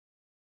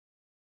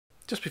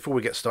Just before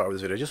we get started with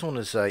this video, I just want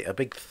to say a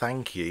big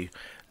thank you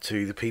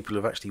to the people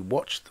who've actually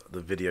watched the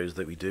videos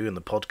that we do and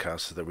the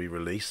podcasts that we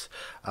release.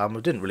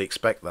 We didn't really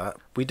expect that.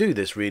 We do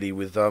this really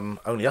with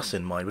only us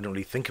in mind. We didn't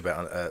really think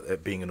about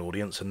it being an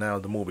audience, and now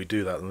the more we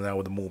do that,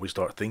 the more we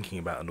start thinking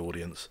about an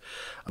audience.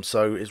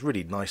 So it's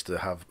really nice to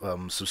have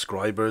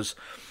subscribers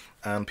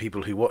and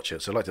people who watch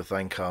it. So I'd like to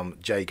thank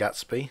Jay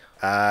Gatsby,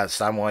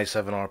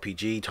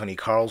 Samwise7RPG, Tony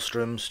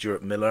Carlstrom,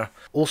 Stuart Miller,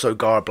 also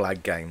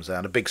Garblag Games,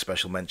 and a big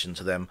special mention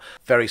to them.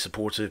 Very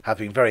supportive, have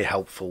been very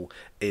helpful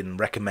in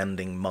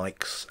recommending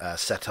mics,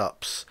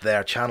 setups.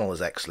 Their channel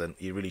is excellent.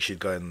 You really should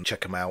go and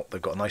check them out.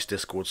 They've got a nice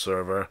Discord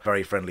server,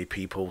 very friendly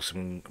people,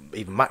 some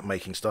even Mac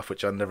making stuff,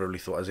 which I never really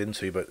thought I was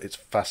into, but it's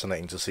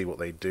fascinating to see what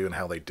they do and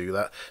how they do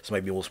that. So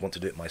maybe I also want to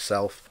do it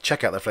myself.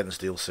 Check out their Flint and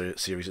Steel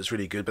series. It's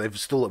really good, but they've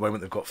still at the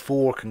moment they've got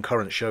 4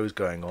 concurrent shows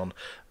going on,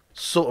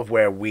 sort of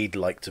where we'd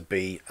like to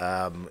be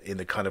in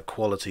the kind of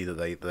quality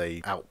that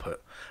they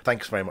output.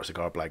 Thanks very much to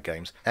Garblag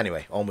Games.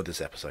 Anyway, on with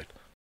this episode.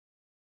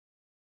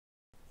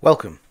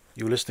 Welcome.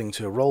 You're listening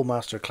to a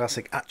Rolemaster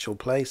Classic Actual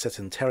play set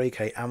in Terry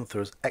K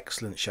Amthor's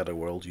excellent Shadow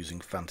World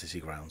using Fantasy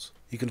Grounds.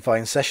 You can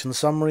find session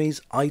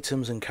summaries,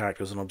 items and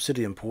characters on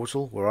Obsidian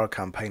Portal, where our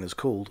campaign is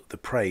called The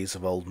Praise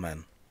of Old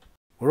Men.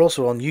 We're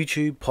also on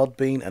YouTube,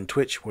 Podbean and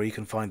Twitch, where you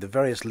can find the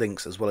various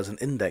links as well as an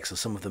index of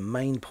some of the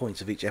main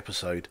points of each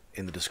episode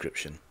in the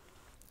description.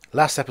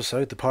 Last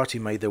episode, the party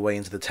made their way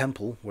into the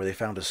temple, where they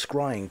found a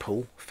scrying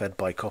pool fed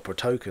by copper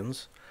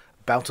tokens,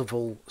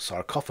 bountiful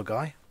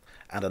sarcophagi,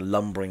 and a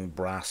lumbering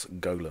brass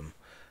golem.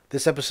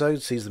 This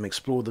episode sees them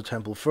explore the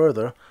temple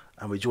further,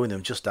 and we join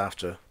them just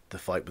after the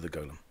fight with the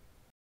golem.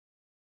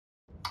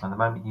 At the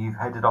moment you've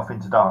headed off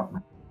into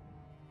darkness.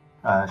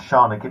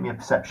 Shana, give me a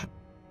perception.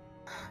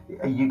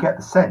 You get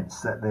the sense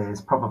that there's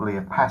probably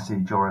a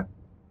passage or a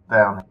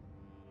down.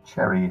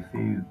 Cherry, if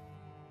you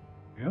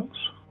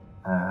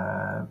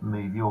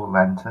move your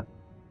lantern.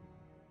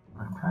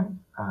 Okay.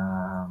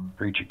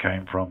 Creature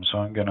came from, so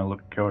I'm going to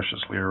look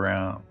cautiously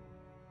around.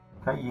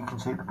 Okay, you can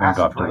see the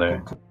passage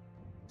to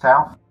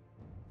south.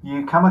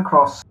 You come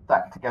across,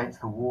 stacked against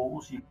the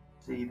walls, you can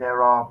see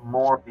there are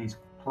more of these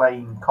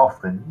plain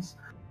coffins.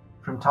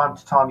 From time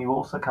to time you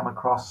also come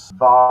across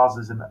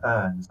vases and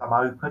urns, some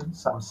open,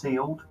 some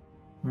sealed.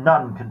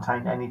 None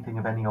contain anything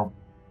of any of.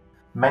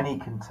 Many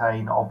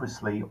contain,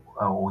 obviously,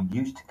 or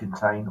used to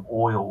contain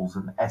oils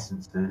and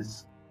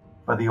essences,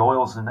 but the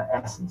oils and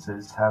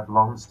essences have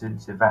long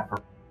since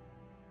evaporated.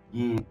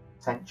 Years,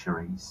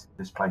 centuries,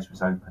 this place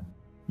was open.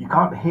 You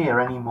can't hear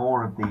any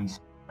more of these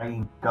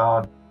strange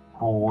guard.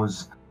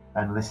 Pause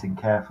and listen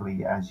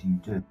carefully as you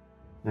do.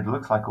 It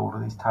looks like all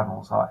of these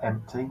tunnels are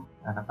empty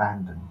and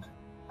abandoned.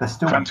 They're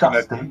still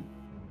dusty,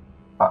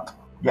 but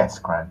yes,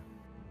 Cran.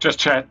 Just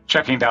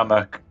checking down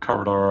the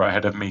corridor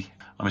ahead of me.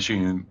 I'm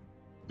assuming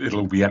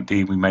it'll all be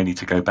empty. We may need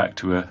to go back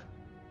to a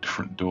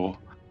different door.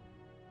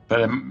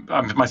 But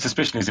my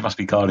suspicion is it must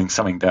be guarding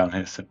something down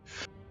here. So,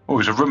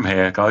 there's a room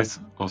here, guys,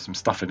 or some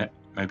stuff in it,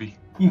 maybe.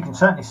 You can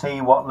certainly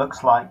see what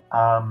looks like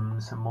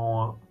some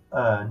more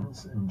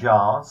urns and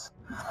jars.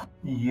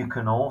 You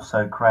can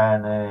also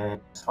cran a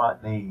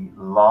slightly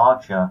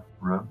larger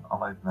room.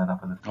 I'll open that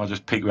up a little. I'll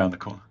just peek around the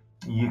corner.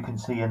 You can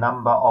see a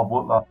number of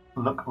what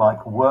look like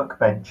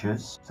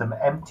workbenches, some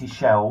empty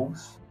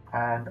shelves,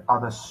 and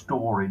other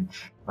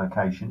storage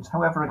locations.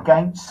 However,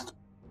 against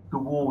the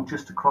wall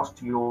just across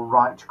to your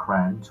right,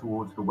 Cran,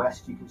 towards the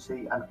west, you can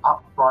see an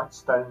upright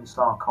stone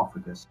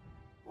sarcophagus.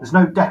 There's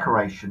no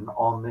decoration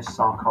on this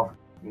sarcophagus.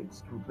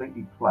 It's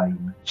completely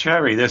plain.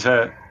 Cherry, there's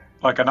an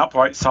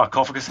upright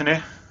sarcophagus in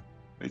here.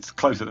 It's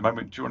closed at the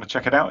moment. Do you want to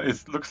check it out?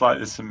 It looks like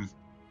there's some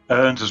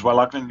urns as well,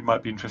 Agnes. You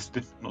might be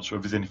interested in. I'm not sure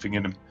if there's anything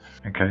in them.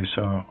 Okay,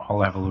 so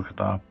I'll have a look at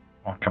that.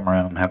 I'll come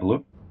around and have a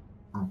look.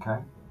 Okay,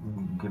 you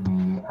can give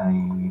me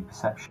a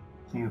perception.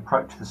 So you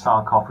approach the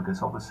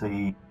sarcophagus,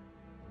 obviously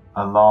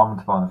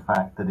alarmed by the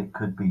fact that it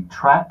could be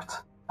trapped,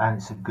 and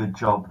it's a good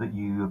job that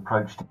you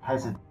approached it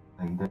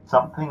hesitantly. There's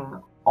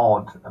something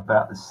odd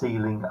about the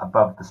ceiling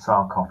above the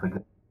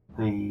sarcophagus.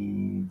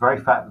 The very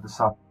fact that the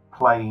sarcophagus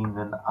plain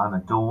and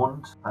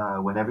unadorned,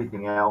 when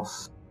everything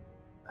else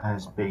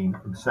has been,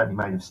 certainly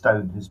made of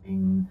stone, has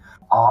been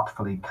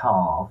artfully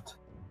carved,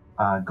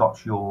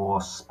 got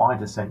your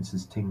spider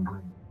senses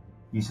tingling.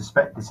 You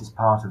suspect this is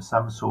part of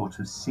some sort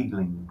of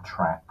ceiling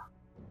trap.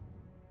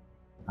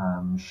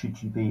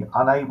 Should you be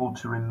unable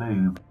to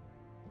remove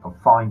or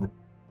find the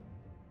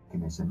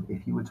mechanism,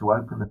 if you were to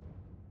open the,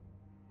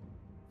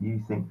 you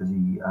think there's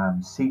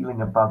a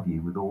ceiling above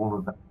you with all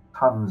of the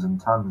tons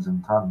and tons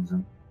and tons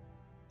of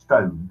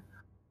stone.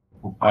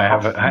 I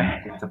have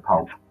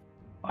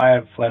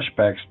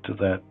flashbacks to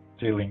that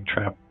ceiling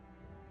trap.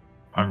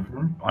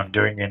 I'm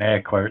doing in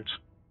air quotes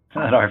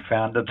that I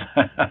found at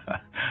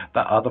the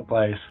other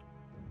place,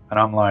 and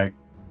I'm like,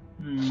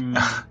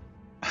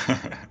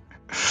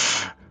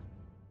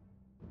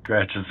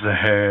 scratches the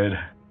head,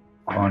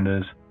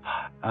 ponders.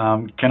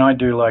 Can I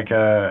do like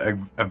a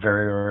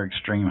very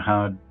extreme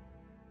hard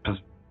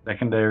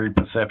secondary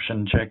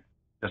perception check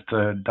just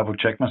to double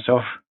check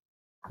myself?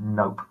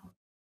 Nope.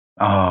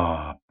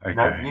 Oh, Okay.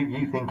 No,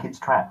 you think it's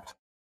trapped.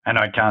 And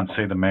I can't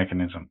see the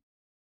mechanism.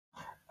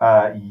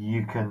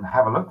 You can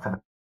have a look for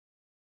that.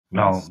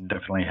 Yes. I'll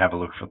definitely have a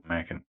look for the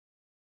mechanism.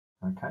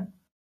 Okay.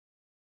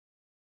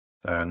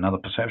 So another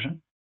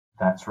perception?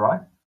 That's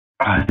right.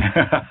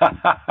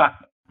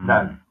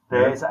 No,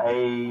 there's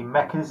a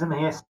mechanism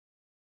here,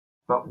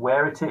 but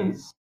where it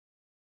is,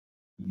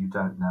 you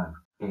don't know.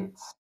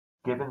 It's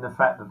given the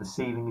fact that the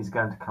ceiling is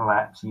going to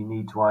collapse, you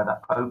need to either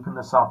open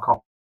the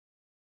sarcophagus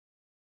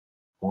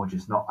or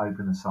just not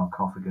open the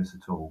sarcophagus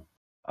at all.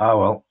 Oh,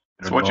 well.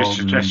 So what do you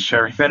suggest,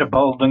 Sherry? Better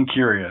bold than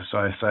curious,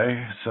 I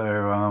say. So,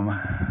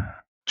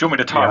 do you want me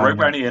to tie a rope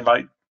around you and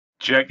like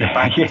jerk it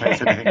back in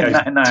case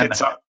anything goes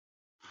tits up?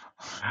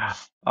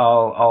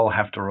 I'll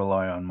have to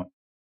rely on my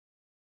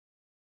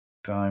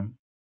time.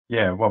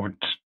 Yeah, what would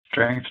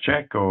strength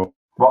check or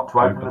what to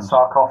open the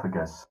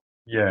sarcophagus?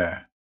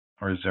 Yeah,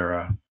 or is there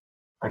a?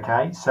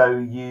 Okay, so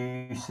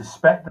you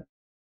suspect that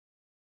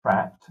it's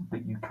trapped,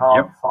 but you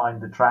can't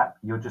find the trap.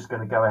 You're just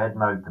going to go ahead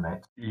and open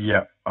it.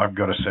 Yep, I've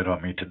got a set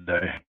on me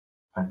today.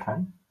 Okay.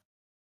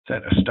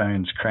 Set of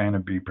stones Cran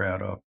would be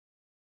proud of.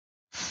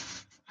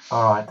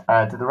 All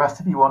right. Do the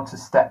rest of you want to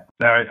step?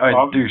 No,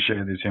 I do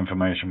share this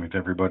information with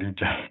everybody,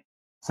 Jay.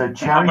 So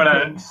Cherry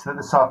thinks that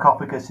the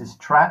sarcophagus is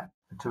trapped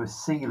to a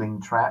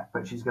ceiling trap,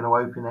 but she's going to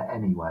open it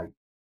anyway.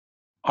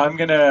 I'm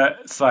going to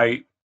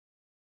say,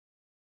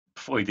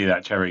 before you do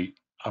that, Cherry,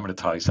 I'm going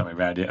to tie something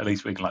around it. At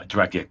least we can like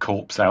drag your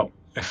corpse out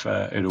if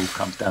it all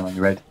comes down on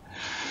your head.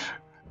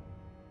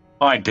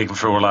 I ain't digging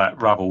through all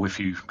that rubble if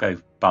you go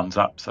buns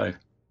up, so.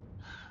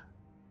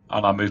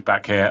 And I move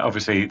back here.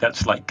 Obviously,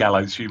 that's like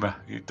gallows humour.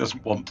 It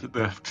doesn't want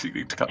the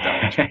ceiling to come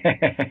down.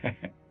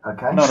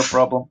 Okay. Not a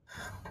problem.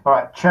 All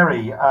right,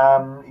 Cherry,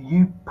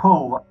 you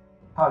tug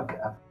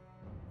at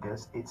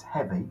the it's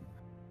heavy.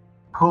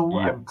 Pull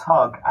and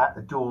tug at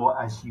the door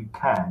as you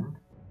can.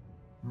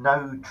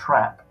 No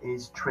trap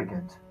is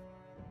triggered.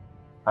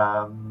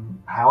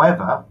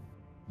 However,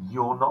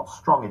 you're not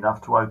strong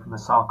enough to open the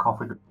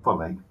sarcophagus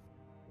fully.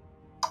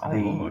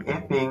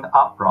 It being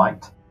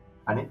upright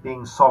and it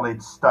being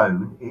solid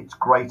stone, it's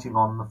grating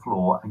on the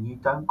floor, and you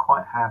don't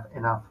quite have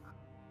enough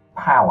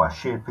power,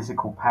 sheer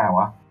physical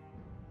power,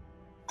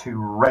 to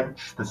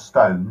wrench the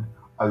stone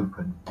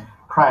open.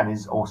 Cran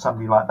is, or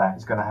somebody like that,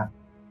 is going to have.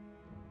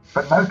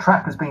 But no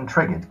trap has been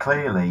triggered.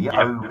 Clearly,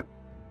 over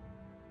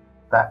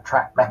that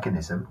trap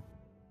mechanism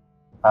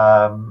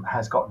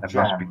has got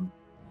jammed.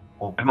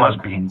 It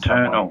must be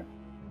internal.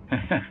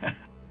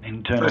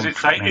 Internal.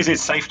 So is it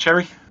safe,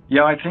 Cherry?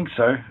 Yeah, I think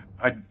so.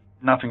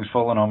 Nothing's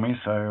fallen on me,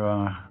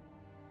 so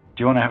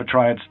do you want to have a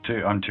try?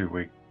 I'm too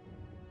weak.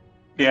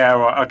 Yeah,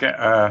 well, I'll get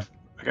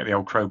the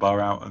old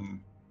crowbar out. And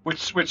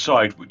which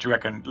side would you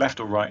reckon, left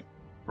or right?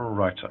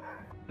 Right side.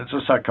 It's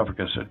a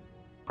sarcophagus. It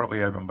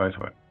probably open both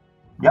ways.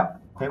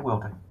 Yep, it will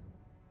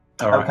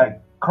do. All right. Okay,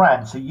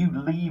 Cran, so you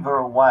lever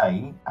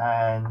away,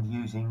 and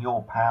using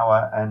your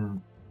power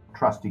and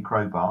trusty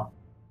crowbar,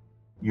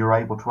 you're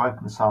able to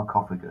open the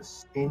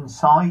sarcophagus.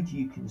 Inside,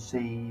 you can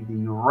see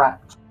the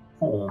wrapped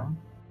form,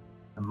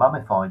 the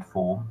mummified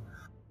form,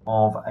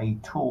 of a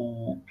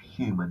tall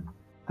human.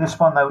 This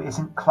one, though,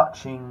 isn't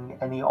clutching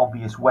any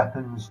obvious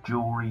weapons,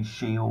 jewellery,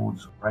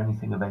 shields, or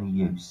anything of any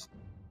use.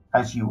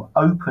 As you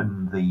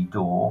open the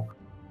door,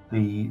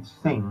 the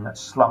thing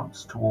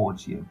slumps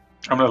towards you.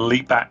 I'm going to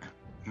leap back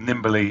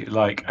nimbly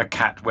like a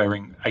cat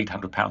wearing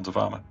 800 pounds of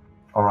armour.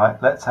 All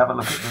right, let's have a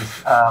look at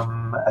this.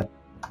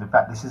 In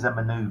fact, this is a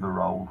manoeuvre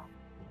roll.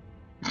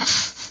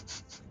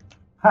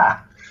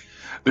 Ha!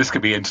 This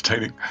could be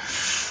entertaining.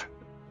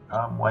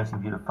 I'm waiting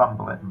for you to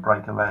fumble it and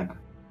break a leg.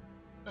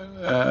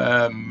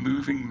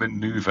 Moving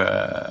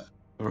manoeuvre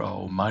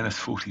roll,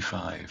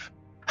 -45.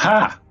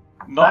 Ha!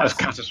 Not as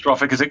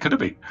catastrophic as it could have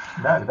been.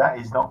 No, that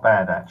is not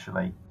bad,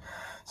 actually.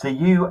 So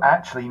you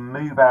actually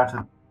move out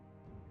of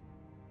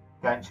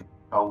against your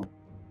goal,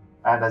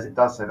 and as it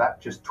does so, that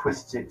just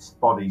twists its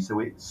body so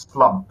it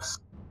slumps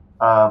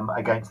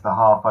against the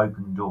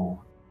half-open door.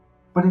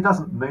 But it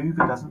doesn't move,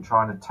 it doesn't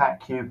try and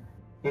attack you.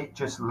 It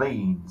just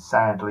leans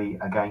sadly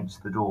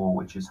against the door,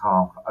 which is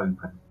half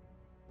open.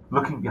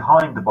 Looking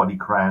behind the body,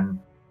 Cran,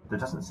 there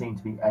doesn't seem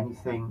to be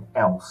anything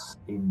else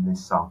in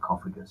this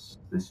sarcophagus.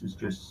 This was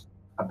just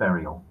a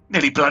burial.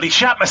 Nearly bloody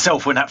shat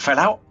myself when that fell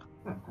out.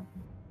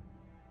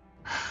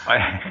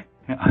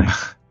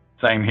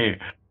 Same here.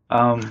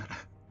 I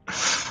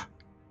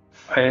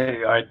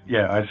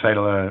say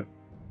to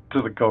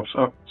the corpse,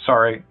 "Oh,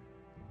 sorry,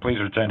 please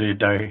return to your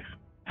day,"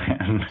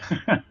 and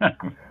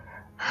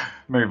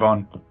move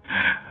on.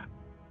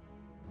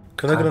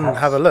 Can I go and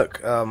have a look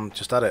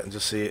just at it and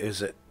just see,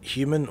 is it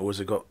human or has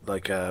it got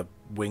like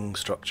wing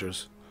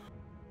structures?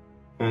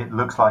 It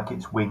looks like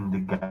it's winged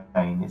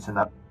again. It's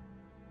enough,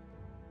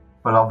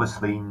 but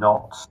obviously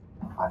not,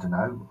 I don't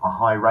know, a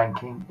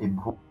high-ranking,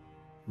 important,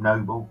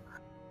 noble,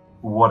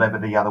 whatever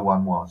the other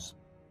one was.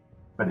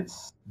 But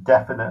it's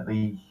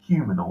definitely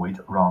humanoid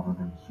rather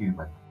than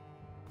human.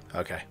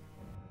 Okay.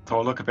 So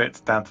I'll look a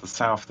bit down to the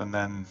south, and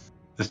then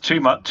there's too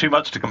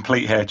much to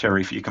complete here,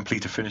 Jerry. For you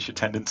complete or finish your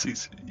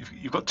tendencies,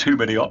 you've got too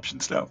many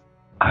options now.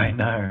 I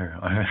know.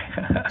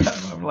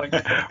 I'm like,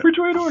 which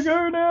way do I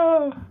go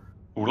now?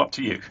 All up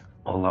to you.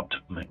 All up to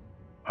me.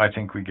 I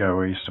think we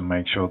go east and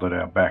make sure that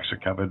our backs are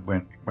covered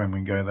when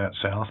we go that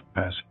south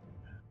passage.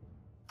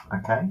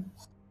 Okay.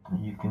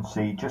 You can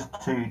see just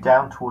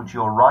down towards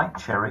your right,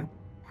 Cherry.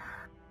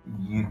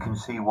 You can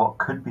see what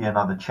could be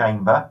another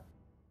chamber.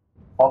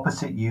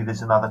 Opposite you,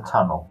 there's another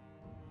tunnel.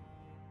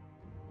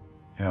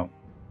 Yeah.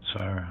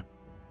 So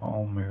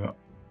I'll move up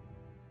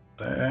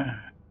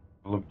there,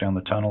 look down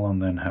the tunnel,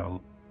 and then have a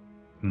look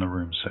in the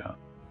room south.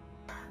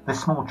 This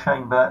small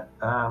chamber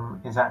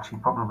is actually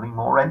probably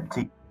more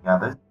empty than the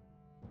others.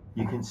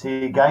 You can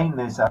see again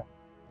there's a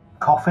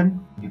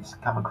coffin. You've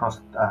come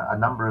across a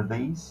number of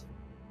these.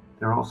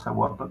 There are also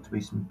what look to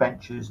be some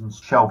benches and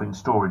shelving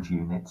storage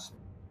units.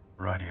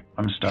 Right.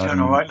 I'm starting. You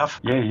doing all right, love?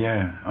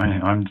 Yeah.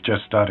 I'm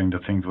just starting to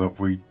think that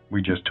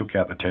we just took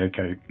out the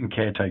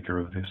caretaker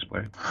of this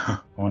place. I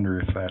wonder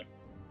if that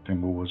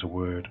symbol was a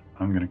word.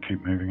 I'm going to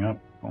keep moving up.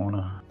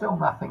 Still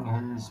nothing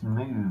has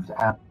moved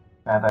out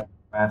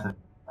of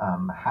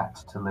hat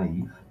to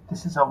leave.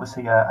 This is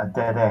obviously a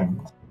dead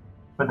end,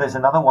 but there's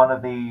another one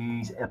of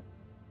these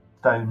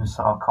stone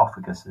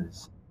sarcophagi,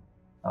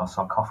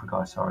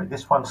 sorry.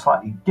 This one's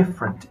slightly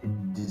different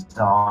in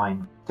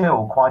design,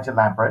 still quite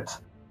elaborate,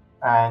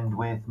 and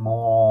with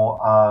more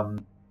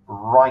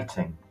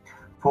writing.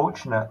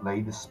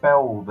 Fortunately, the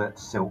spell that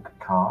Silk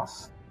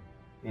casts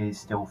is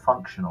still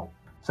functional.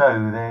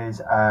 So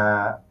there's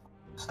a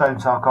stone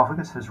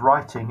sarcophagus has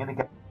writing, and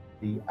again,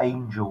 the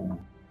angels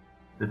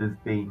that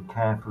have been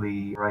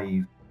carefully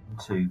engraved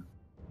into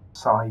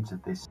sides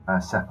of this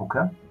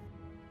sepulchre.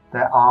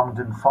 They're armed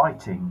and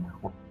fighting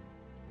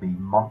the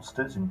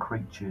monsters and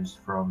creatures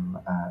from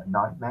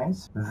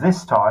nightmares.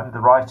 This time, the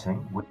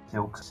writing with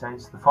Silk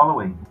says the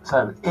following.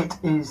 So, it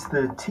is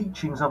the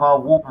teachings of our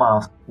War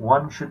Master.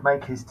 One should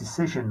make his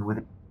decision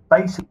with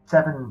basic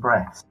 7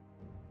 breaths.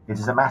 It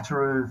is a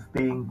matter of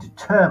being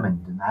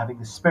determined and having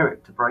the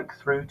spirit to break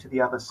through to the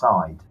other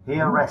side.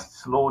 Here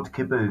rests Lord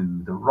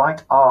Kibou, the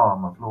right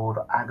arm of Lord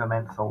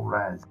Agamenthol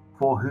Raz,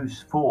 for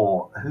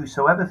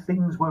whosoever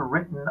things were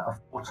written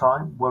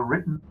aforetime were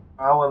written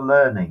for our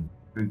learning,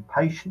 through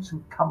patience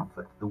and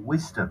comfort, the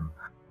wisdom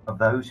of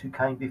those who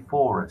came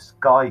before us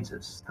guides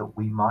us that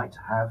we might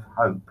have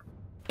hope.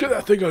 Get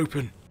that thing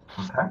open.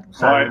 Okay.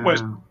 So, right,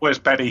 where's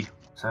Betty?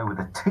 So with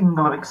a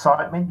tingle of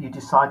excitement, you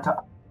decide to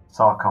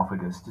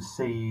sarcophagus to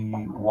see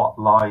what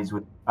lies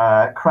with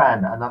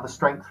Cran. Another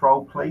strength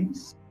roll,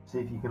 please. See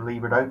if you can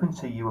leave it open.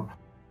 So you were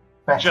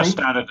Betty. Just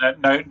standard.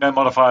 No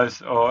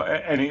modifiers or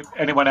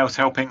anyone else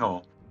helping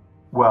or.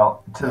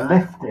 Well, to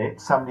lift it,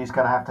 somebody's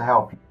going to have to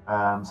help you.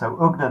 So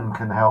Ugnan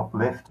can help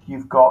lift.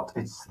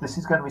 This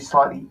is going to be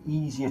slightly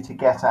easier to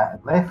get at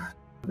and lift.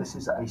 This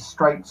is a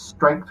straight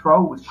strength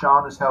roll with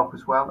Shana's help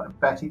as well. And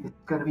Betty, this is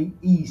going to be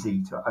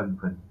easy to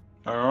open.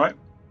 All right.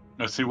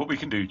 Let's see what we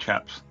can do,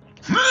 chaps.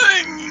 You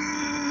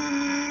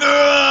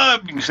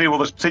can see all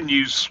the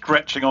sinews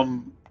stretching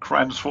on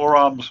Cran's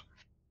forearms.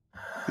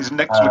 His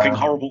neck's looking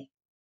horrible.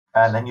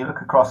 And then you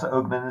look across at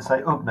Ugnan and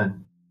say,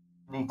 Ugnan,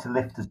 you need to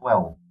lift as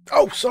well.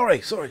 Oh,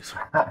 sorry. So inside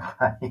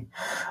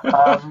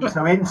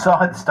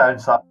the stone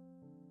side,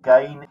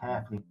 again,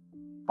 carefully,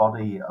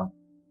 body of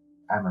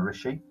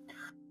Amarishi.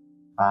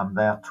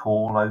 They are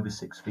tall, over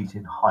 6 feet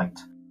in height.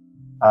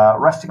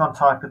 Resting on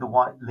top of the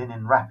white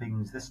linen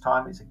wrappings, this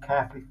time it's a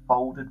carefully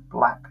folded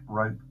black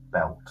rope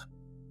belt.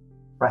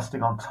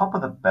 Resting on top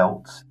of the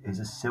belt is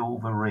a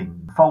silver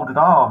ring. Folded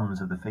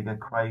arms of the figure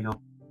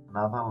cradle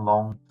another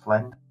long,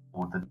 slender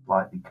sword that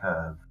slightly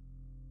curved.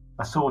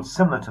 A sword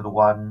similar to the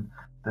one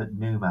that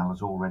Numal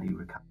has already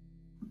recovered.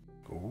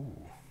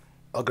 Ooh.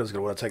 Uggan's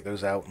going to want to take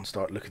those out and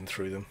start looking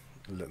through them.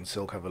 And letting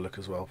Silk have a look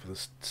as well for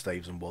the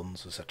staves and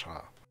wands,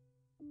 etc.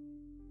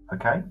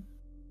 Okay.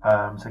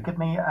 So give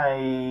me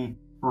a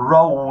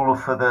roll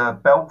for the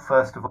belt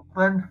first of all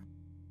then.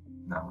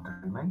 That'll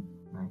do me.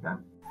 There you go.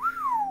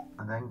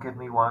 And then give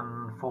me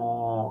one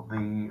for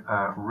the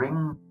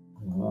ring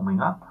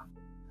warming up.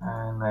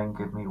 And then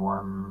give me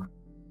one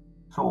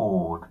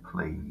sword,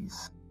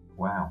 please.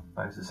 Wow,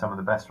 those are some of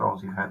the best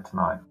rolls you've had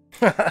tonight.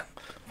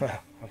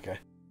 Okay.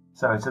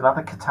 So it's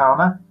another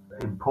katana.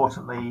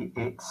 Importantly,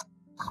 it's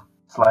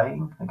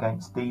slaying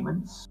against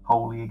demons,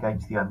 holy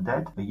against the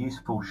undead, a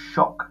useful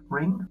shock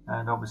ring,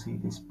 and obviously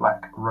this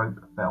black rope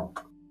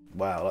belt.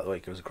 Wow, I like the way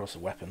it goes across the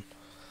weapon.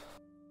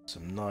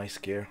 Some nice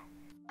gear.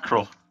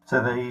 Cool.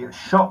 So the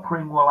shock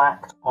ring will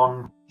act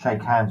on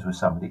shake hands with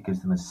somebody. It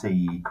gives them a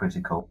C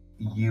critical.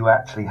 You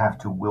actually have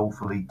to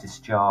willfully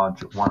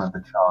discharge one of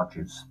the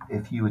charges.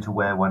 If you were to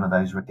wear one of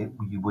those,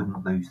 you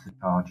wouldn't lose the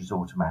charges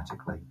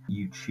automatically.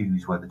 You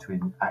choose whether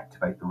to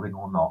activate the ring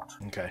or not.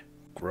 Okay.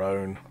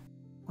 Groan.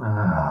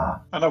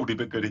 An oldie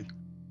but goodie.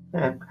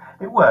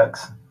 It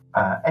works.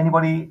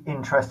 Anybody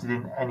interested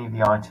in any of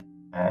the items?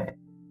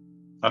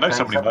 I know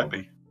somebody might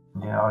be.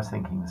 Yeah, I was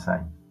thinking the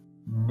same.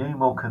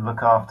 Numal can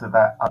look after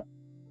that.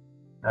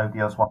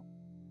 Nobody else wants.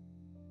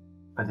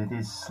 But it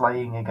is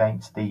slaying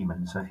against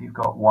demons. So if you've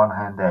got one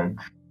hand edge,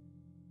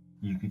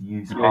 you could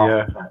use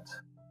half of that.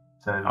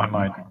 So I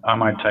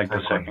might take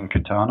the second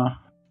katana.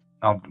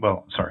 I'll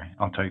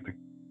take the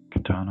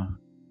katana.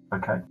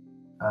 Okay.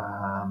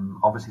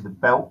 Obviously, the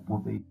belt will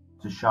be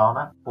to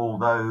Shana,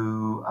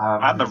 although...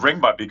 and the ring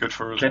might be good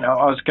for us. I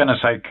was going to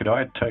say, could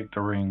I take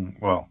the ring?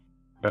 Well,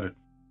 but it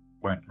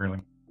won't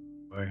really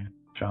play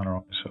Shana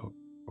on myself,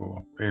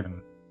 or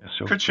even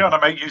yourself. Could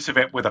Shana make use of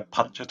it with a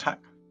punch attack?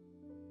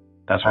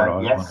 That's what I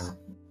was wondering.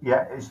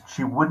 Yeah,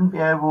 she wouldn't be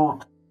able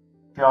to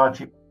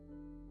charge it,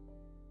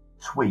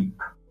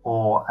 sweep,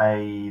 or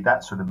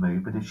that sort of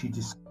move, but if she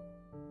just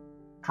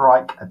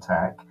strike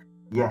attack,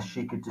 yes,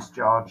 she could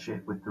discharge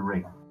it with the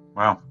ring.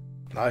 Wow.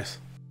 Nice.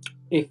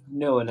 If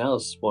no one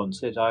else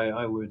wants it,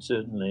 I would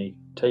certainly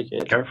take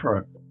it. Go for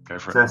it.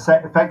 So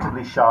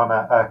effectively,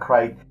 Shana,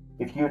 Craig,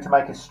 if you were to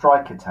make a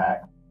strike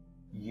attack,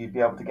 you'd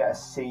be able to get a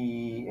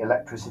C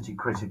electricity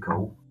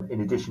critical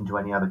in addition to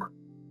any other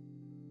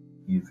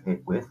you've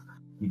hit with.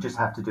 You just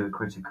have to do a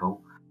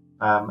critical,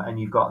 and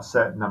you've got a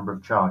certain number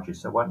of charges.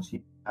 So once you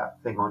put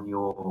that thing on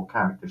your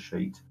character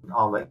sheet,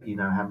 I'll let you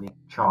know how many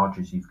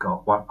charges you've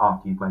got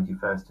after you've made your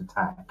first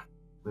attack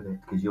with it,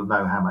 because you'll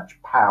know how much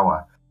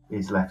power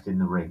is left in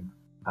the ring.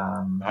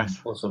 Nice.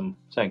 Awesome.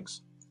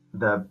 Thanks.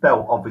 The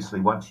belt, obviously,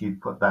 once you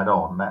put that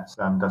on, that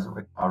doesn't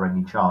require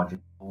any charges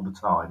all the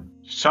time.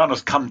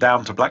 Shana's come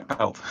down to black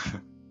belt.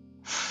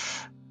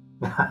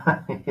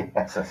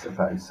 Yes, I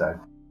suppose so.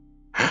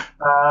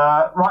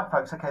 Right,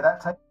 folks. Okay,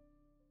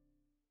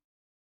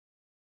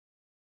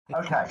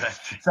 Okay,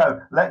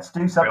 so let's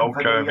do something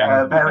for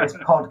the various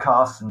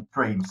podcasts and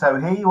streams. So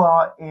here you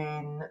are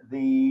in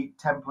the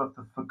Temple of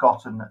the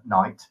Forgotten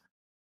Night.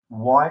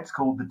 Why it's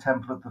called the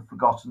Temple of the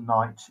Forgotten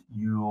Night,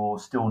 you're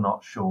still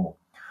not sure.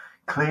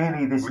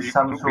 Clearly, this is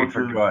some sort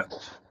of...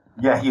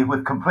 Yeah,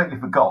 we've completely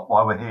forgot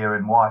why we're here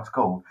and why it's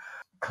called.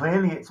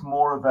 Clearly, it's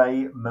more of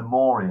a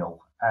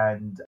memorial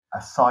and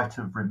a site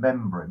of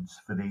remembrance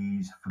for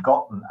these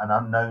forgotten and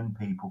unknown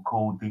people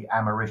called the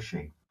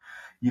Amarishi.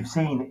 You've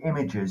seen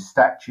images,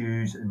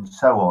 statues, and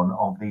so on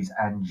of these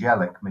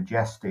angelic,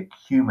 majestic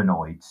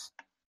humanoids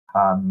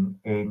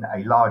in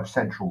a large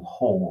central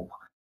hall,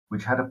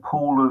 which had a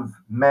pool of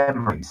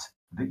memories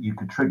that you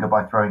could trigger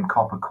by throwing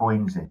copper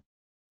coins in.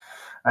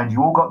 And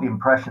you all got the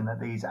impression that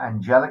these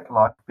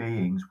angelic-like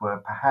beings were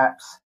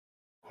perhaps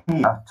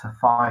here to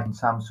find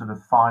some sort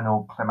of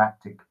final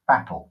climactic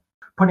battle.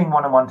 Putting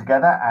one and one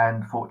together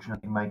and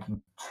fortunately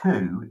making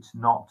two, it's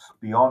not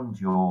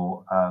beyond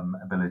your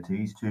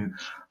abilities to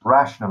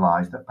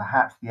rationalize that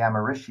perhaps the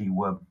Amarishi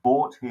were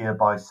brought here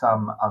by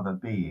some other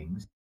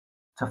beings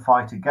to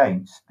fight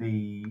against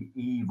the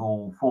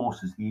evil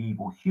forces, the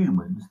evil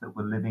humans that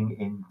were living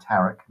in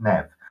Tarak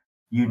Nev.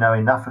 You know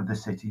enough of the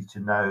city to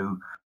know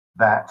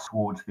that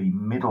towards the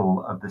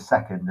middle of the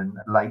second and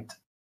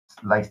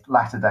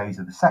latter days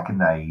of the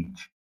Second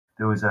Age,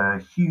 there was a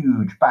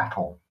huge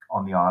battle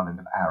on the island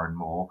of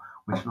Arranmore,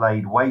 which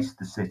laid waste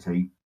the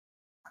city,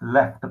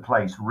 left the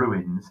place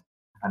ruins,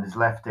 and has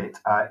left it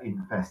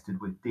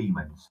infested with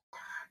demons.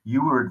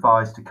 You were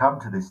advised to come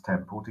to this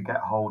temple to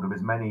get hold of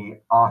as many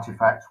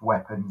artifacts,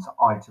 weapons,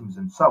 items,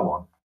 and so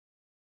on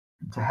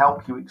to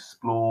help you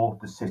explore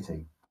the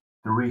city.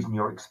 The reason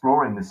you're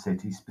exploring the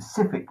city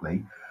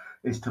specifically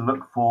is to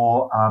look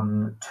for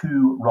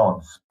two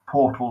rods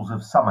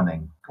of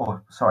summoning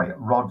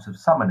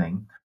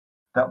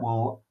that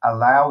will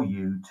allow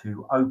you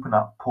to open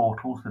up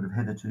portals that have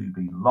hitherto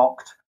been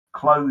locked,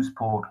 close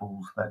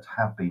portals that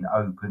have been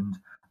opened,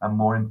 and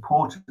more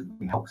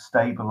importantly, help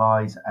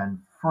stabilize and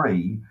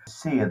free the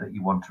seer that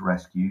you want to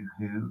rescue,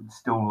 who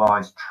still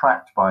lies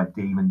trapped by a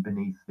demon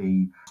beneath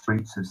the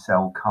streets of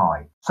Sel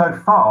Kai. So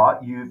far,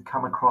 you've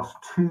come across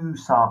two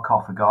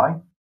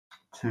sarcophagi,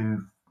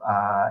 two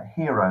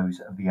heroes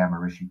of the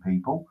Amarishi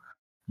people.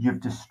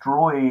 You've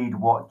destroyed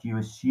what you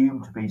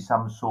assume to be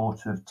some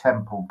sort of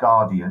temple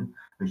guardian,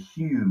 a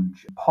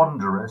huge,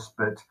 ponderous,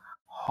 but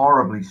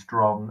horribly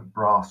strong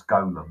brass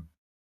golem.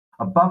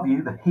 Above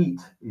you, the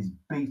heat is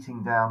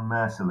beating down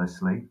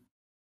mercilessly,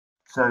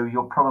 so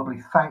you're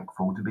probably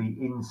thankful to be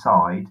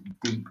inside,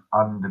 deep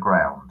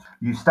underground.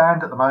 You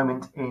stand at the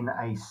moment in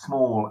a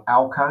small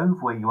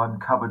alcove where you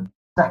uncovered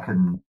the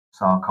second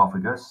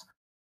sarcophagus,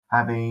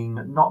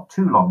 having not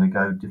too long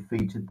ago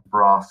defeated the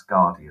brass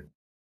guardian.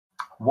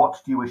 What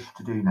do you wish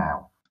to do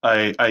now?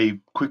 I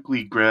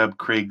quickly grab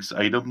Craig's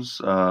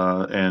items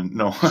and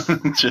no,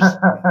 just.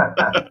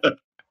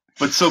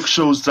 But Silk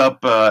shows up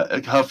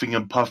huffing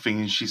and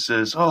puffing, and she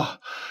says, "Oh,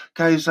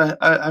 guys,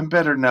 I'm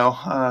better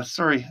now.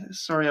 Sorry,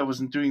 I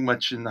wasn't doing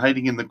much and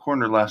hiding in the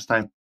corner last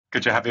time."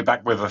 Good to have you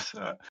back with us.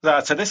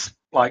 So this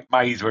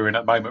maze we're in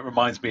at the moment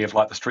reminds me of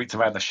the streets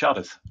around the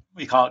Shutters.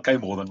 We can't go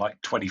more than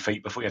 20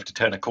 feet before you have to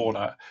turn a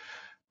corner.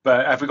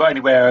 But have we got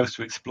anywhere else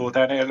to explore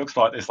down here? It looks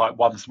like there's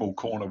one small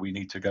corner we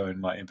need to go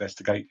and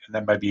investigate, and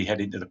then maybe head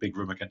into the big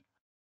room again.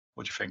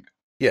 What do you think?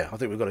 Yeah, I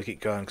think we've got to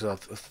keep going,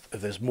 because if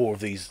there's more of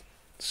these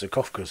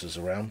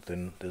sarcophaguses around,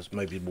 then there's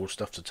maybe more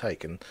stuff to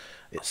take, and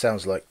it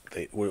sounds like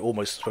we're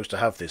almost supposed to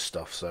have this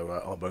stuff, so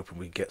I'm hoping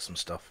we get some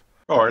stuff.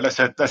 All right, let's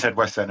head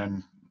west then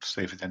and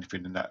see if there's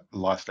anything in that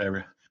last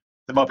area.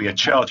 There might be a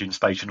charging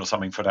station or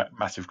something for that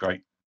massive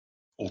great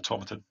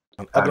automaton.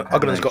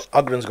 Uglin's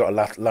got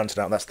a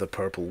lantern out. That's the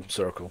purple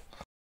circle.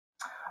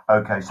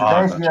 Okay, so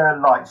there's your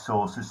light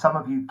source. So some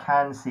of you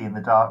can see in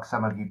the dark,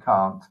 some of you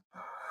can't.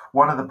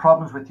 One of the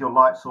problems with your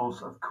light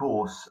source, of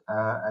course,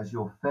 as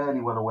you're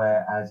fairly well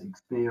aware as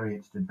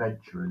experienced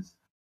adventurers,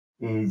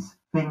 is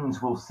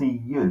things will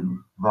see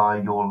you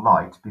via your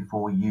light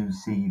before you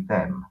see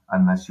them,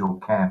 unless you're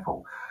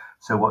careful.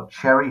 So what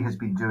Cherry has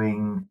been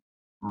doing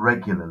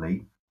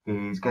regularly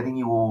is getting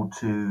you all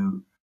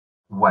to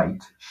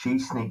wait. She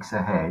sneaks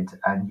ahead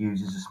and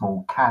uses a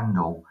small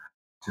candle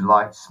to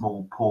light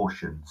small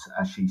portions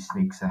as she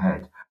sneaks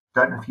ahead.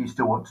 Don't know if you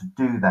still want to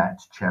do that,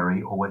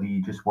 Cherry, or whether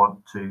you just want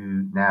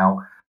to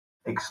now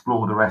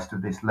explore the rest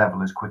of this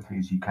level as quickly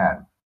as you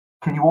can.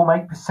 Can you all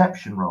make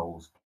perception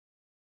rolls?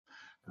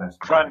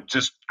 Grant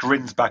just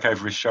grins back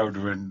over his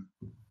shoulder and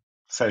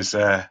says,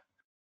 the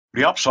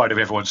upside of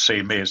everyone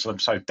seeing me is I'm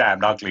so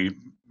damned ugly,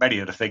 many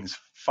of the things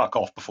fuck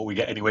off before we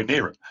get anywhere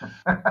near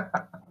them.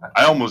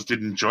 I almost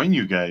didn't join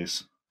you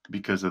guys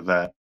because of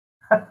that.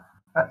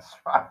 That's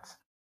right.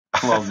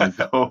 Long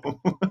ago.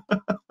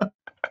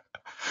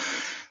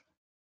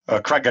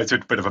 Craig goes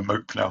into a bit of a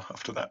mope now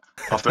after that.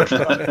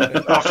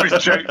 After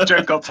his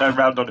joke got turned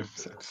round on him.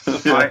 So.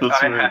 Yeah,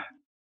 that's right.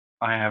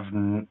 I have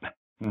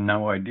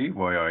no idea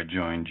why I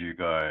joined you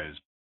guys.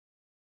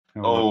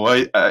 Oh,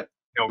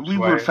 we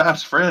were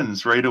fast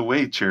friends right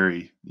away,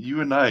 Cherry.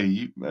 You and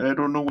I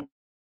don't know.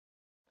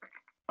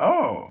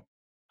 Oh,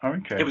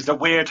 okay. It was a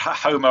weird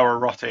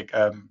homoerotic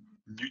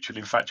mutual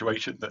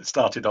infatuation that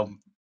started on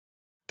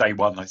day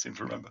one, I seem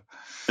to remember.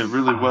 It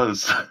really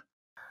was.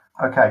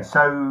 Okay,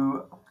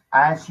 so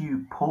as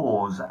you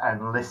pause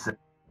and listen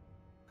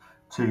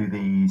to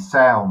the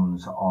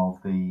sounds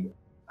of the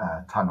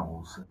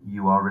tunnels,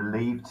 you are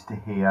relieved to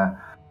hear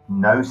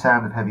no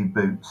sound of heavy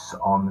boots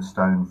on the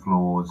stone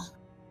floors.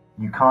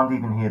 You can't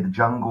even hear the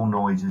jungle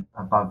noises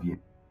above you.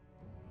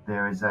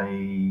 There is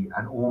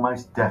an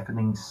almost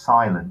deafening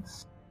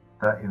silence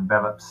that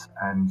envelops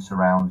and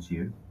surrounds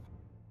you.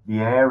 The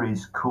air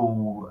is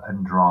cool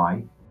and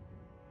dry.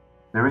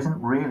 There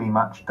isn't really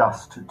much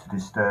dust to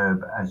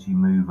disturb as you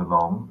move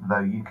along,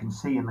 though you can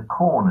see in the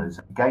corners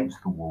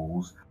against the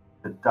walls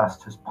that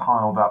dust has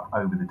piled up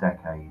over the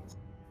decades.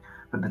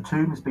 But the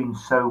tomb has been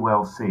so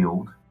well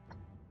sealed,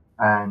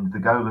 and the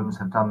golems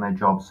have done their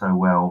job so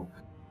well,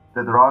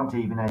 that there aren't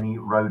even any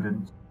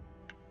rodents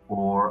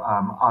or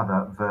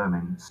other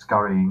vermin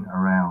scurrying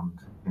around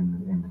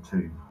in the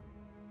tomb,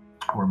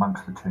 or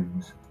amongst the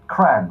tombs.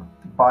 Cran,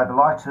 by the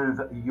light of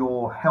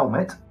your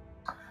helmet,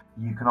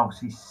 you can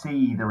obviously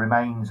see the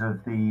remains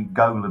of the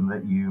golem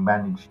that you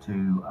managed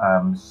to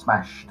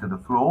smash to the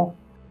floor.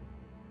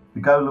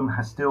 The golem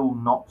has still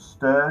not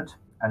stirred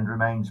and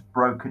remains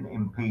broken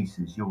in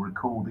pieces. You'll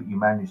recall that you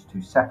managed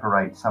to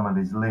separate some of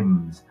his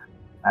limbs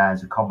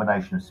as a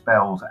combination of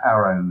spells,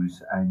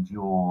 arrows, and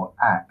your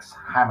axe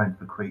hammered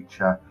the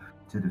creature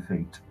to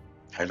defeat.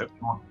 Hey, look.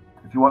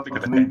 If you want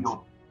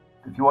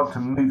to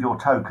move your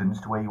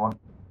tokens to where you want,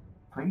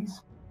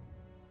 please.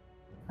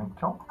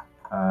 Thank you.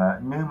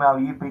 Numal,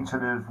 you've been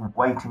sort of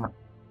waiting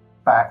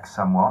back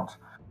somewhat.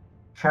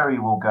 Cherry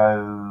will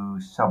go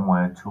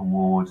somewhere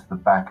towards the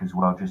back as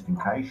well, just in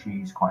case.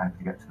 She's quite happy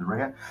to get to the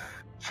rear.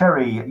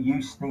 Cherry,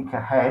 you sneak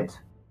ahead.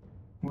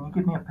 Can you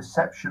give me a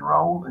perception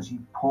roll as you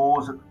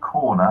pause at the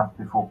corner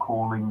before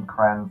calling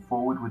Cran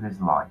forward with his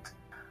light?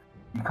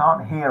 You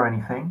can't hear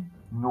anything,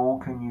 nor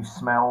can you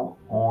smell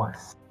or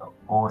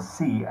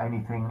see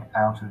anything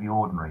out of the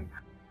ordinary.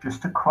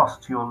 Just across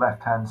to your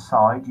left-hand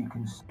side, you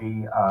can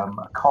see a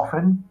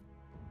coffin,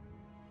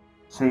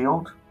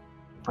 sealed,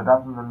 but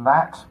other than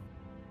that,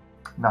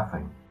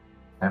 nothing.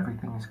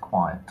 Everything is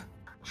quiet.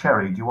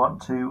 Cherry, do you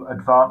want to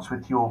advance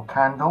with your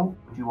candle,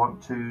 or do you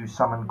want to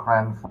summon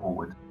Cran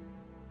forward?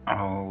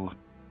 I'll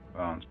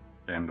advance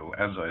candle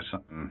as I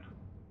summon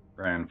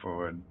Cran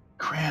forward.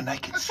 Cran, I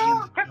can see in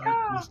the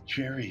dark with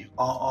Cherry.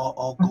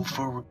 I'll go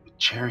forward with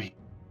Cherry.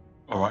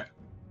 All right.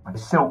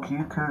 Silk,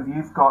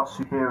 you've got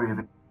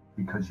superior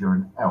because you're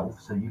an elf,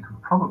 so you can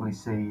probably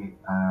see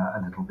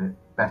a little bit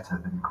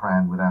better than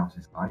Cran without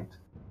his light.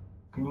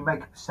 Can you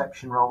make a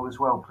perception roll as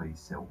well, please,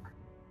 Silk?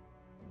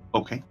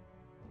 Okay.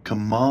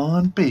 Come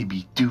on,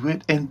 baby, do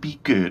it and be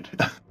good.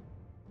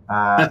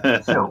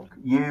 Silk,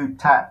 you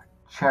tap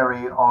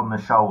Cherry on the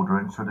shoulder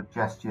and sort of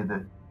gesture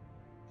that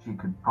she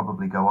could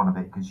probably go on a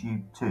bit, because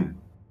you too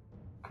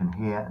can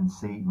hear and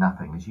see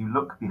nothing. As you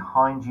look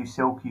behind you,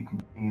 Silk, you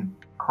can see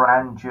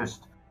Cran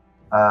just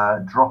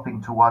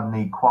dropping to one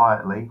knee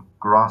quietly,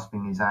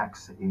 grasping his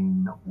axe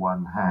in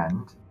one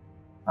hand.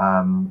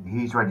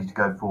 He's ready to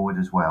go forward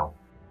as well.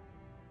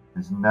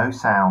 There's no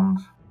sound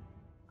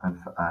of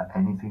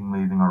anything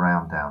moving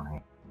around down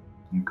here.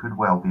 You could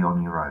well be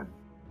on your own.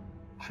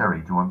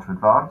 Cherry, do you want to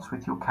advance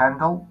with your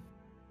candle?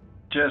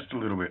 Just a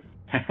little bit.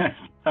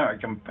 I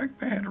can poke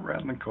my head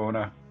around the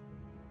corner.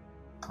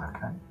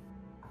 Okay.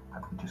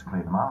 Let me just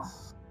clear the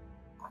masks.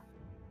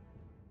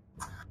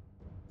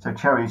 So,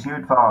 Cherry, as you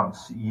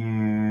advance,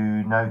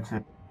 you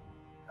notice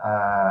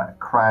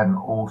Cran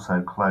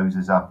also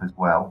closes up as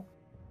well.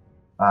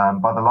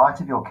 By the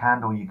light of your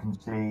candle, you can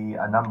see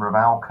a number of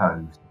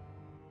alcoves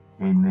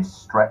in this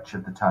stretch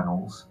of the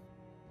tunnels,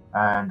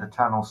 and the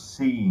tunnel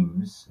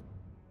seems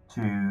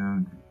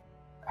to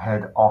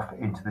head off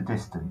into the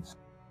distance.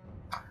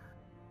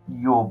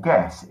 Your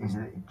guess is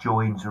that it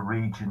joins a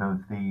region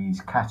of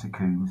these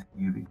catacombs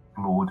you've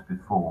explored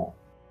before.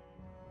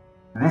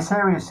 This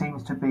area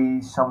seems to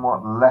be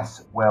somewhat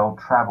less well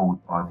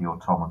travelled by the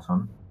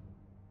automaton.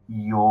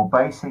 You're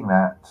basing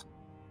that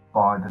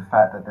by the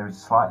fact that there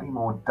is slightly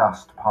more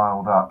dust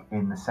piled up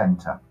in the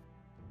centre.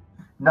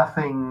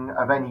 Nothing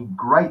of any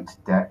great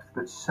depth,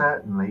 but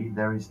certainly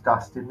there is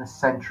dust in the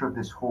centre of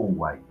this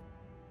hallway.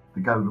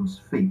 The golem's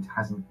feet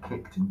hasn't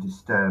kicked and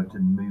disturbed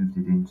and moved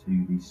it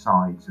into the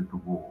sides of the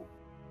wall.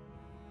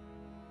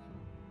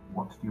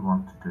 What do you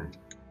want to do?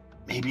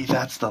 Maybe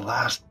that's the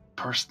last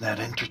person that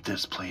entered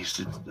this place.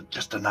 It's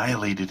just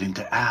annihilated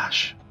into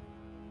ash.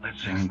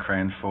 Let's send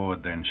Cran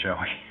forward then, shall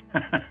we?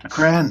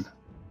 Cran,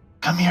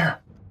 come here.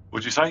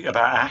 What'd you say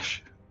about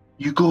ash?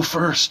 You go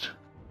first.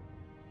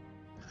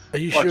 Are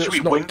you sure should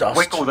it's we not dust?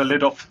 winkle the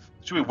lid off?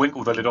 Should we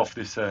winkle the lid off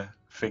this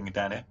thing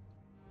down here?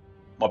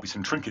 Might be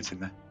some trinkets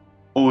in there.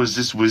 Oh, is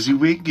this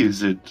WYSIWYG?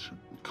 Is it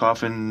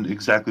coffin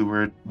exactly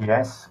where it...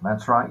 Yes,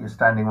 that's right. You're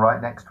standing right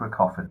next to a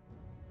coffin.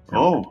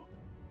 Oh,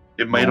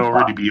 it might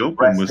already be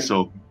open with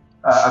silk.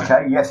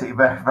 Okay, yes, it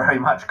very, very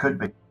much could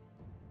be.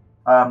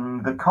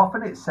 The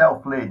coffin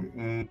itself lid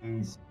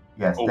is,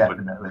 yes, Open.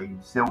 definitely.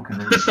 Silk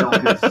is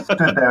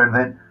stood there and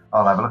then,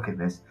 I'll have a look at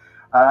this.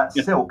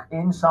 Silk,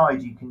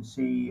 inside you can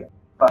see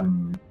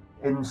bones.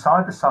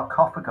 Inside the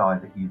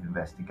sarcophagi that you've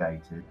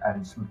investigated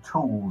and some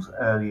tools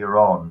earlier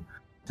on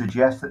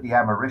suggest that the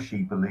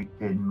Amarishi believed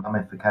in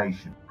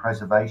mummification,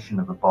 preservation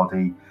of the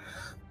body,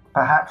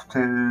 perhaps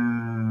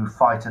to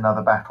fight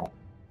another battle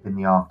in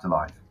the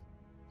afterlife.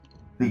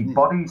 The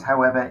bodies,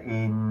 however,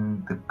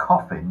 in the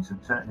coffins,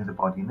 and certainly the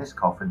body in this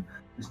coffin,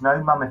 there's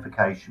no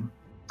mummification,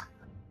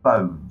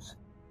 bones,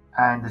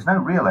 and there's no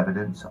real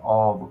evidence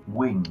of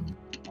wings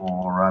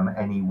or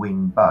any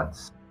wing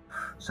buds.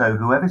 So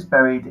whoever's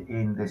buried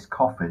in this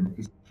coffin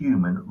is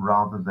human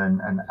rather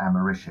than an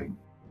Amarishi.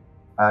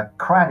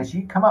 Cran, as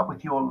you come up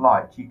with your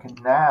light, you can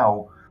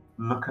now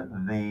look at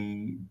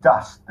the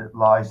dust that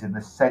lies in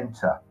the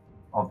centre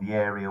of the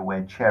area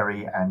where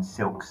Cherry and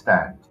Silk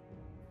stand.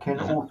 Can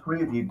all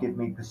three of you give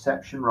me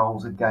perception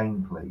rolls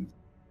again, please?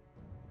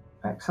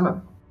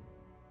 Excellent.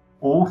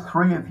 All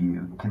three of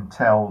you can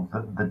tell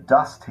that the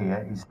dust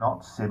here is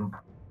not simple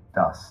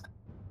dust.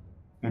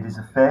 It is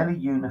a fairly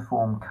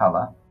uniform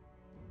colour,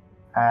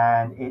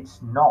 and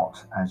it's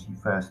not, as you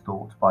first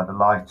thought, by the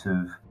light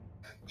of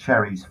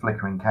Cherry's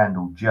flickering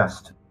candle,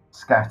 just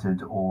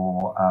scattered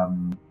or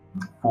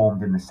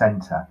formed in the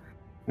centre.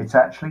 It's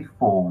actually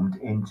formed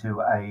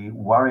into a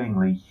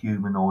worryingly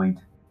humanoid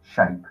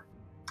shape.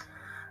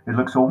 It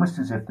looks almost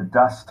as if the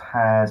dust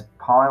has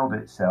piled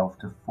itself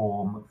to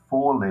form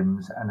 4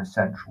 limbs and a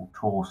central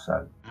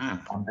torso.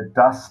 And the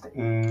dust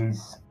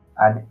is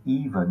an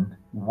even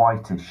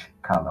whitish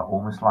colour,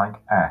 almost like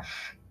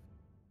ash,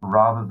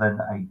 rather than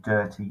a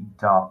dirty,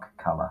 dark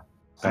colour.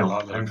 Don't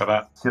like the look of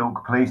that.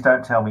 Silk, please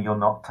don't tell me you're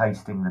not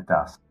tasting the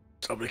dust.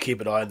 I'm going to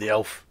keep an eye on the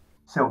elf.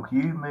 Silk,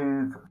 you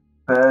move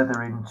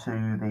further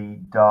into the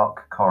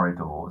dark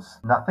corridors.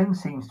 Nothing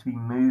seems to be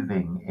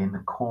moving in the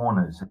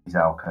corners of these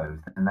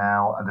alcoves. They're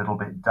now a little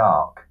bit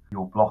dark.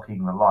 You're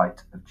blocking the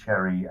light of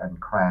Cherry and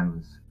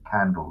Cran's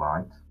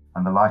candlelight,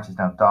 and the light is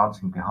now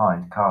dancing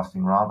behind,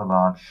 casting rather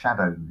large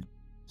shadows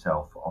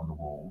itself on the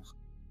walls.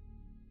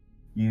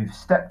 You've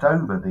stepped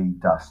over the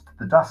dust.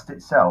 The dust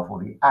itself,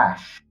 or the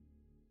ash,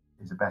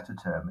 is a better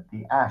term.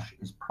 The ash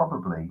is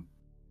probably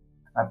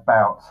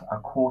about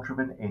 1/4 of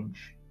an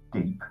inch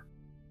deep,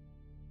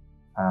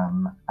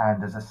 and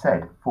as I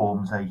said,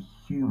 forms a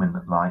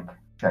human-like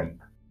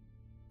shape,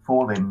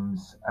 4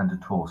 limbs and a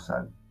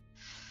torso.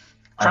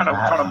 Trying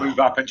to move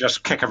up and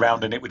just kick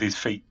around in it with his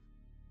feet,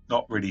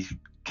 not really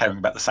caring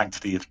about the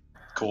sanctity of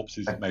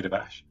corpses made of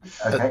ash.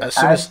 Okay.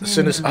 As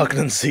soon as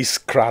Ogden sees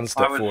Cran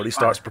step forward, he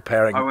starts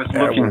preparing. I was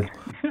airwork.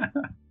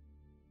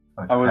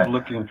 I was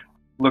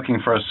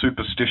looking for a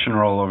superstition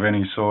roll of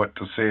any sort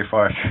to see if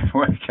I could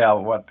work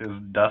out what this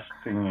dust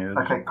thing is.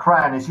 Okay,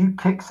 Cran, as you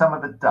kick some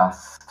of the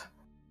dust,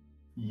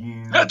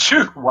 you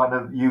kick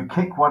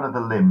one of the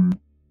limbs,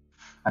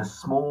 and a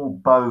small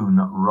bone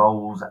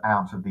rolls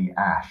out of the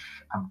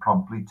ash and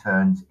promptly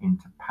turns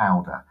into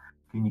powder.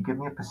 Can you give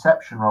me a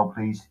perception roll,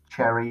 please,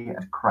 Cherry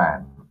and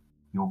Cran?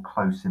 You're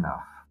close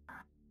enough.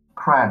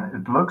 Cran,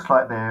 it looks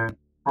like there's a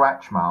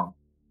scratch mark.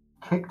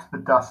 Kicked the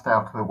dust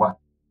out of the way.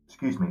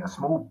 Excuse me, a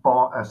small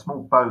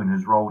bone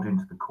has rolled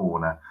into the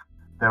corner.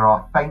 There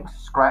are faint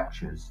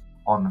scratches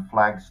on the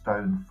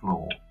flagstone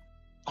floor.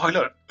 Oh,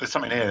 look, there's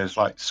something here. There's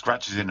like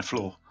scratches in the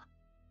floor.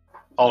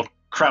 I'll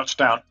crouch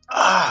down.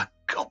 Ah,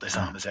 God, this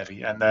arm is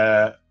heavy. And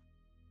I'd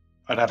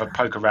have a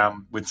poke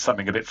around with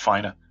something a bit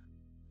finer,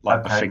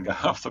 like my finger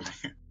or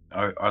something.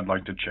 I'd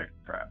like to check,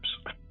 perhaps.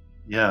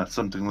 Yeah,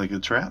 something like a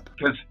trap.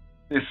 Because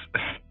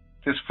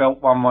this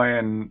felt one way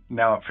and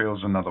now it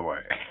feels another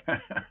way.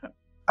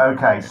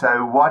 Okay,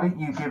 so why don't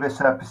you give us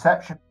a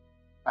perception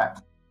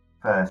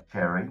first,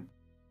 Cherry?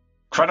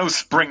 Cran will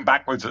spring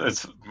backwards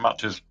as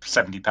much as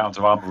 70 pounds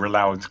of armour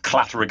allow and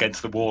clatter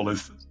against the wall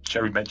as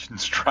Cherry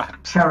mentions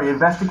traps. Cherry,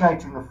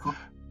 investigating the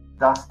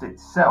dust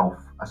itself,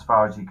 as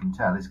far as you can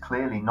tell, is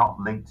clearly not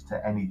linked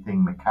to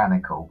anything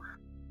mechanical.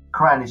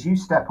 Cran, as you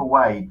step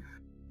away,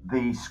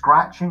 the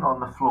scratching on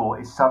the floor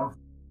is some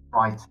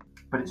writing,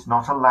 but it's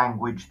not a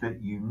language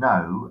that you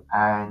know,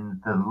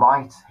 and the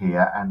light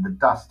here and the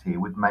dust here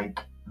would make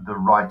the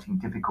writing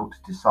difficult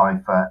to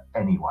decipher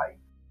anyway.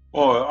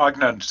 Or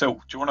Agnan,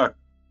 Silk, do you want to...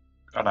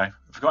 I don't know,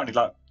 if you've got any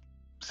luck,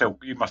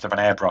 Silk, you must have an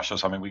airbrush or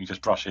something. We can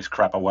just brush this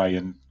crap away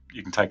and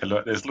you can take a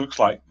look. There looks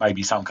like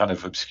maybe some kind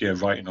of obscure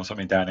writing or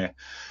something down here.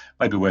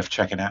 Maybe worth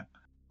checking out.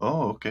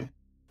 Oh, okay.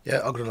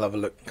 Yeah, I'm going to have a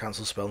look.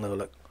 Cancel spell, never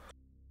look.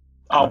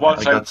 Oh,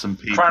 I got some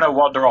paper. Cran will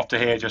wander off to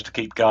here just to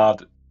keep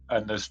guard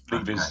and just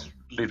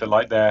leave the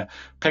light there,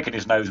 picking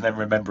his nose and then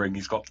remembering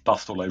he's got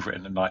dust all over it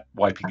and then like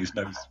wiping his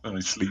nose on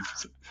his sleeve.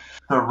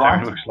 The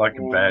writing looks like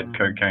a bad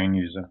cocaine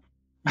user.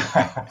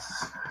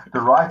 Yes. The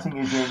writing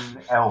is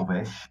in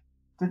Elvish.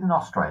 Did an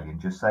Australian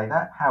just say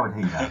that? How would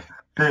he know?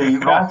 The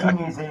writing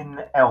is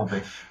in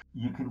Elvish.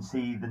 You can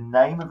see the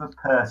name of a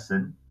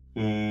person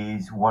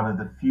is one of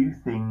the few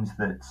things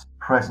that's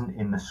present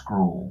in the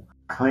scroll.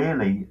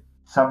 Clearly,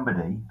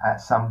 somebody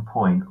at some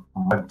point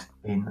wrote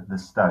in the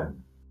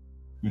stone.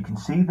 You can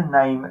see the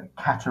name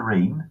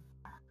Katarine.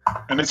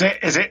 And is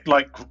it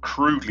like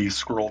crudely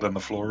scrawled on the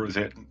floor, or is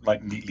it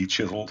like neatly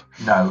chiseled?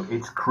 No,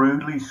 it's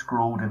crudely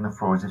scrawled in the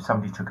floor as if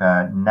somebody took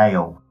a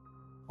nail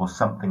or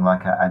something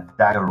like a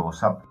dagger or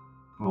something on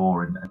the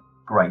floor and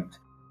scraped.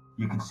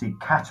 You can see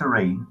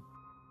Katarine,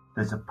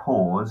 there's a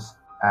pause,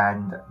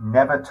 and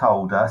never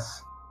told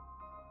us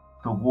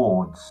the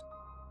wards.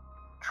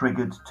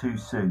 Triggered too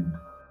soon.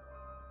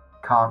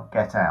 Can't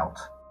get out.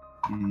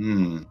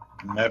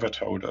 Never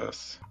told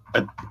us.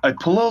 I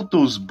pull out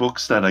those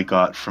books that I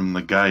got from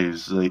the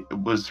guys. Like,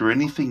 was there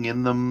anything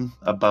in them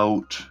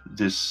about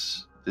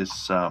this?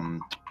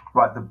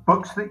 Right, the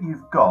books that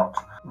you've got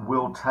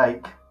will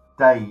take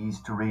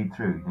days to read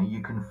through. Now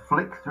you can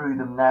flick through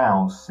them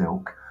now,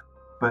 Silk,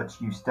 but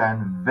you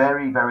stand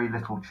very, very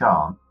little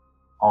chance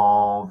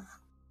of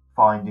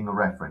finding a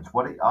reference.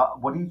 What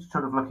are you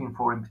sort of looking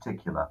for in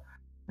particular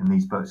in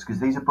these books? Because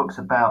these are books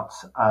about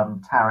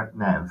Tarek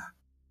Nev.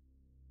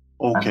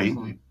 Okay.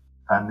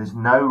 And there's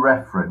no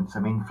reference.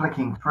 I mean,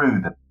 flicking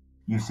through them,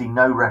 you see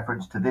no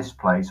reference to this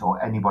place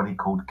or anybody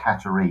called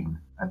Katarine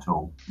at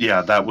all.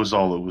 Yeah, that was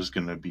all it was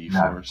going to be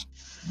for us.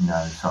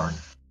 No, sorry.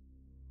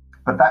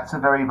 But that's a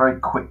very, very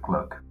quick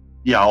look.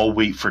 Yeah, I'll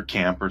wait for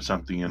camp or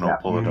something and I'll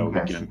pull it out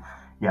again.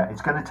 Yeah,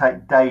 it's going to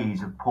take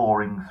days of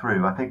pouring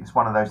through. I think it's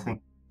one of those things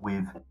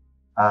we've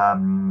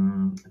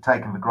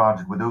taken for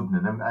granted with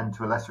Ugnan and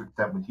to a lesser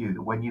extent with you,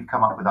 that when you've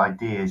come up with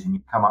ideas and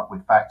you've come up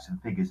with facts and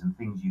figures and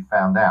things you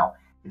found out,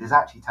 it has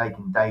actually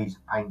taken days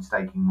of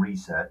painstaking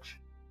research.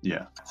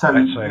 Yeah. So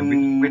I'd say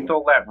with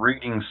all that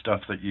reading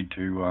stuff that you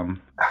do,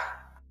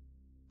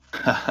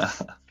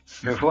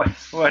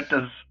 what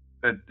does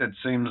it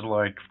seems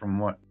like from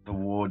what the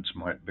wards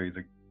might be,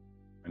 the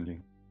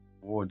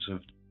wards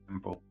of the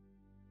temple.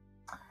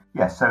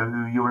 Yeah, so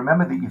you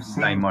remember that you've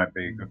seen... They might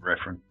be a good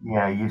reference.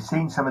 Yeah, you've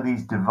seen some of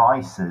these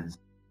devices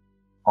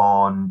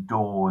on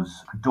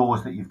doors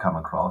that you've come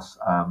across,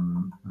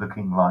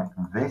 looking like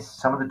this.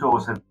 Some of the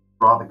doors have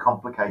rather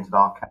complicated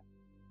arcane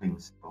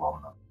things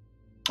on them.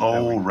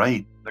 Oh,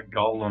 right. The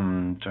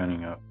golem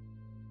turning up.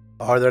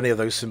 Are there any of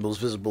those symbols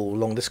visible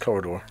along this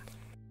corridor?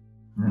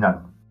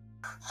 No.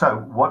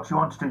 So, what do you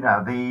want to do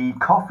now? The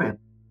coffin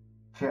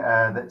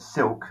that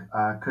Silk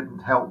couldn't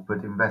help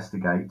but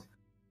investigate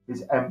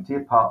is empty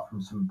apart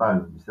from some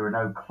bones. There are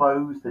no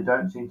clothes. There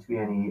don't seem to be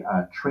any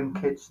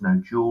trinkets,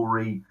 no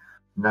jewellery,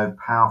 no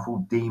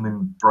powerful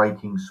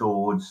demon-breaking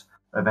swords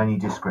of any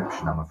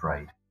description, I'm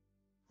afraid.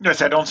 Let's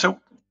head on, Silk.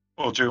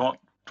 Or do you want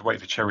to wait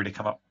for Cherry to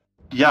come up?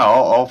 Yeah,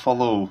 I'll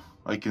follow.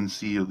 I can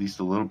see at least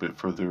a little bit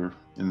further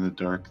in the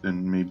dark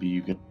than maybe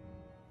you can.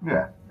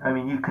 Yeah, I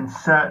mean, you can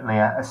certainly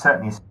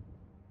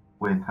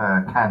with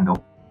her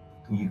candle,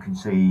 you can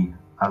see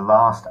a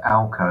last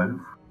alcove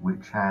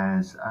which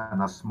has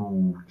a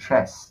small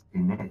chest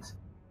in it.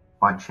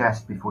 By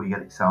chest, before you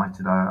get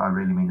excited, I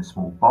really mean a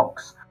small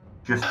box.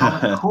 Just on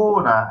the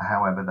corner,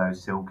 however, though,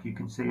 Silk, you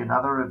can see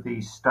another of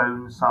these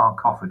stone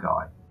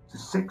sarcophagi. It's a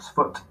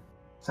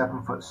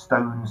 7 foot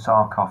stone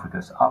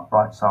sarcophagus,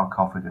 upright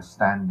sarcophagus,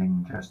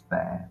 standing just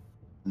there.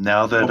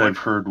 Now that I've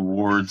heard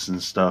wards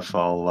and stuff,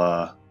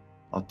 I'll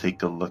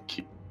take a look.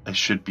 I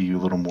should be a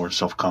little more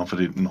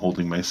self-confident in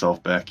holding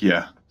myself back.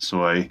 Yeah,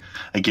 so I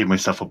gave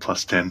myself a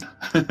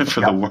 +10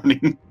 for the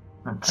warning.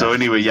 Okay. So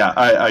anyway, yeah,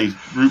 I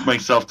root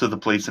myself to the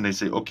place and I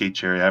say, "Okay,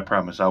 Cherry, I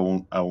promise I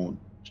won't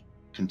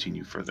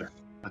continue further."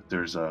 But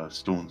there's a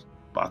stone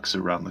box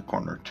around the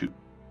corner too.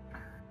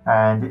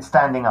 And it's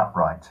standing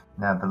upright.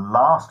 Now, the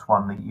last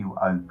one that you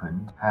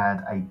opened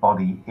had a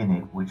body in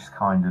it which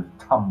kind of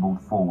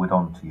tumbled forward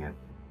onto you.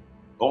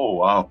 Oh,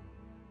 wow.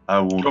 I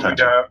won't Want me touch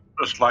it. to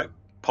just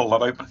pull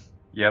that open?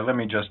 Yeah, let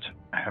me just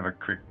have a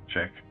quick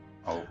check.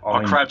 I'll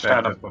crouch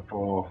inspect down it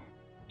before,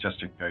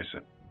 just in case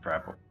it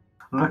travels.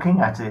 Looking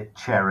at it,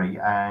 Cherry,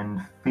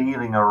 and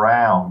feeling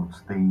around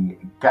the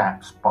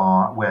gaps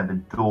where the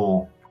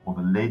door or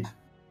the lid,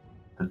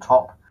 the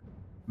top,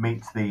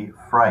 meets the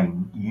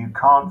frame, you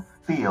can't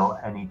feel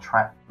any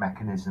trap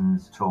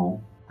mechanisms at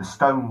all. The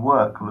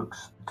stonework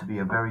looks to be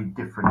a very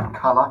different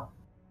colour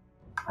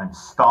and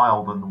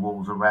style than the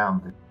walls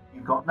around it.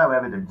 You've got no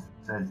evidence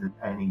that says there's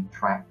any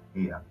trap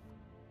here.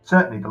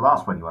 Certainly the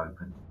last one you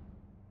opened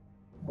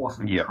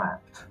wasn't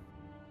trapped.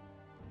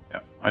 Yeah,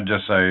 I'd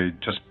just say,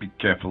 just be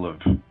careful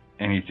of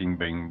anything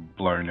being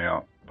blown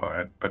out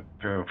by it, but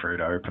feel free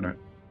to open it.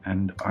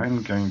 And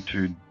I'm going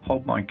to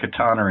hold my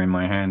katana in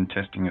my hand,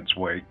 testing its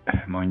weight,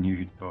 my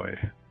new toy.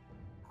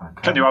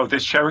 Okay. Can you hold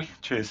this, Cherry?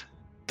 Cheers.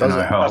 Does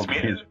I it? hold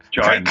his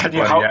giant Can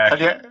you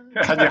bloody axe.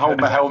 can you hold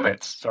the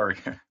helmets? Sorry.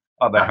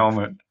 Oh, the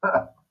helmet.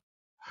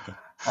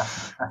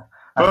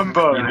 Boom,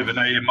 boom. You never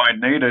know, you might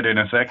need it in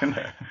a second.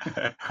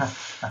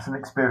 That's an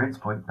experience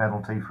point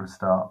penalty for a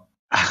start.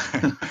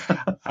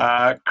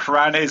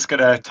 Kran is going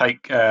to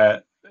take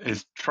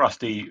his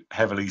trusty,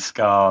 heavily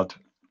scarred,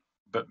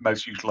 but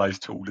most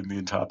utilised tool in the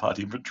entire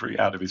party inventory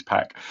out of his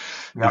pack.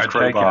 I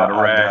take out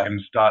a rag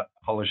and start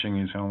polishing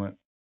his helmet.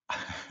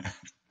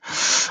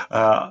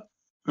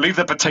 Leave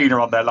the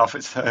patina on there, love.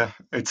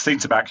 It's seen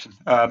some action.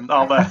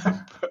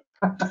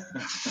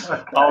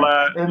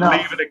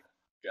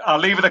 I'll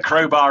leave the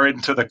crowbar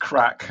into the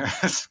crack.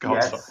 God,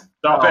 Yes.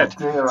 stop it.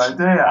 Dear, oh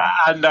dear.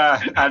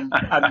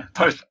 And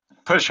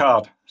push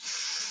hard.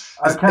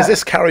 Okay. Is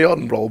this carry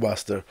on,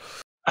 Rolemaster?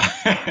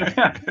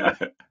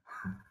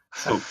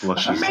 So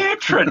blushes.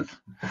 Matron.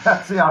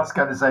 See, I was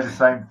going to say the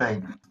same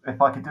thing.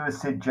 If I could do a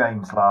Sid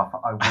James laugh,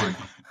 I would.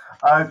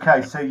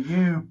 Okay, so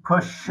you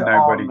push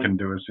Nobody on... can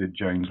do a Sid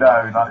James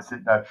No, that's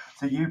it, no.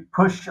 So you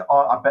push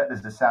on... I bet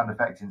there's a sound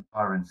effect in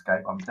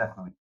Sirenscape. I'm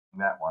definitely doing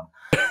that one.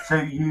 So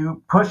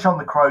you push on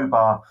the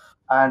crowbar,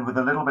 and with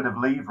a little bit of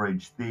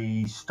leverage,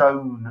 the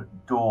stone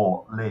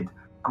door lid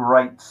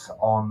grates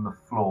on the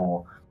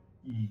floor.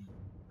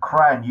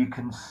 Kran, you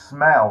can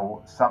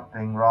smell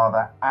something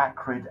rather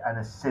acrid and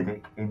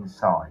acidic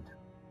inside.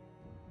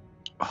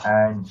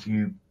 And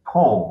you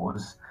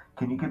pause.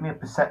 Can you give me a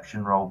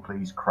perception roll,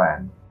 please,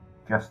 Kran?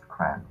 Just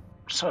Kran.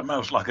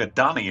 Smells like a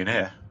dunny in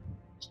here.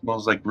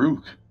 Smells like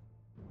Rook.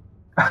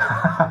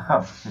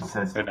 It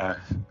says,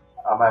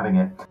 I'm having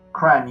it.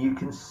 Kran, you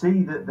can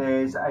see that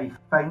there's a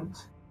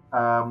faint,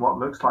 what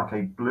looks like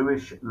a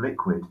bluish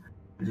liquid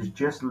that is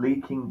just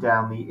leaking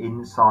down the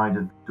inside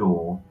of the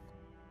door.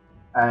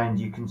 And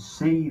you can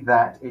see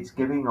that it's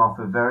giving off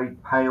a very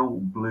pale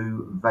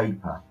blue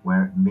vapor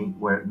where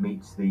it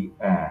meets the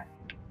air.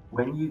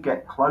 When you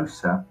get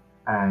closer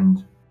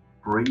and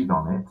breathe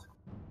on it,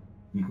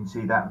 you can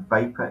see that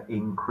vapor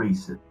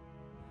increases.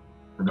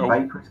 But the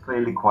vapor is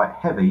clearly quite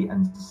heavy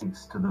and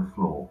sinks to the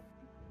floor.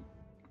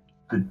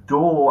 The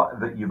door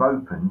that you've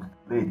opened,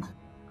 lid,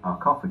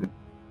 sarcophagus,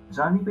 has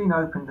only been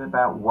opened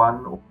about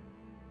one. Do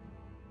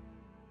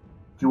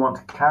you want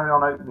to carry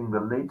on opening the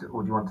lid,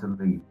 or do you want to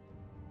leave?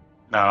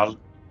 No,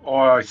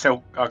 or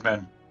Silk,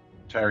 Agnan,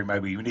 Cherry,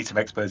 maybe. We need some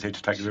experts here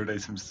to take a look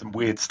at some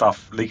weird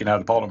stuff leaking out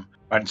the bottom.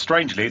 And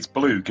strangely, it's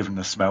blue given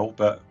the smell,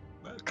 but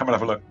come and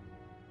have a look.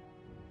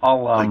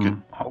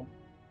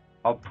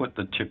 I'll put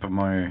the tip of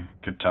my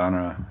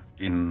katana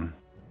in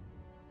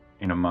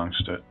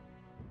amongst it.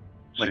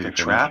 Like a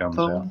trap,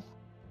 though?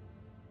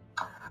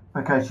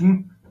 Okay, so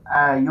you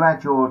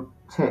add your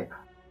tip.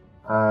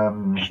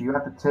 So you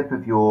add the tip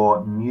of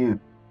your new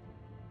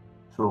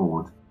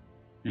sword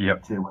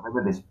to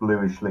whatever this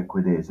bluish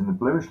liquid is, and the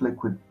bluish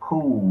liquid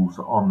pools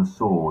on the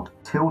sword,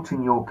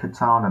 tilting your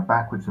katana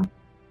backwards and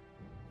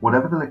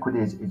whatever the liquid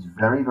is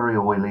very, very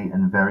oily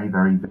and very,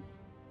 very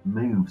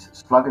moves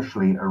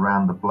sluggishly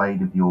around the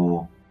blade of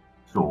your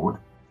sword.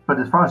 But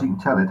as far as you can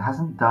tell, it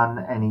hasn't done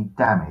any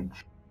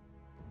damage.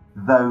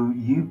 Though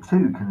you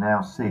too can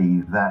now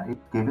see that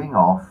it's giving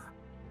off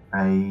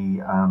a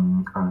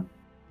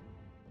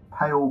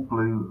pale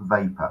blue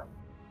vapor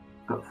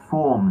that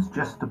forms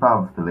just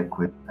above the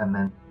liquid and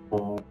then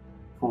falls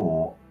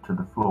to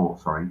the floor,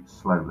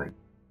 slowly.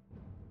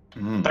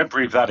 Don't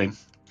breathe that in.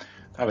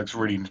 That looks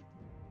really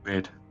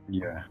weird.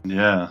 Yeah.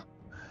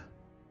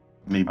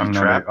 Maybe I'm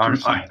trapped not, or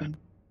something?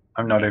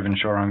 I'm not even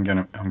sure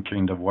I'm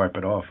keen to wipe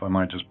it off. I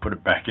might just put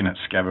it back in its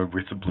scabbard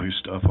with the blue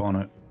stuff on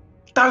it.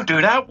 Don't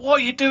do that. What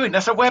are you doing?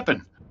 That's a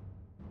weapon.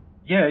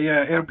 Yeah,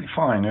 it'll be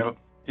fine.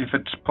 If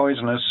it's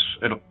poisonous,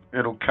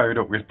 it'll coat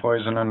it with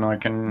poison, and I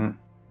can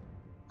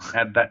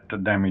add that to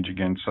damage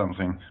against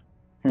something.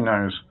 Who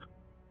knows?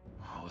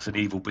 Oh, it's an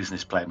evil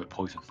business plan with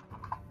poison.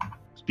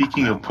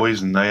 Speaking of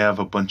poison, I have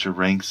a bunch of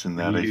ranks in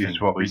that. We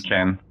use what we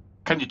can.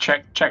 Can you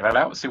check that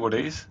out? See what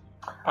it is.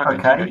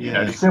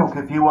 Okay, Silk,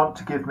 if you want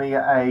to give me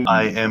a...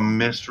 I am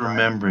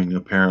misremembering,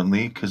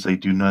 apparently, because I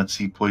do not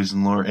see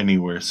poison lore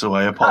anywhere, so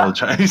I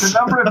apologize. The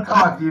number of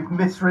times you've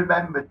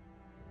misremembered.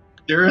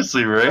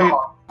 Seriously, right?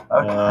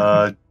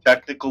 Okay.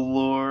 Technical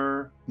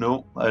lore?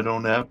 Nope, I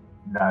don't have.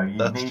 No, you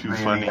That's need too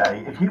really funny.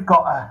 if you've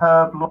got a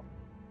herb law.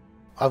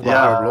 I've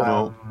got herb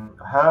law.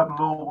 No. Herb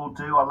law will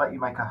do. I'll let you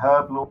make a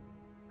herb law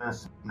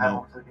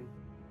penalty.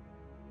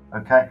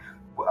 Okay.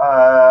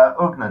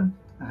 Ugnan,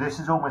 this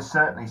is almost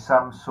certainly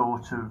some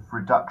sort of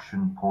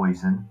reduction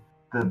poison.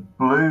 The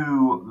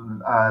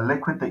blue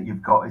liquid that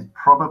you've got is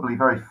probably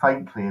very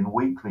faintly and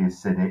weakly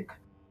acidic.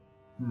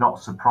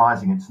 Not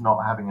surprising, it's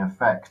not having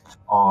effect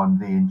on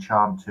the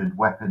enchanted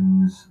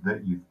weapons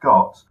that you've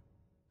got,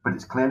 but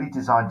it's clearly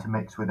designed to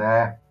mix with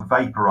air,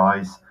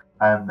 vaporize,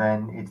 and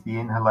then it's the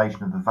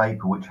inhalation of the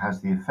vapor which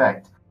has the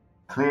effect.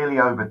 Clearly,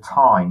 over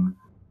time,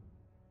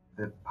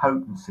 the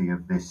potency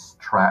of this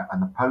trap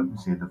and the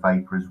potency of the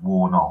vapor is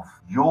worn off.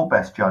 Your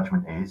best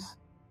judgment is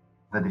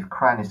that if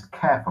Cran is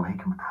careful, he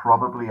can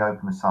probably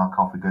open the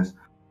sarcophagus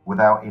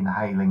without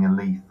inhaling a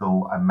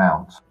lethal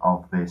amount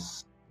of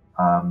this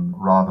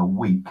rather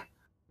weak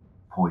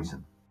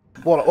poison.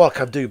 What I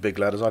can do, big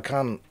lad, is I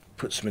can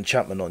put some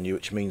enchantment on you,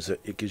 which means that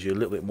it gives you a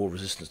little bit more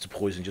resistance to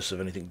poison, just so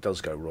if anything does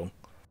go wrong.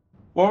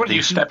 Well, when They you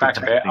do step back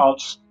a bit,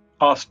 protect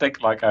I'll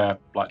stick like a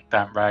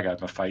damp rag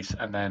over my face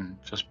and then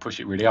just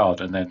push it really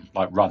hard and then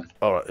like run.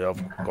 All right, yeah,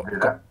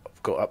 Okay,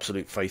 I've got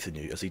absolute faith in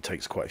you as he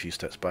takes quite a few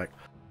steps back.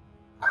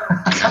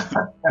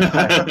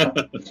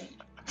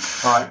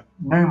 All right,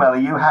 Numel, are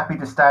you happy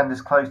to stand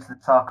as close to the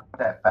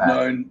sarcophagus back?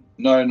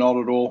 No, not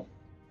at all.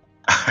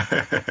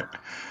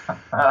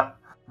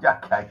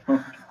 Okay.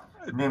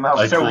 Numel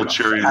I told goes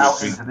Cherry out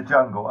this into the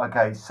jungle.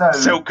 Okay, so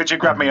Silk, could you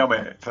grab me on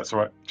it? If that's all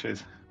right.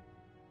 Cheers.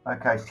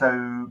 Okay,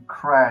 so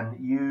Cran,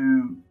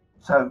 you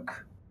soak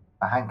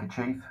a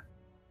handkerchief,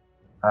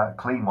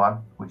 clean one,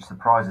 which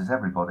surprises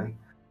everybody,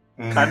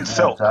 in And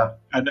silk. water.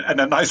 And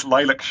a nice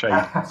lilac shade.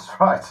 That's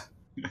right.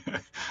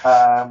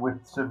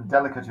 With some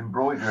delicate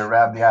embroidery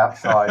around the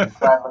outside.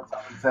 Cran looks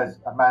up and says,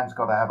 "A man's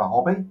got to have a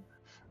hobby."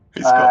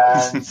 It's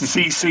got And-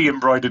 CC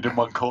embroidered in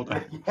one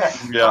corner.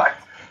 Yes, Yeah. right.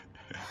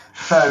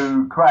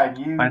 So, Cran,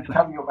 you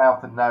cover your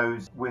mouth and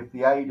nose with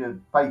the aid of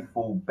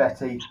faithful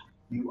Betty.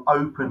 You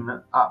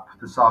open up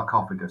the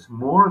sarcophagus.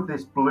 More of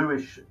this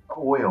bluish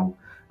oil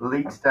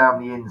leaks down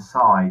the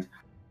inside,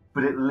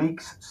 but it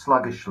leaks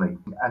sluggishly,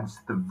 and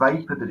the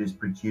vapor that is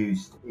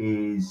produced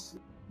is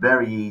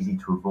very easy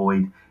to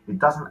avoid. It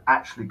doesn't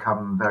actually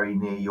come very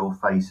near your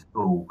face at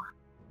all.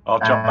 I'll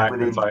jump back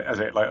within- as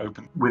it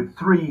opens. With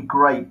three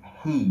great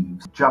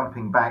heaves,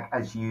 jumping back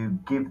as you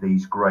give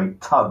these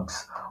great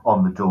tugs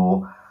on the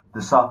door,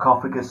 the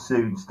sarcophagus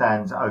soon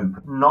stands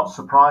open. Not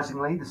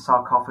surprisingly, the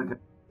sarcophagus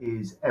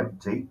is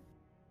empty.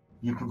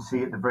 You can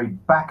see at the very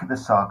back of the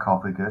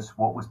sarcophagus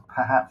what was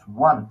perhaps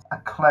once a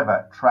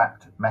clever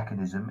trapped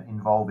mechanism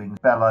involving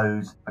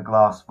bellows, a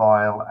glass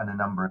vial, and a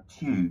number of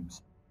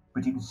tubes.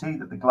 But you can see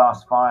that the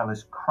glass vial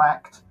is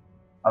cracked.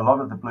 A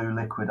lot of the blue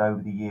liquid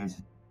over the years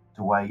has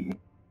eaten away its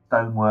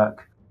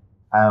stonework,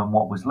 and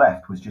what was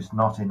left was just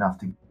not enough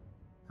to get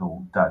the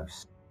full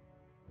dose.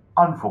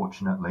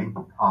 Unfortunately,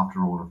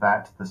 after all of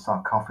that, the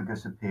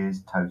sarcophagus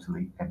appears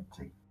totally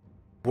empty.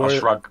 I'll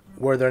shrug.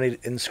 Were there any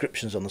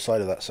inscriptions on the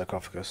side of that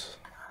sarcophagus?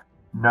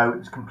 No,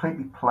 it's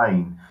completely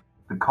plain.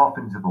 The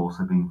coffins have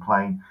also been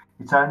plain.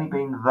 It's only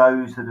been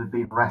those that have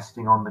been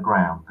resting on the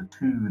ground, the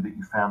two that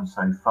you found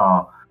so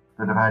far,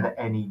 that have had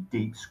any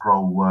deep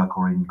scroll work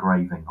or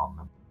engraving on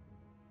them.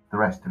 The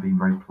rest have been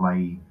very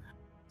plain,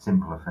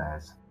 simple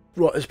affairs.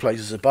 Right, this place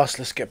is a bust.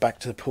 Let's get back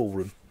to the pool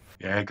room.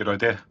 Yeah, good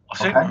idea. I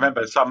seem Okay. to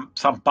remember some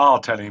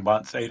bard telling me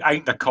once, it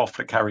ain't the cough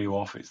that carry you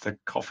off, it's the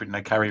coffin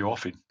they carry you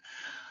off in.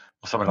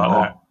 Or something like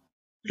that.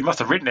 He must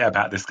have written it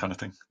about this kind of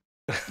thing.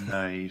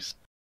 Nice.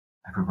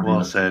 Everybody Well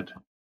looks- said.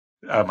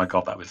 Oh my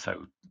god, that was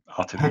so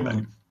utterly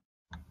lame.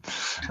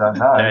 Don't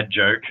know. Dad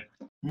joke.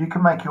 You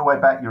can make your way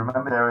back. You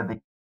remember there are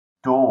the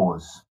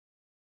doors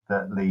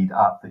that lead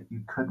up that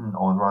you couldn't,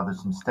 or rather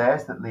some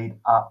stairs that lead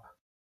up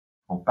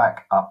or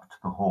back up to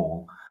the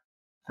hall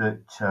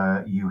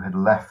that you had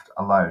left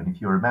alone. If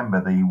you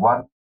remember, the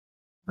one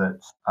that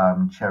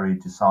Cherry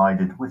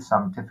decided with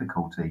some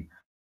difficulty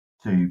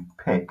to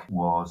pick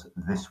was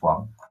this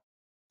one.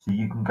 So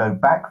you can go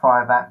back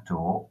via that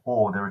door,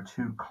 or there are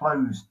two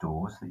closed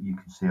doors that you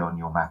can see on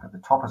your map at the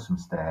top of some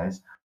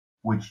stairs,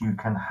 which you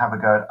can have a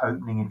go at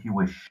opening if you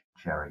wish,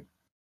 Cherry.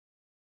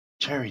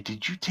 Cherry,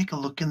 did you take a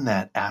look in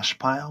that ash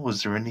pile?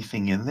 Was there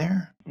anything in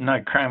there?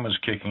 No, Cran was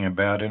kicking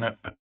about in it,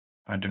 but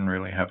I didn't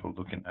really have a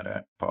look in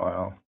that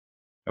pile.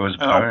 It was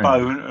An old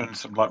bone. bone and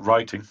some like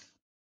writing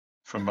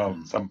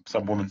from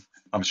some woman.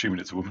 I'm assuming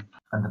it's a woman.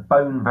 And the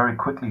bone very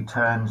quickly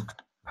turns to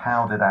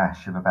powdered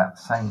ash of about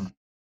the same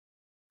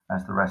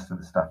as the rest of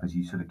the stuff as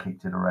you sort of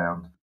kicked it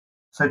around.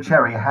 So,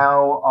 Cherry,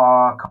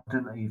 how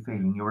confident are you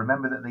feeling? You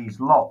remember that these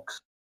locks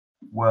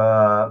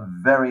were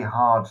very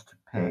hard to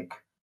pick.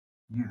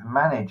 You've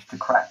managed to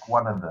crack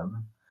one of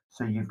them,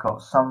 so you've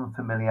got some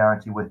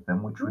familiarity with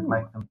them, which would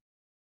make them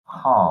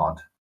hard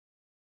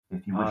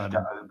if you wish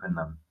to open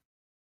them.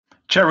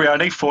 Cherry, I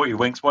need 40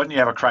 winks. Why don't you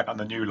have a crack on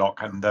the new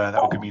lock, and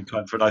that'll give me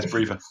time for a nice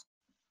breather.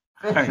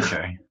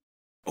 Okay.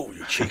 Oh,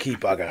 you cheeky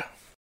bugger.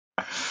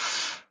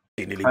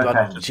 She nearly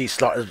blood. She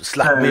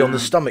slapped me on the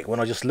stomach when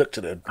I just looked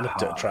at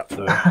her trap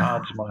for her.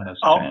 Cards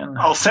 -10.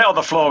 I'll sit on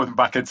the floor with my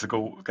back against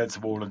the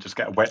wall and just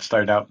get a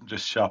whetstone out and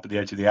just sharpen the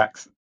edge of the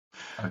axe.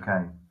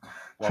 Okay.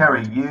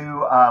 Cherry,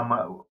 you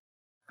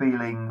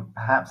feeling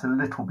perhaps a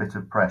little bit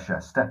of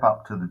pressure, step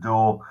up to the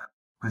door,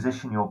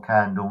 position your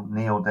candle,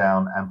 kneel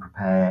down and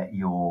prepare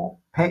your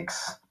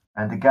picks.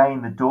 And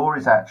again, the door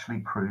is actually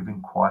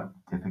proving quite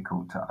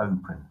difficult to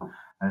open.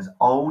 As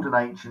old and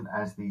ancient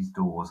as these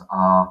doors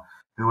are,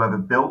 whoever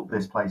built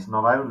this place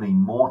not only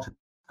mortared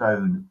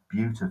stone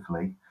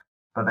beautifully,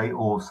 but they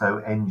also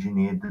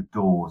engineered the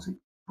doors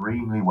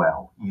extremely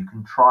well. You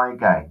can try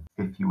again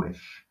if you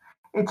wish.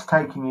 It's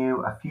taken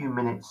you a few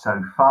minutes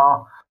so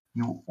far.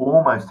 You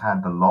almost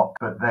had the lock,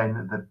 but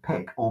then the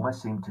pick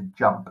almost seemed to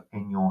jump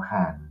in your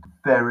hand.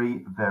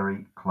 Very,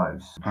 very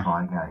close.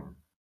 Try again.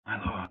 My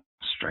lord,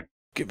 straight.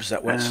 Give us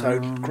that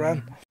whetstone,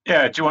 Gran.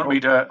 Yeah, do you want me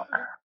to...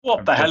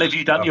 What the hell have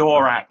you done to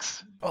your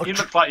axe? You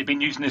look like you've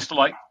been using this to,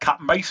 like, cut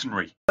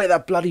masonry. Like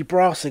that bloody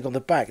brass thing on the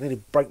back.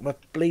 Nearly broke my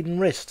bleeding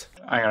wrist.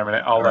 Hang on a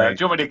minute.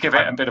 Do you want me to give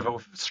it a bit of a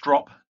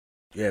strop?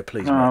 Yeah,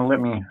 please. No, let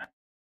me...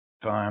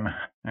 Time.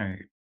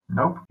 Hey.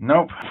 Nope.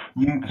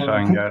 You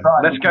can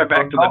let's go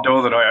back to the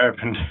door that I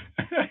opened.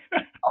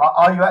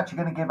 Are you actually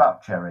going to give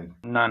up, Cherry?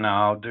 No,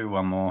 I'll do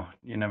one more.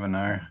 You never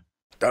know.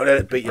 Don't let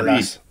it beat you,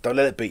 lass. Don't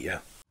let it beat you.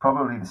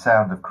 Probably the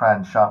sound of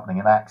Cran sharpening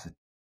an axe.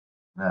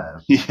 No.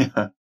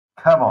 Yeah.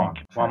 Come on.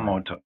 One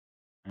more time.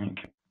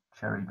 Okay.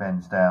 Cherry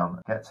bends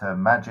down, gets her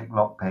magic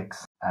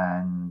lockpicks,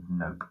 and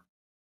nope.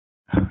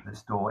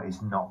 This door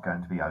is not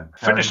going to be open.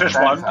 Finish this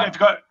one. Have you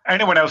got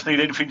anyone else need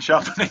anything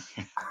sharpening?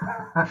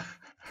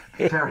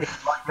 Cherry,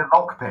 like your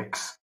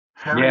lockpicks.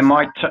 Yeah,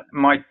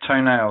 my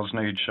toenails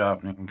need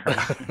sharpening.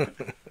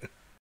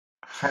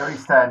 Cherry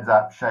stands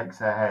up, shakes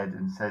her head,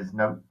 and says,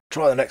 "Nope."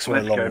 Try the next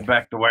one. Let's go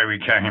back the way we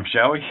came,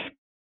 shall we?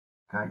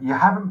 Okay. You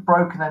haven't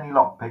broken any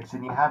lockpicks,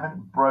 and you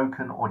haven't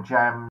broken or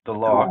jammed the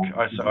lock.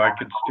 So I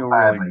could still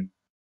really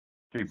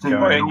keep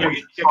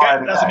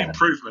going. That's an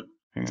improvement.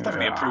 It's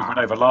definitely an improvement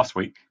over last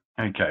week.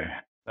 Okay,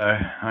 so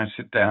I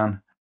sit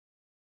down.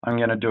 I'm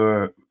going to do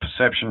a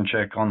perception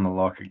check on the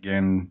lock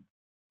again,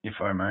 if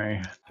I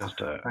may.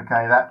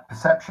 Okay, that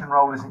perception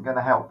roll isn't going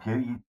to help you.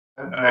 You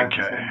don't know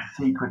any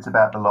secrets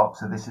about the lock,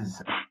 so this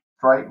is a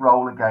straight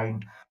roll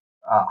again.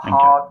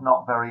 Hard,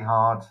 not very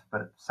hard,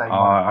 but same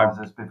modifiers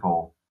as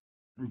before.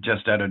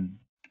 Just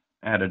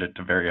added it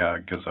to very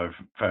hard because I've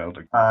failed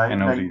a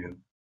penalty.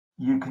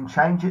 You can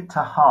change it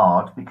to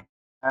hard because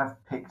you have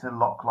picked a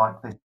lock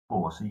like this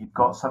before, so you've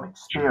got some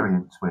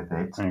experience with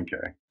it.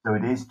 Okay. So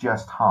it is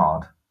just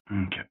hard.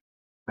 Okay.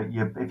 But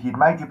if you'd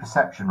made your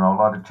perception roll,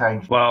 I'd have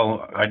changed.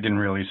 Well, I didn't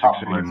really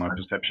succeed in my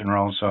perception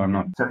roll, so I'm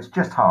not. So it's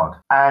just hard.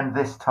 And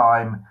this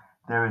time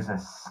there is a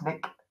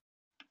snick,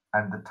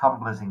 and the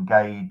tumblers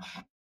engage,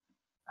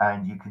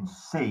 and you can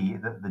see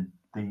that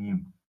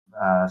the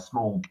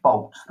small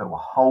bolts that were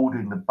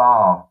holding the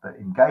bar that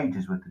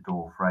engages with the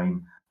door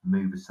frame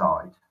move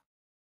aside.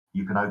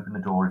 You can open the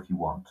door if you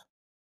want.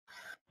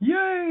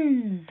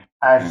 Yay!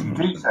 As you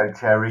do so,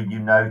 Cherry, you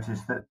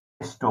notice that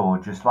this door,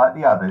 just like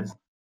the others,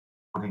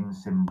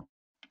 symbol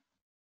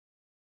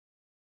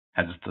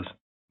has the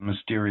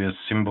mysterious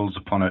symbols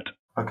upon it.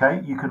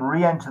 Okay, you can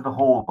re-enter the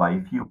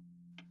hallway.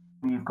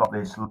 You've got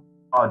this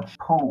large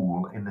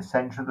pool in the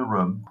centre of the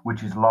room,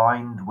 which is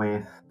lined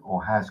with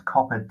or has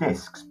copper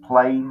discs,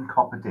 plain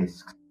copper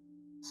discs,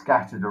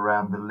 scattered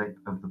around the lip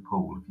of the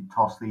pool. If you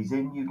toss these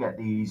in, you get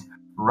these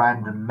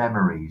random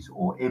memories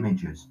or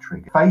images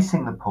triggered.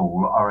 Facing the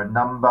pool are a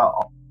number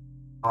of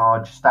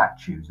large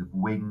statues of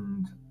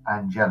winged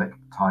angelic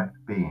type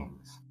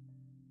beings.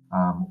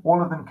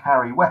 All of them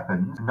carry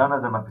weapons. None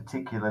of them are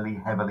particularly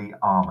heavily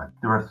armoured.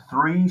 There are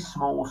 3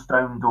 small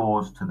stone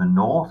doors to the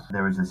north.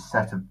 There is a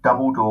set of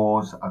double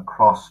doors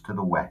across to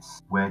the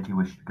west. Where do you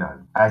wish to go?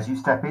 As you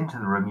step into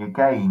the room, you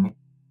gain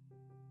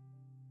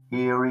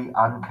eerie,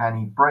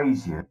 uncanny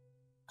braziers,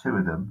 2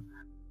 of them,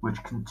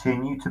 which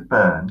continue to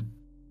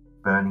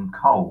burning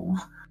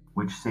coals,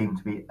 which seem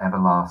to be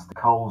everlasting.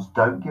 Coals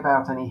don't give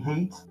out any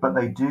heat, but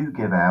they do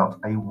give out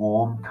a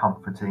warm,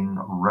 comforting,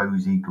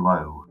 rosy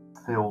glow.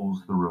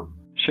 Fills the room.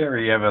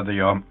 Sherry Ever,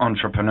 the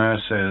entrepreneur,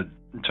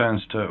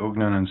 turns to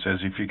Ugnan and says,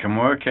 if you can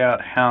work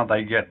out how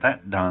they get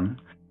that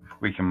done,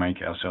 we can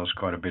make ourselves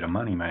quite a bit of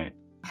money, mate.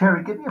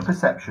 Cherry, give me a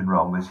perception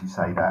roll as you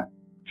say that.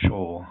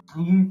 Sure.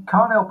 You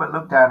can't help but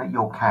look down at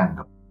your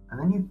candle, and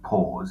then you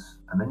pause,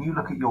 and then you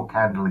look at your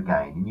candle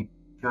again, and you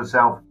think to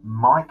yourself,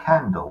 my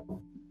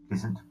candle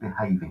isn't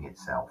behaving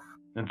itself.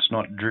 It's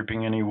not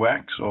dripping any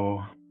wax,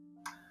 or?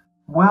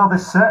 Well,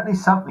 there's certainly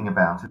something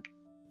about it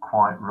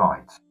quite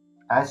right.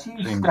 As you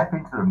step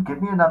into the room,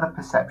 give me another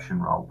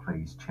perception roll,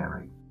 please,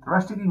 Cherry. The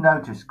rest of you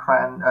notice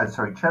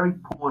Cherry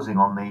pausing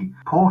on the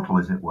portal,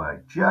 as it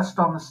were, just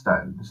on the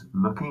stones,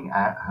 looking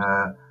at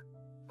her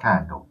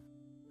candle.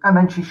 And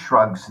then she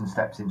shrugs and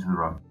steps into the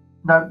room.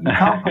 No, you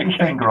can't put your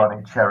finger on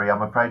it, Cherry,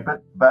 I'm afraid,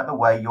 but the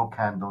way your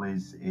candle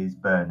is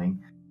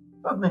burning,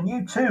 But then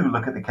you too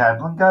look at the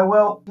candle and go,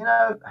 well, you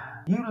know,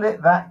 you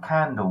lit that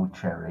candle,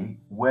 Cherry,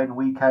 when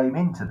we came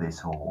into this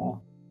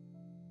hall,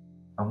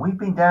 and we've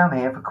been down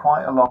here for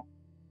quite a long.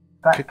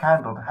 That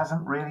candle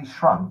hasn't really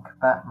shrunk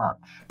that much.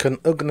 Can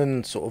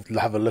Ugnan sort of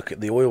have a look at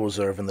the oil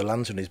reserve and the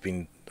lantern he's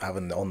been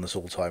having on this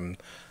all time,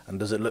 and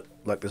does it look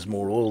like there's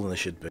more oil than there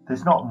should be?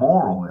 There's not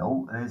more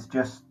oil, there's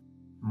just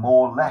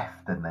more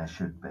left than there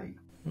should be.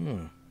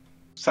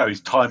 So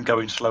is time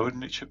going slower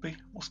than it should be?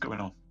 What's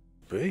going on?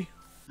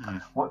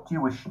 What do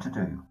you wish to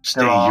do?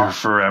 Stay here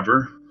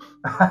forever.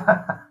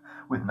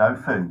 With no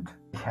food.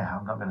 Yeah,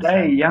 I'm not going to say.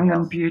 Stay young else.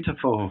 and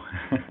beautiful.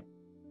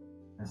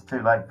 It's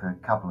too late for a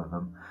couple of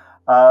them.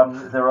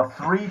 There are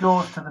 3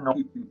 doors to the north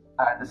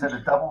and a set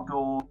of double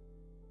doors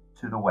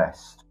to the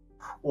west.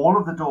 All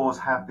of the doors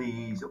have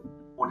these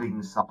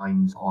warning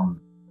signs on.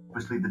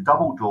 Obviously, the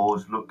double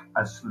doors look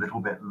a little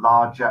bit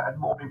larger and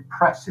more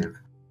impressive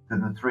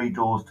than the 3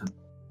 doors to the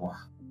north,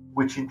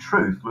 which in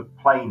truth look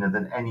plainer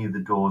than any of the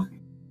doors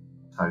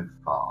so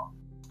far.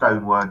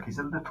 Stonework is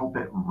a little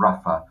bit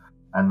rougher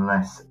and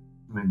less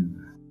smooth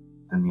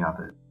than the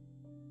others.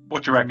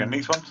 What do you reckon,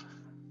 these ones?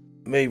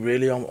 Me,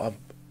 really, I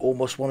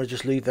almost want to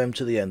just leave them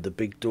to the end, the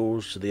big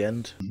doors to the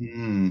end.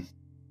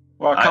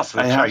 Well, it cuts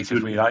the chase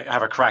if we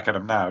have a crack at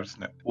them now,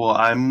 isn't it? Well,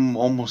 I'm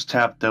almost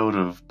tapped out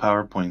of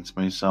PowerPoints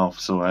myself,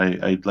 so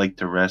I'd like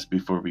to rest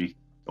before we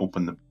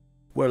open the...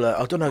 Well,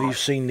 I don't know if you've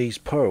seen these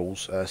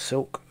pearls,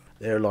 Silk.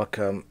 They're like,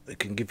 it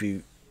can give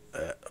you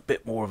a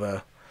bit more of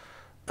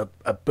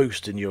a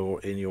boost in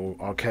your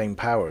arcane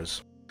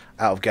powers.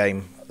 Out of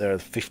game, there are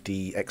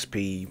 50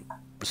 XP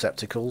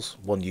receptacles,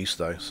 one use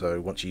though, so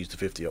once you use the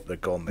 50 up, they're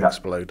gone, they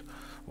explode,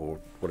 or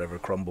whatever,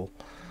 crumble.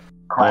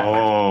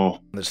 Oh!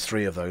 And there's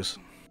 3 of those.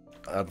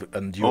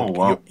 And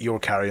you're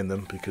carrying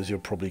them because you're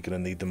probably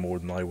going to need them more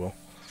than I will.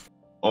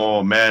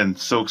 Oh man,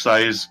 Silk's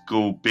eyes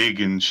go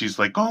big and she's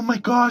like, "Oh my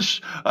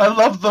gosh, I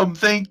love them.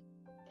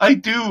 I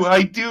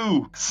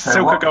do.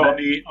 Silk could go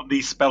on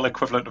the spell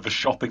equivalent of a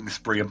shopping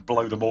spree and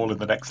blow them all in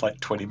the next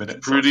 20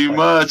 minutes. Pretty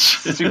much.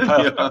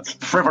 Super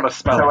frivolous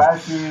spell. So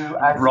as you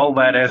roll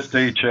that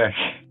SD check.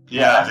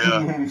 As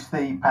you use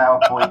the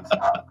PowerPoints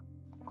up,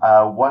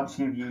 once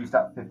you've used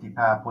up 50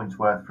 PowerPoints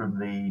worth from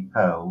the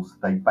pearls,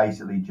 they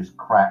basically just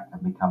crack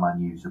and become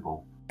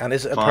unusable. And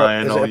is it a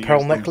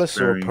pearl necklace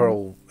or a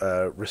pearl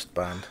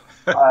wristband?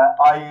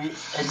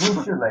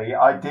 Initially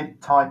I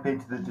did type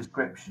into the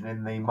description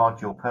in the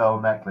module pearl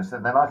necklace,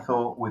 and then I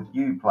thought, with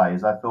you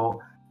players, I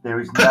thought there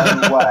is no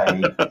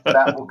way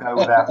that will go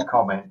without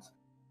comment.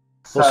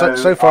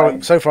 So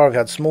far I've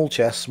had small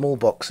chests, small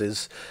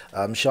boxes,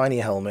 shiny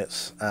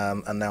helmets,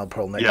 and now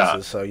pearl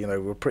necklaces. So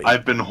we're pretty.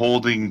 I've been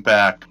holding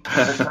back.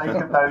 For the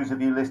sake of those of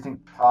you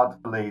listening, it's hard to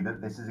believe that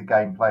this is a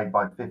game played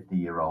by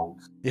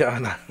 50-year-olds. Yeah, I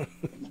know.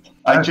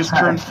 I just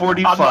turned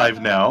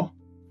 45 now.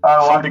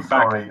 Oh, I'm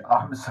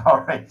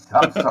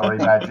sorry,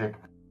 Magic.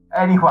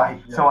 Anyway,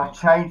 so I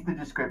changed the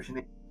description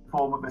in the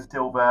form of a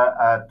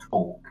silver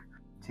torque,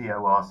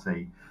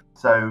 Torc.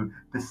 So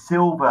the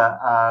silver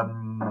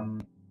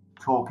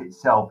torque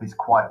itself is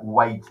quite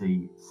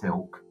weighty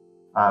silk,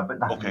 but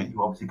nothing that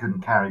you obviously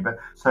couldn't carry. But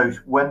so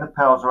when the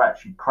pearls are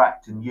actually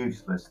cracked and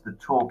useless, the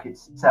torque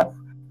itself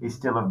is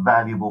still a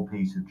valuable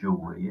piece of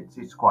jewellery.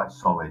 It's quite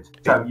solid.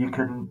 So you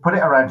can put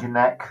it around your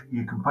neck,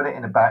 you can put it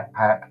in a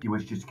backpack you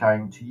wish just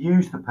carrying. To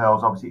use the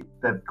pearls, obviously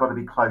they've got to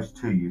be close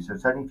to you, so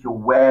it's only if you're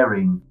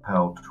wearing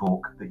pearl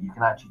torque that you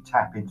can actually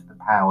tap into the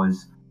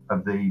powers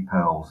of the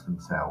pearls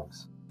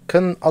themselves.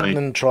 Can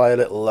Ugnan try a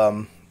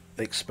little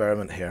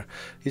experiment here?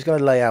 He's going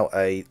to lay out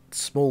a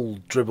small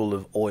dribble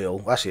of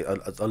oil, actually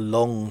a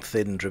long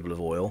thin dribble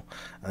of oil,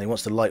 and he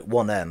wants to light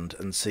one end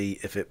and see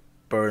if it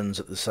burns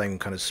at the same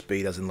kind of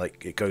speed, as in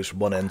like it goes from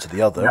one end to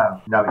the other.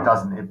 No, it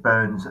doesn't. It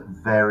burns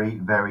very,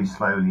 very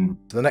slowly.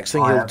 So the next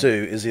thing he'll do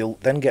is he'll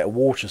then get a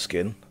water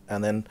skin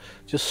and then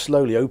just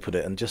slowly open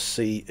it and just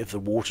see if the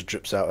water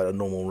drips out at a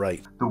normal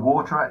rate. The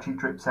water actually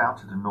drips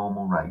out at a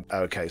normal rate.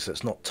 Okay, so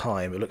it's not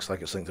time. It looks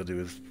like it's something to do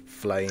with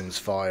flames,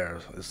 fire.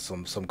 There's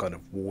some kind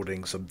of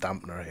warding, some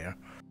dampener here.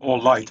 Or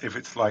light, if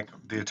it's like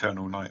the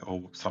eternal night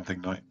or something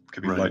night.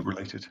 Could be light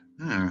related.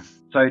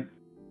 So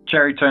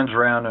Cherry turns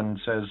around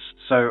and says,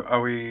 "So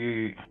are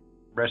we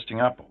resting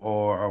up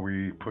or are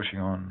we pushing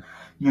on?"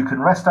 You can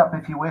rest up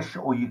if you wish,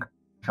 or you can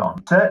push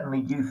on.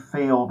 Certainly you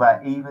feel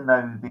that even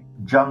though the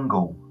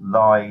jungle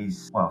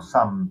lies,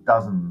 some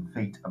dozen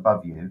feet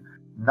above you,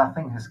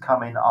 nothing has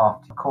come in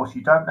after. Of course,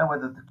 you don't know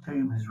whether the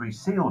tomb has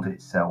resealed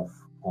itself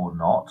or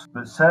not,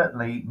 but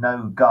certainly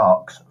no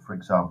Garks, for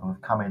example,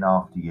 have come in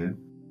after you.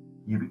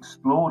 You've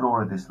explored all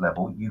of this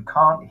level. You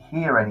can't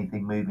hear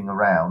anything moving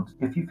around.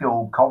 If you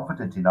feel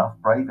confident enough,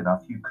 brave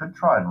enough, you could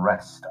try and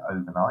rest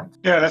overnight.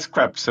 Yeah, let's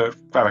grab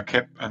a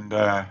kip and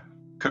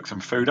cook some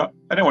food up.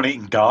 Anyone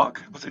eating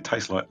Gark? What's it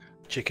taste like?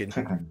 Chicken.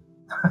 Cran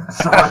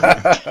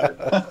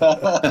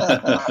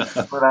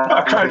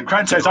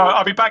says,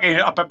 "I'll be back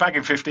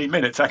in 15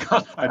 minutes."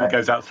 And he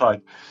goes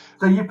outside.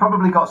 So you've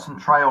probably got some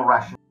trail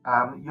rations.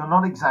 You're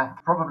not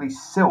exact. Probably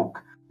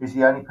Silk is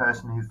the only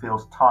person who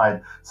feels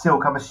tired.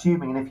 Silk, I'm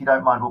assuming, and if you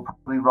don't mind, we'll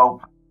probably roll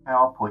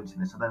power points in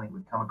this. I don't think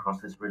we've come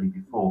across this really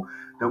before.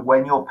 That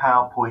when your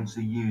power points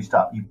are used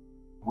up, you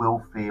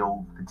will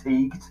feel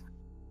fatigued.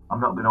 I'm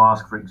not going to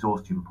ask for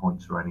exhaustion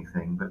points or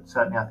anything, but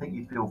certainly I think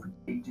you feel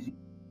fatigued as you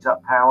use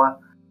up power.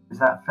 Is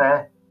that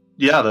fair?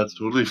 Yeah, that's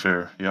totally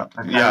fair. Yeah,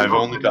 Okay. yeah. I've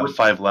only got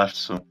 5 left,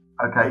 so.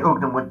 Okay,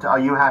 Ugden, are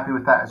you happy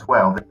with that as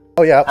well?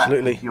 Oh yeah,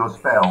 absolutely. Your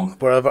spells.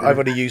 Well, I've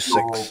only used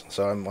 6,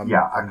 so I'm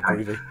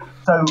groovy.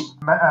 So,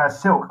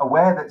 Silk,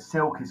 aware that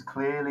Silk is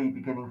clearly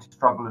beginning to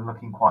struggle and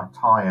looking quite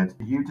tired,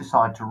 you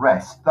decide to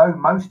rest. Though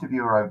most of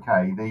you are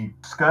okay, the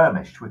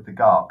skirmish with the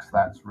Garks,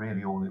 that's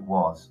really all it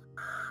was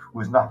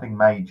nothing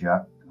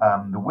major.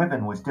 The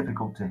Wyvern was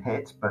difficult to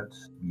hit, but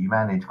you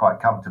managed quite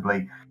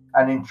comfortably.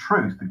 And in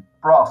truth, the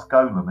brass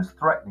golem, as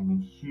threatening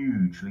and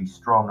hugely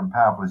strong and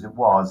powerful as it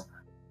was,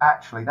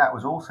 actually that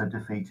was also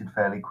defeated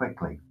fairly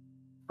quickly.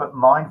 But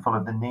mindful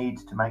of the need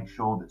to make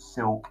sure that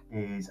Silk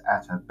is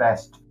at her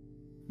best,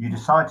 you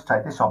decide to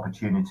take this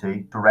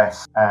opportunity to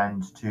rest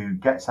and to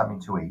get something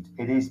to eat.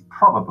 It is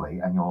probably,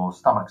 and your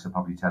stomachs are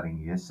probably telling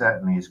you,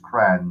 certainly as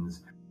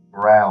Cran's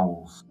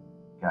growls,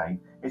 okay,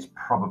 it's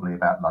probably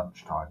about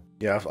lunchtime.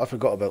 Yeah, I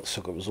forgot about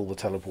Silk. It was all the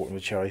teleporting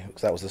with Cherry,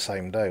 because that was the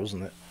same day,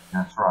 wasn't it?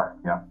 That's right,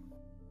 yeah.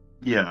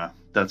 Yeah,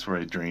 that's where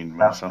I drained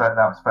myself. That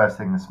was first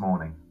thing this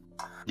morning.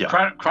 Yeah.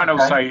 Cran will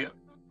say,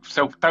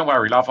 so don't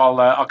worry, love.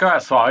 I'll go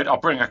outside. I'll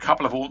bring a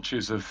couple of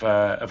haunches of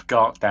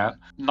gark down.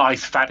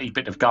 Nice fatty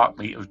bit of gark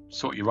meat will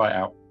sort you right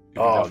out.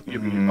 You'll be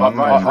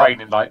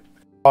raining like.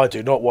 I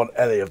do not want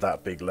any of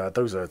that, big lad.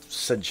 Those are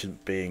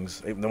sentient beings.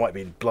 They might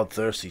be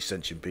bloodthirsty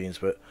sentient beings,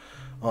 but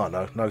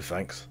no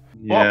thanks.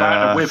 Yeah, what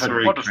about a wyvern?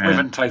 Sorry, What does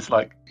wyvern taste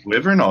like?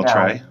 Wyvern, I'll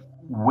try.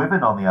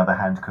 Wyvern, on the other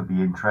hand, could be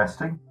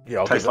interesting. Yeah,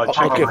 I'll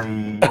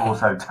probably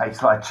also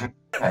tastes like chicken.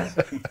 Yes.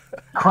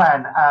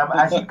 Cran,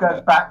 as you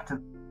go back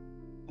to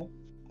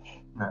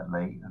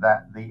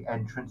that the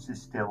entrance is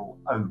still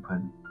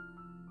open,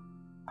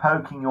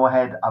 poking your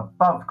head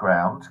above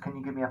ground. Can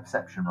you give me a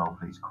perception roll,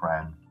 please,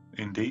 Cran?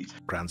 Indeed.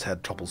 Cran's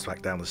head topples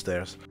back down the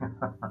stairs.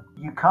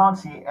 You can't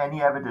see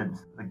any evidence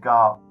that the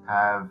Gark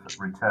have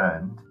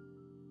returned.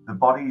 The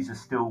bodies are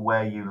still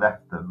where you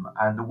left them,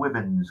 and the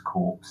Wyvern's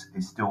corpse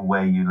is still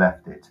where you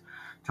left it.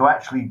 To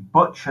actually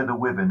butcher the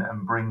Wyvern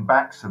and bring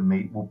back some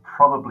meat will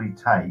probably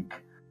take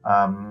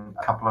a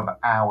couple of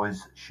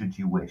hours, should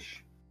you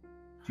wish.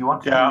 Do you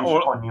want to do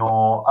this on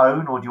your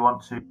own, or do you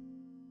want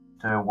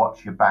to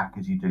watch your back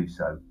as you do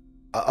so?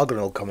 Ugden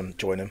will come and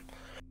join him.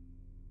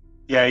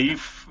 Yeah,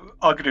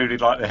 I can do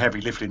like the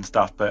heavy lifting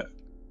stuff, but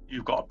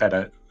you've got a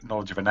better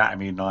knowledge of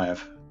anatomy than I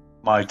have.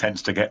 Mine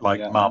tends to get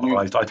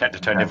marmalised. I tend to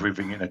turn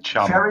everything in a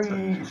chum.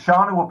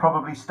 Shana will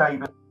probably stay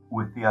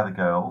with the other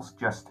girls,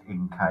 just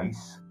in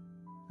case.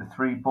 The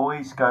 3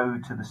 boys go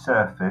to the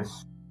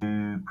surface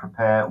to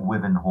prepare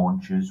wyvern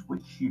haunches,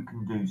 which you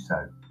can do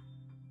so.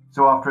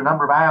 So after a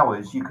number of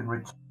hours, you can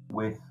return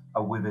with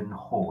a wyvern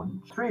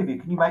haunch. 3 of you,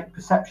 can you make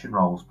perception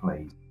rolls,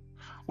 please?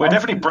 We're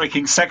definitely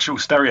breaking sexual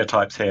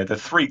stereotypes here. The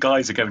 3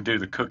 guys are going to do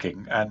the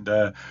cooking, and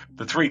the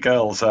 3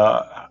 girls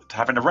are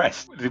having a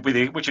rest,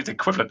 which is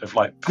equivalent of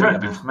like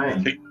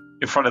 300 feet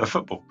in front of the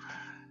football.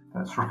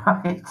 That's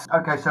right.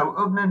 Okay, so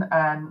Ugnan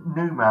and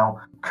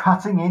Numal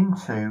cutting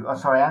into,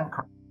 and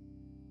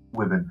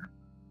Wyvern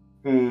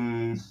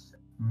is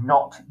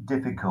not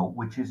difficult,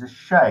 which is a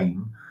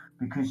shame,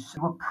 because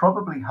you were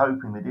probably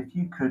hoping that if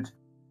you could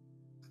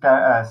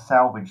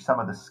salvage some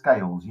of the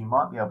scales, you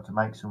might be able to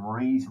make some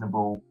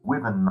reasonable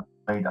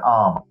wyvern-made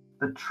armor.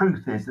 The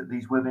truth is that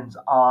these wyverns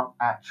aren't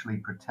actually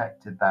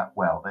protected that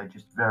well. They're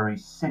just very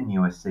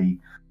sinuously,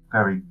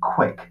 very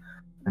quick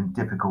and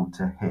difficult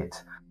to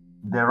hit.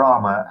 Their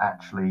armor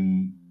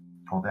actually,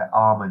 or their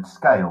armored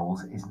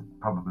scales,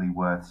 isn't probably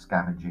worth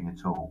scavenging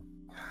at all.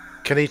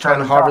 Can he try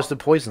and harvest the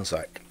poison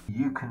sack?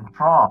 You can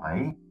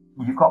try.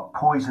 You've got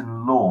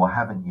poison law,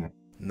 haven't you?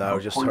 No,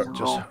 just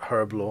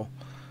herb law.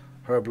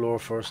 Herb law,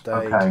 first aid,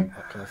 okay.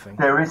 That kind of thing.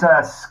 There is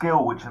a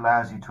skill which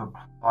allows you to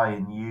apply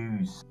and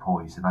use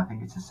poison. I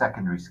think it's a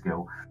secondary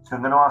skill. So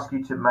I'm going to ask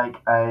you to make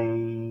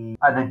an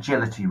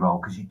agility roll,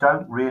 because you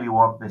don't really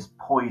want this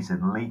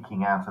poison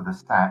leaking out of the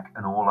sack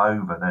and all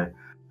over the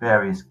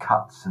various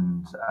cuts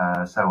and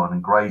so on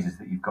and grazes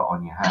that you've got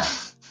on your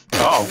hand.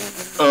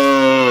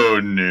 Oh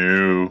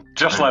no.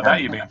 Just like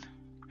that, you mean?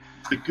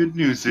 The good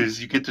news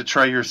is you get to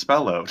try your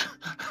spell out.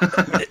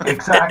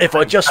 Exactly. If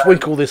I just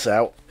sprinkle this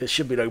out, it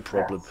should be no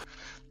problem. Yes.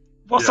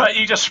 What's that?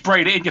 You just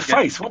sprayed it in your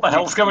face. What the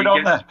hell's going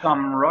on there?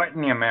 Some right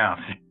in your mouth.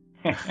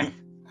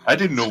 I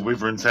didn't know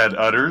wyverns had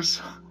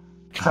udders.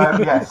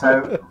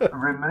 So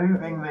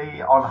removing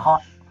the on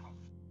high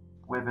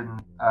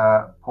wyvern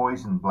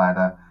poison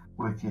bladder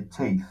with your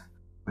teeth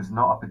was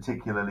not a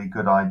particularly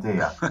good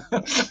idea.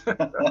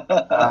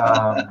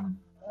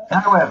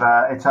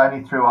 However, it's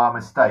only through our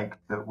mistake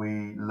that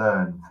we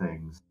learn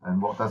things,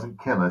 and what doesn't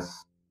kill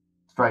us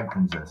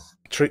strengthens us.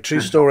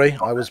 True story.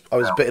 I was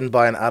bitten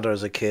by an adder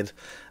as a kid,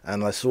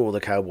 and I saw the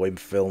cowboy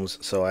films,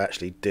 so I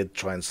actually did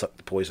try and suck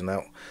the poison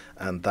out,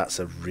 and that's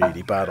a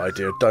really bad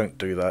idea. Don't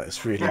do that.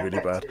 It's really,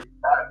 really bad.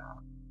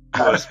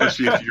 Well,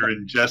 especially if you're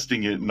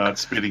ingesting it and not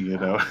spitting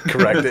it out.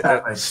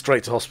 Correct.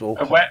 Straight to hospital.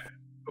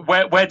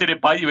 Where did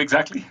it bite you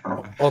exactly?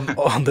 On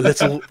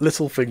the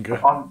little finger.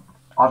 On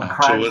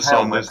Show us on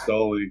helmet. this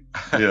dolly.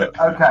 Yeah.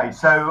 Okay,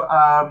 so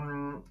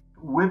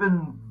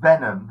Wyvern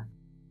venom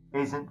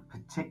isn't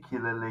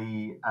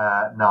particularly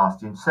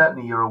nasty, and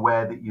certainly you're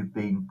aware that you've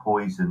been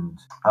poisoned,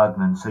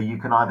 Ugnan, so you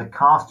can either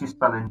cast your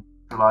spell and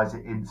neutralize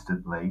it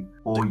instantly,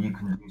 or you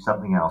can do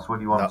something else. What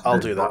do you want to do?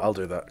 I'll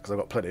do that, because I've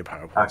got plenty of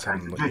power points.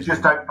 Okay, so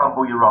just don't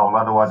fumble your roll,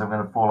 otherwise I'm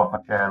going to fall off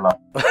my chair.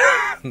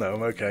 No,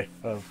 I'm okay.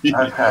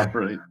 Okay.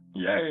 Right.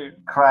 Yay.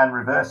 Ugnan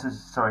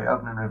reverses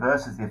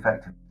the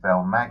effect of the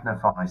spell,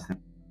 magnifies the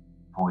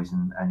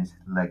poison, and his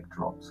leg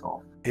drops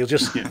off. He'll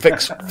just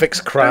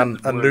fix Cran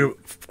and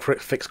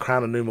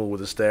Numal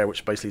with a stare,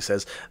 which basically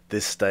says,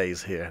 "This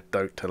stays here.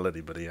 Don't tell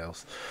anybody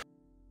else."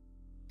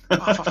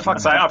 Oh, for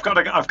fuck's sake! I've got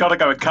to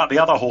go and cut the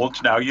other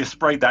haunch now. You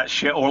sprayed that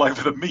shit all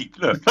over the meat.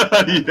 Look.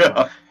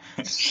 Yeah.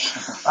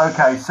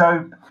 Okay,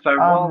 so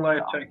while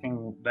they're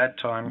taking that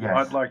time, yes.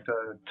 I'd like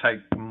to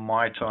take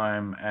my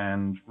time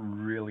and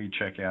really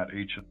check out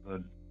each of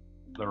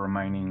the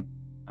remaining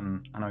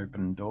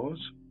unopened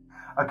doors.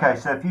 Okay,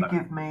 so if you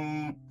give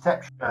me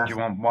perception. Do you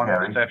want one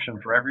Gary? perception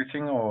for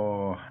everything,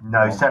 or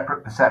No,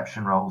 separate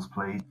perception rolls,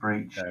 please, for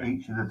each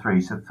of the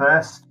three. So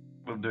first,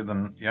 we'll do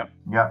them. Yep.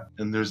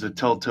 And there's a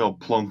telltale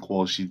plunk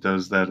while she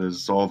does that,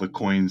 as all the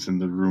coins in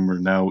the room are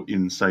now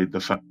inside the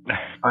fountain.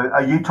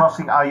 Are you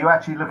tossing? Are you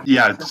actually looking?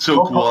 Yeah,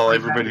 so while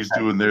everybody's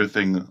doing their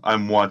thing,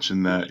 I'm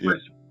watching that. Yeah.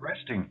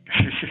 Resting.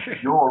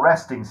 You're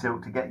resting,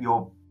 Silk, to get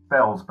your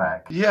spells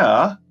back.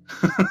 Yeah.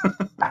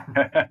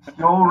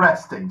 You're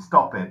resting.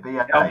 Stop it.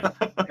 BA.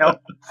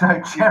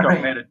 So,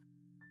 Cherry,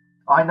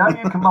 I know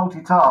you can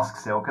multitask,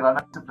 Silk, and I know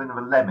it's a bit of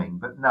a lemming,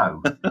 but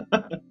no.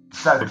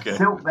 So, Okay.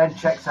 Silk then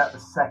checks out the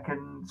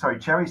second. Sorry,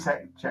 Cherry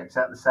checks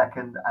out the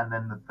second, and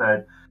then the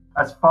third.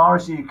 As far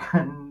as you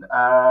can,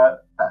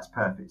 that's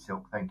perfect,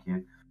 Silk. Thank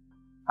you.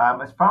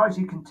 As far as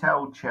you can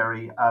tell,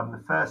 Cherry,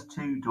 the first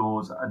two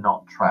doors are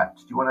not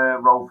trapped. Do you want to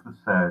roll for the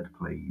third,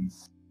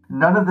 please?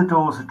 None of the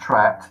doors are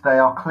trapped. They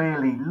are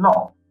clearly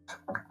locked,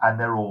 and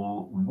they're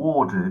all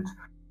warded.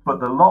 But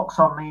the locks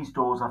on these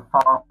doors are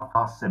far,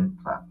 far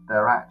simpler.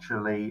 They're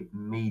actually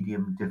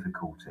medium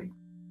difficulty.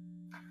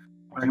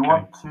 Do you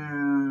want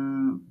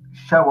to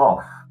show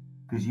off?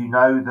 Because you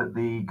know that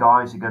the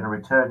guys are going to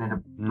return in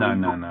a No.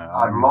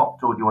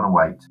 unlocked, or do you want to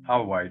wait?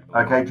 I'll wait.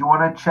 Okay, do you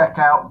want to check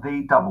out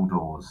the double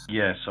doors?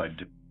 Yes, I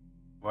do.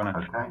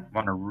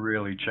 Want to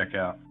really check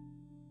out,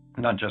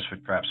 not just for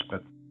traps,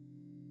 but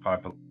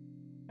pipe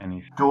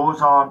anything.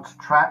 Doors aren't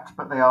trapped,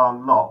 but they are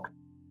locked.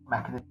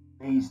 Mechanism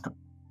these doors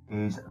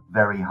is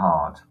very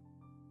hard.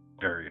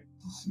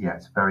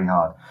 It's very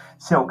hard.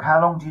 Silk,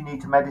 how long do you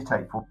need to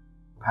meditate for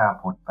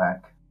PowerPoint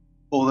back?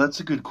 Oh, that's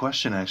a good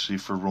question, actually,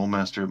 for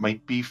Rolemaster. It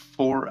might be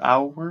 4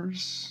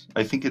 hours.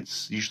 I think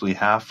it's usually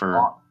half or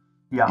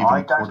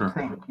I quarter.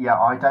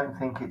 don't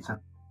think it's a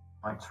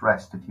night's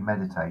rest if you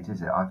meditate,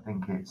 is it? I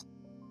think it's.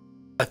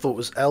 I thought it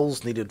was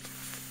L's needed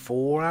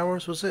 4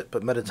 hours, was it?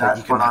 But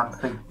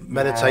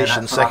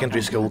meditation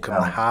secondary school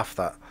can half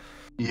that.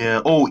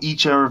 Yeah. Oh,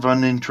 each hour of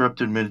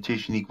uninterrupted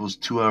meditation equals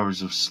 2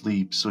 hours of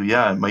sleep. So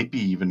yeah, it might be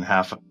even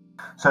half.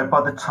 So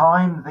by the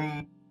time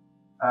the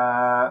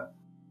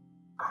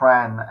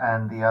Cran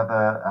and the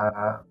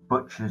other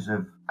butchers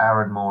of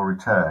Arranmore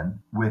return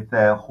with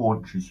their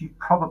haunches, you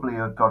probably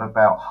have got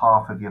about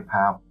half of your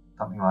power,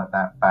 something like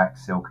that, back,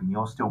 Silk, and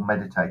you're still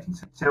meditating.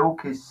 So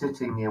Silk is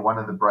sitting near one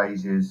of the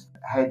braziers,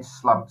 head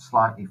slumped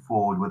slightly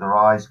forward with her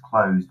eyes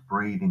closed,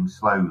 breathing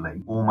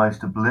slowly,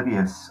 almost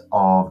oblivious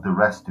of the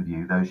rest of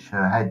you, though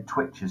her head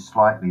twitches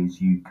slightly as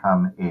you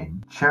come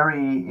in.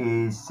 Cherry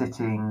is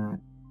sitting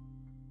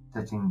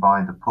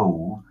by the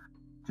pool,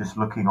 just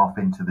looking off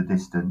into the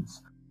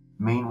distance.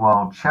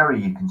 Meanwhile, Cherry,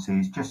 you can see,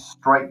 is just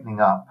straightening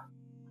up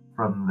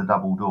from the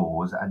double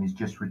doors and is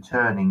just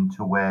returning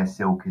to where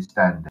Silk is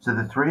standing. So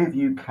the three of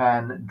you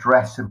can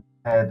dress and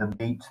prepare the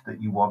meat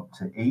that you want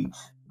to eat.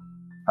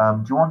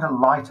 Do you want to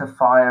light a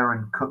fire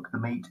and cook the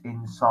meat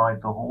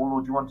inside the hall,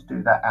 or do you want to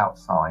do that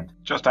outside?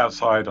 Just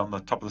outside on the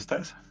top of the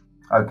stairs.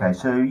 Okay,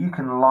 so you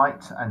can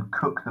light and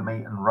cook the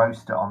meat and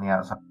roast it on the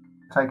outside.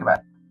 Take about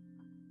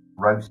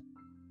roast.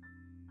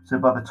 So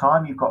by the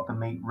time you've got the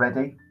meat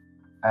ready,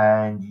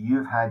 and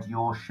you've had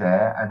your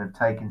share and have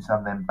taken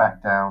some then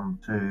back down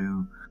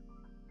to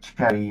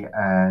Cherry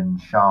and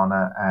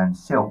Shana and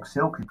Silk.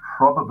 Silk is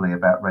probably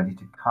about ready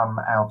to come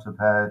out of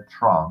her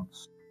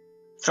trance.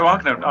 So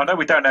I know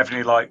we don't have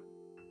any like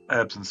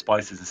herbs and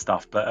spices and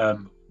stuff, but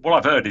what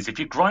I've heard is if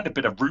you grind a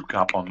bit of root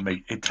up on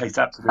meat, it tastes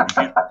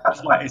absolutely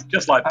it's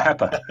just like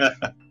pepper.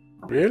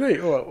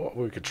 Really? Well,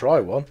 we could try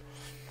one.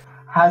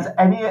 Do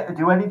any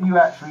of you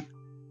actually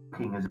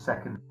cooking as a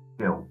second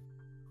skill?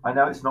 I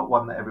know it's not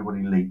one that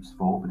everybody leaps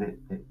for, but it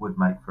would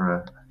make for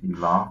a few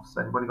laughs.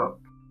 Anybody got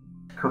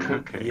cooking?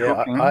 Okay.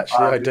 Yeah,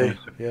 I do.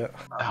 Yeah.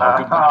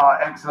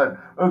 Excellent.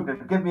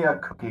 Ugnan, give me a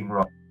cooking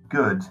roll.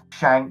 Good.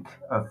 Shank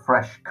of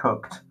fresh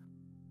cooked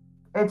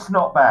It's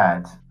not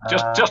bad.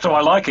 Just how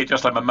I like it,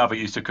 just like my mother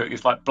used to cook.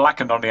 It's like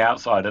blackened on the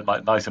outside and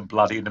like nice and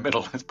bloody in the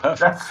middle. It's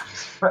perfect.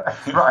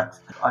 That's right.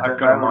 I've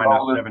got a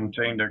minus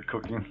 17 to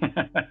cooking.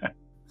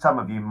 Some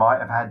of you might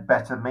have had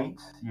better meat.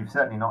 You've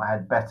certainly not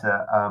had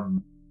better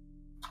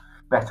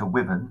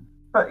Wyvern.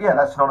 But yeah,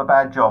 that's not a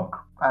bad job.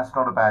 That's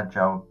not a bad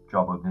job,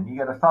 Ogden. You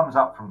get a thumbs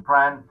up from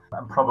Pran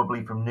and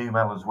probably from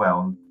Numel as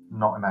well.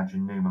 Not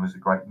imagine Numel is a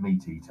great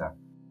meat eater,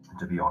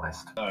 to be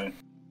honest. No,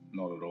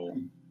 not at all.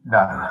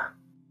 No.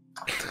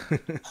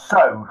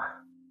 So,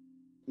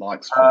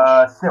 Likes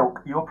fish.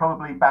 Silk, you're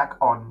probably back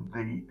on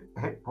the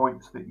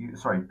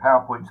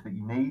power points that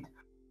you need.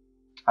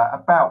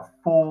 About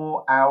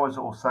 4 hours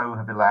or so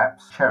have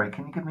elapsed. Cherry,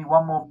 can you give me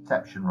one more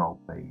perception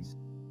roll, please?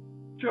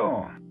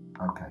 Sure.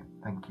 Okay,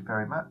 thank you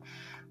very much.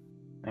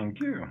 Thank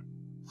you.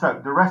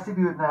 So, the rest of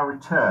you have now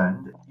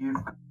returned.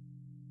 You've got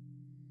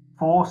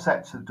 4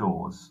 sets of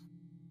doors.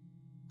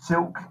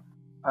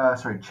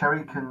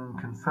 Cherry can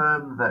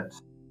confirm that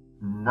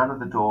none of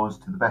the doors,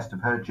 to the best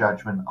of her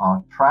judgment,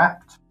 are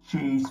trapped.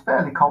 She's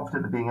fairly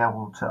confident of being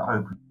able to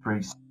open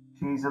 3.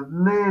 She's a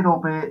little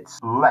bit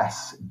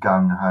less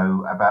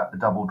gung-ho about the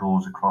double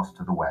doors across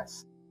to the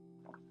west.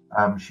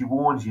 She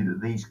warns you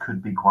that these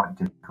could be quite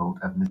difficult,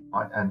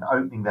 and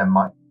opening them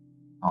might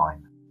be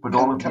fine. But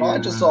Can I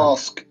just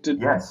ask?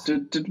 Yes.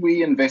 Did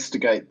we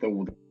investigate the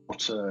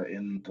water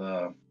in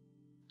the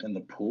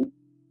pool?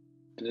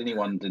 Did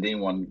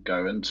anyone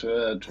go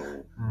into it?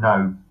 Or?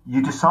 No,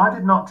 you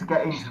decided not to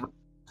get into the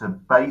water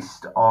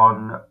based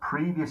on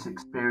previous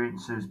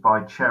experiences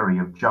by Cherry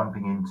of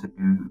jumping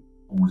into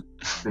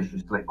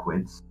suspicious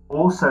liquids.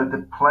 Also,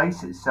 the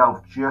place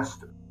itself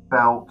just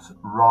felt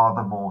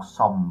rather more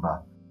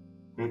somber.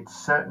 It's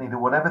certainly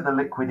whatever the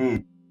liquid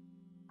is,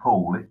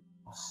 pool,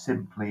 it's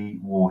simply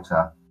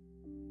water,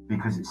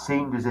 because it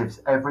seemed as if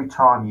every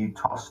time you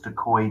tossed a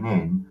coin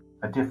in,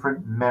 a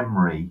different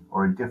memory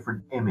or a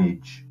different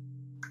image,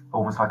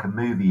 almost like a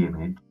movie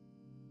image,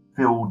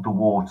 filled the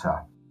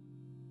water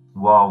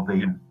while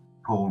the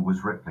pool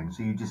was rippling.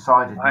 So you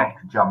decided not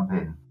to jump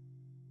in.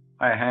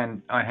 I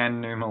hand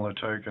Numel a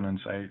token and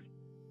say,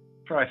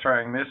 try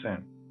throwing this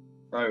in.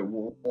 Oh,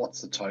 well,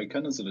 what's the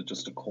token? Is it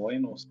just a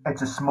coin or?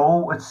 It's a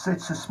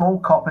small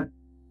copper.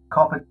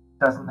 Copper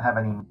doesn't have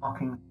any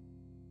marking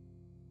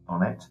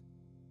on it.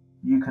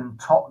 You can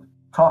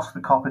toss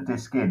the copper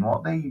disc in.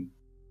 What the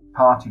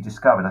party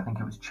discovered, I think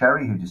it was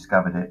Cherry who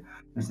discovered it,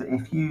 is that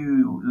if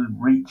you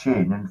reach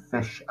in and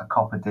fish a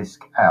copper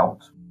disc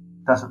out,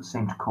 it doesn't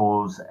seem to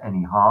cause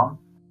any harm.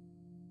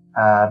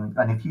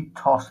 And if you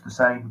toss the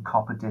same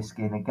copper disc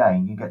in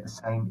again, you get the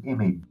same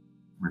image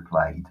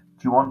replayed.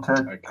 Do you want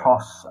to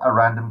toss a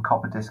random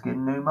copper disc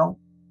in, Numel?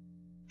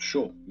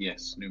 Sure,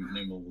 yes,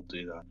 Numel will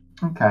do that.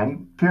 Okay,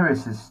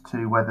 curious as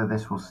to whether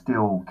this will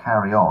still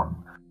carry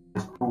on,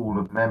 this pool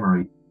of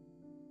memory.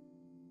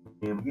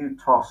 You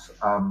toss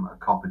a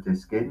copper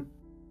disc in,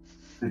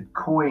 the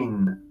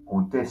coin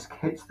or disc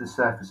hits the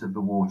surface of the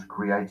water,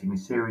 creating a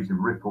series of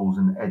ripples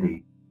and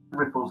eddies.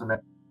 Ripples and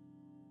eddies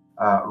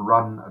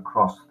run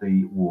across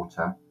the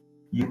water.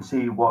 You can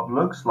see what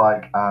looks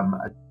like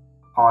a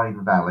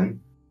pine valley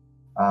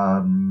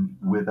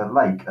with a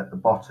lake at the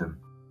bottom,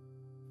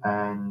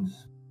 and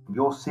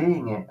you're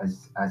seeing it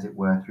as it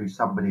were through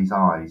somebody's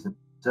eyes. The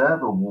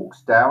observer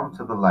walks down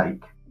to the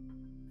lake,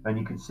 and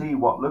you can see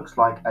what looks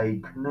like a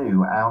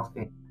canoe out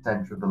in the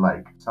centre of the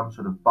lake, some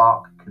sort of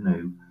bark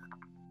canoe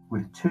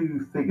with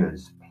 2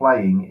 figures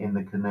playing in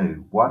the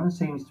canoe. One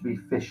seems to be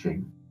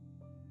fishing,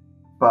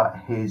 but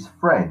his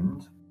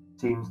friend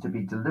seems to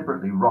be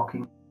deliberately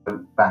rocking the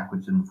boat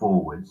backwards and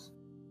forwards.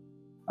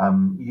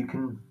 You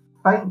can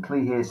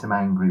faintly hear some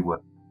angry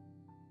words,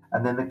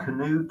 and then the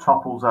canoe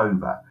topples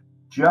over.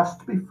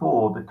 Just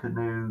before the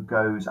canoe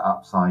goes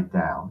upside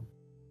down,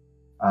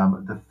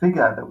 the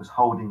figure that was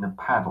holding the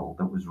paddle,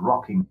 that was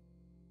rocking,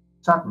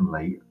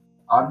 suddenly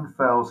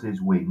unfurls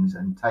his wings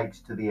and takes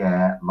to the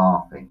air,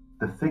 laughing.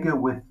 The figure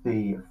with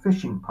the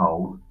fishing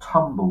pole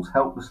tumbles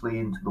helplessly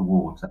into the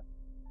water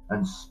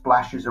and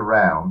splashes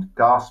around,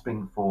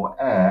 gasping for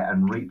air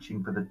and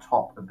reaching for the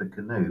top of the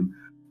canoe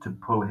to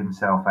pull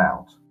himself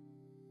out.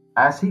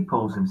 As he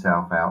pulls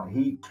himself out,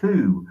 he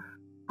too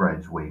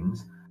spreads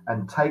wings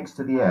and takes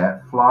to the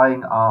air,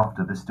 flying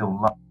after the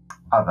still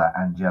other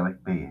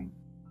angelic being.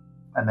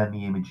 And then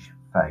the image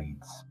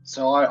fades.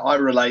 So I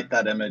relate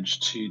that image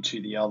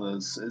to the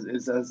others.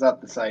 Is that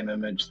the same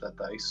image that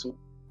they saw?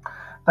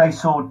 They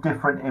saw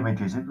different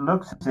images. It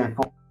looks as if,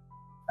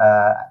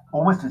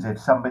 almost as if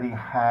somebody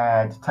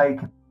had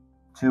taken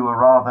to a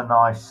rather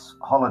nice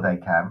holiday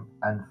camp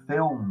and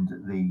filmed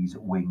these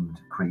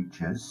winged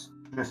creatures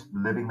just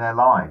living their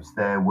lives.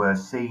 There were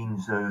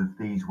scenes of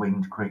these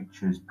winged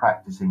creatures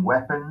practicing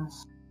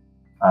weapons,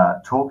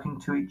 talking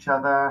to each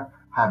other,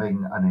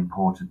 having an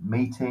important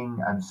meeting,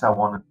 and so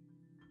on.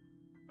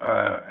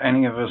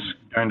 Any of us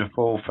going to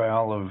fall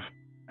foul of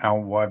our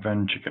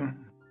Wyvern chicken?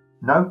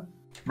 No,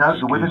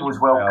 the Wyvern was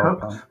well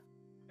cooked.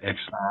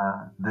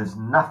 Excellent. There's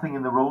nothing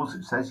in the rules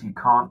that says you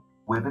can't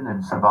Wyvern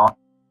and survive.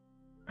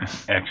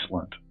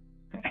 Excellent.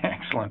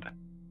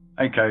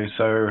 Okay,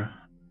 so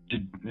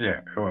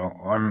Yeah.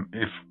 Well,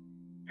 if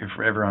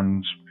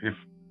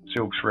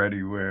Silk's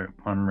ready,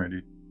 I'm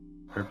ready.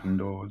 Open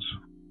doors.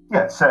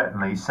 Yeah,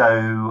 certainly.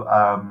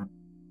 So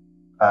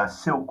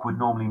Silk would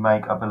normally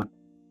make a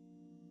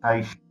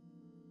belief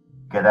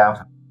get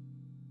out of.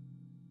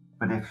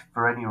 But if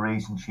for any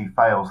reason she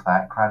fails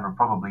that, Cran would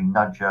probably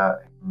nudge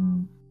her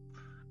in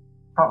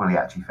probably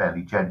actually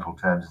fairly gentle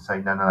terms and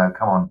say, no,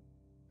 come on,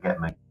 get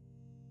me.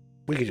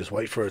 We could just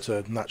wait for her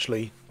to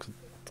naturally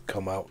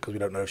come out because we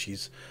don't know if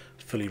she's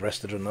fully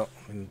rested or not.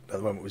 I mean, at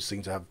the moment we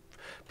seem to have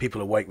people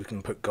awake. We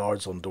can put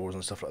guards on doors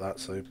and stuff like that,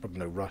 so probably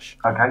no rush.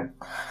 Okay.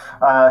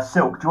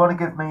 Silk, do you want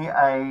to give me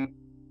a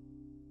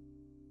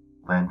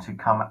then to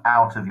come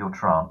out of your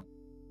trance?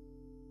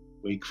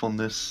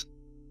 Wakefulness,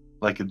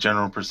 like a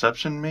general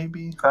perception,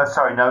 maybe?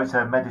 Sorry, no, it's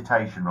a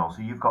meditation roll.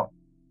 So you've got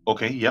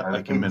okay, yeah,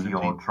 I can into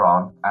meditate. your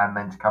trance and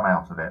then to come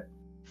out of it.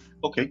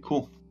 Okay,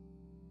 cool.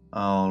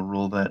 I'll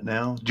roll that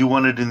now. Do you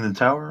want it in the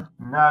tower?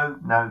 No,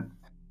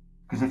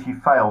 because if you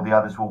fail, the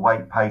others will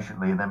wait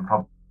patiently and then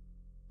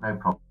no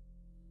problem.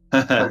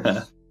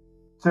 So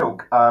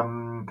Silk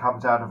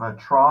comes out of her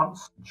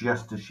trance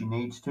just as she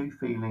needs to,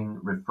 feeling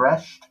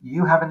refreshed.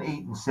 You haven't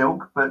eaten,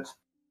 Silk, but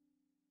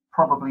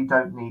probably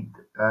don't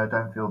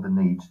feel the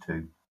need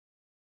to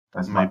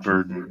as much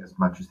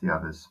as the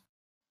others.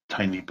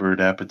 Tiny bird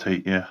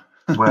appetite, yeah.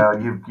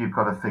 Well, you've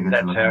got to figure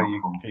that's to how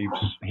you keep.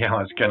 Yeah,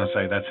 I was going to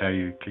say that's how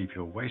you keep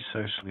your waist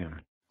so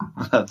slim.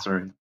 That's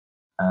right.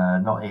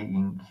 Not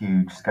eating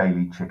huge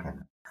scaly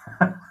chicken.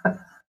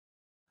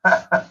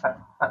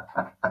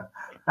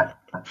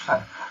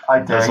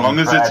 As long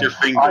as it's your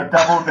finger. I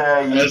double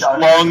dare you. As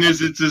long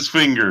as it's his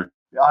finger.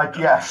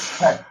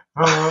 Yes.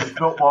 It's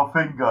not my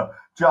finger.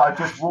 I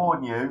just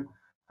warn you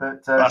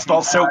that. That's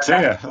not Silk's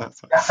ear.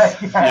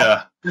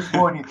 Yeah. Just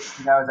warn you that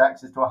she now has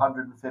access to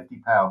 150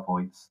 power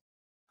points.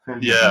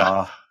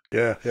 Yeah.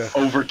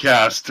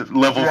 Overcast,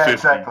 level 50.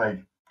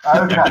 Exactly.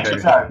 Okay,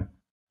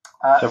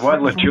 so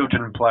what will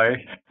children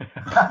play?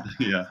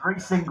 Yeah. 3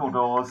 single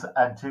doors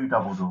and 2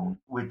 double doors.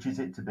 Which is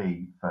it to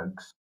be,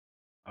 folks?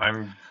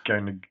 I'm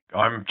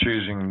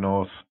choosing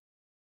north.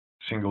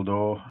 Single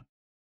door.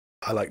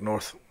 I like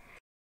north.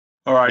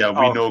 All right. Yeah,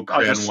 we know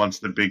Cran wants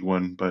the big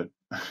one, but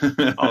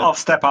I'll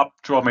step up,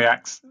 draw my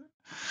axe,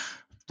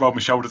 roll my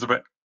shoulders a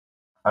bit.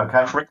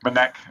 Okay. Crick my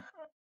neck.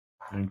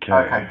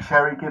 Okay,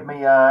 Cherry, give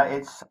me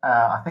it's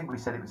I think we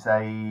said it was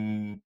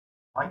a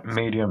light?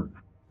 Medium.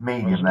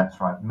 Medium,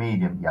 that's right.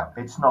 Medium, yeah.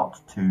 It's not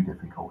too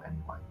difficult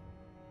anyway.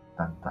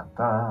 Dun, dun,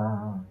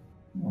 dun.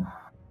 Oof.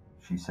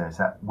 She says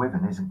that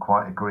Wyvern isn't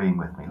quite agreeing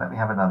with me. Let me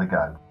have another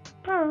go.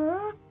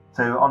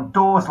 So on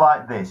doors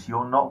like this,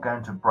 you're not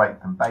going to break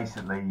them.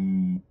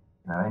 Basically,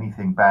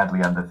 anything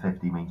badly under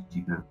 50 means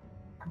you could have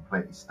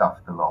completely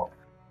stuffed the lock.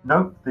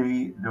 Nope,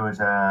 there was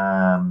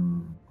a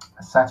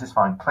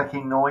satisfying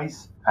clicking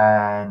noise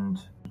and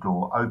the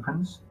door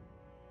opens.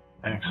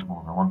 Excellent.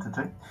 More than I wanted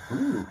to.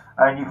 Ooh.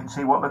 And you can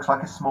see what looks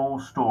like a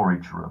small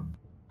storage room.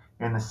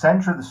 In the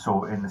centre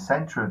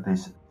of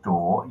this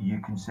door, you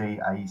can see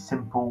a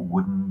simple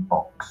wooden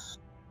box.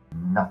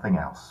 Nothing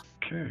else.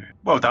 Okay.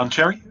 Well done,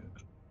 Cherry.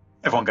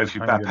 Everyone goes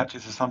through bad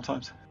patches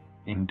sometimes.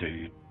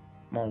 Indeed.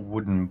 Small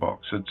wooden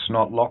box. It's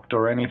not locked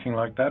or anything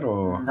like that,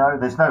 or? No,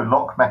 there's no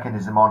lock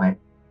mechanism on it.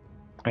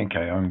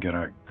 Okay, I'm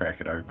gonna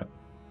crack it open.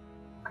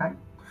 Okay.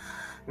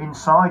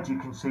 Inside, you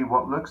can see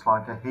what looks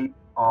like a heap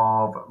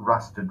of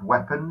rusted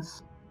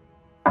weapons,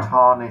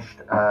 tarnished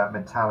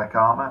metallic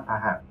armor,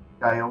 perhaps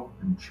scale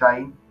and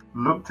chain.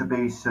 Look to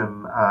be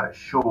some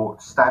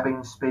short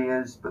stabbing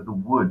spears, but the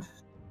wood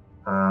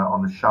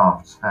on the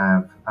shafts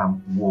have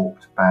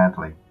warped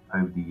badly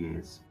over the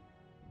years.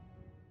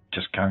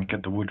 Just can't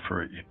get the wood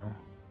for it,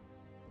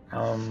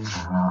 Oh,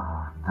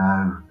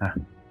 no.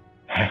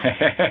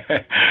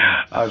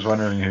 I was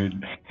wondering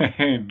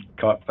who'd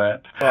got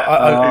that.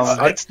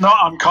 It's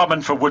not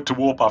uncommon for wood to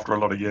warp after a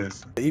lot of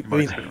years.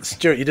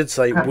 Stuart, you did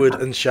say wood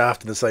and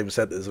shaft in the same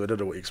sentence, so I don't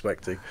know what you're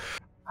expecting.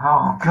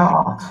 Oh,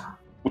 God.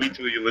 Wait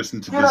till you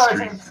listen to this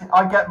stream.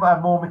 I get a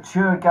more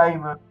mature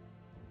game of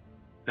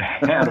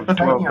out of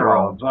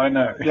 12-year-olds. I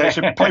know. Yeah, you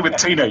should play with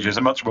teenagers.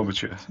 They're much more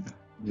mature.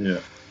 Yeah.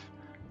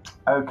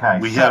 Okay.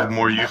 We have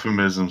more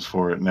euphemisms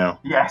for it now.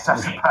 Yes, I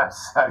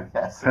suppose so.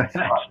 Yes,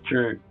 that's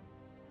true.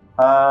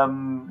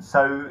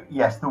 So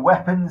yes, the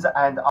weapons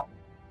and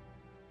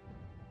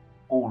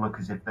all look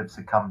as if they've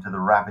succumbed to the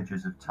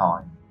ravages of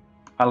time.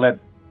 I'd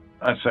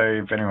say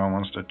if anyone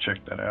wants to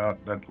check that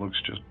out, that looks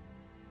just.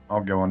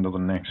 I'll go under the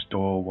next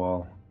door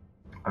while.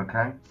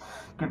 Okay.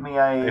 Give me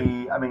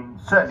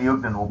certainly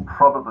Ugnan will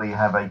probably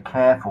have a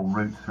careful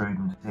route through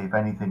them to see if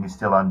anything is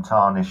still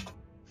untarnished.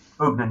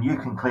 Ugnan, you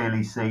can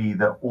clearly see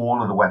that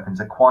all of the weapons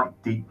are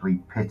quite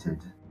deeply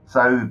pitted.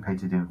 So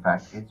pitted, in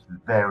fact, it's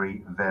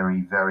very,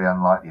 very, very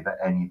unlikely that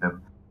any of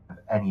them have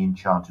any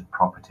enchanted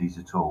properties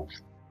at all.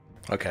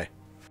 Okay.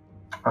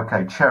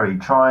 Okay, Cherry,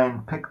 try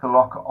and pick the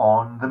lock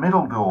on the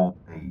middle door,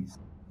 please.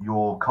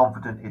 You're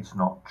confident it's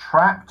not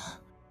trapped.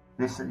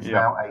 This is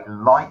now a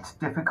light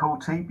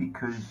difficulty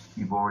because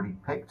you've already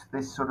picked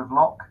this sort of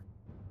lock.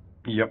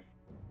 Yep.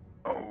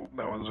 Oh,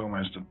 that was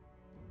almost a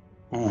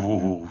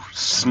Ooh,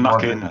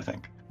 snuck in, I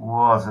think.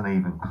 Wasn't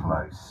even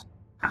close.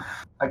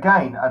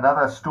 Again,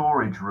 another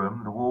storage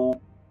room. The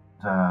wall,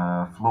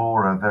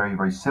 floor are very,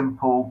 very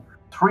simple.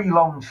 3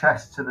 long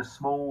chests and a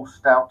small,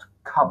 stout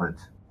cupboard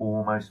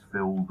almost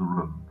fill the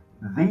room.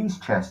 These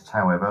chests,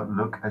 however,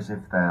 look as if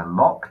they're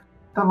locked.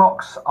 The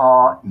locks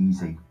are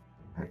easy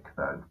pick,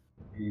 though.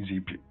 Easy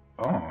pick.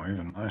 Oh,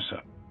 even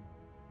nicer.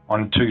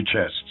 On 2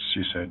 chests,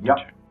 you said? Yep.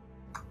 Did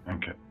you?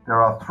 Okay.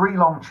 There are 3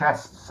 long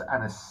chests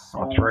and a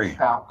small,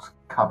 stout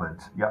cupboard.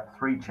 Yep,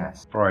 3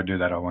 chests. Before I do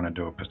that, I want to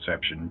do a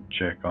perception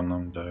check on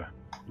them to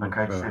look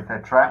Okay, for so if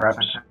they're trapped,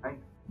 traps. okay.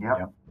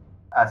 Yep.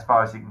 As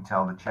far as you can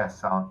tell, the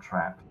chests aren't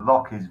trapped. The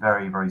lock is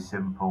very, very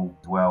simple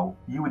as well.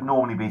 You would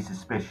normally be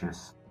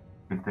suspicious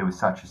if there was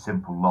such a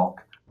simple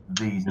lock.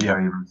 These are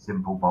very, very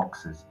simple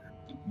boxes.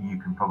 You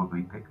can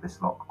probably pick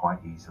this lock quite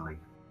easily.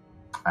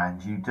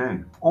 And you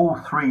do. All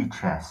 3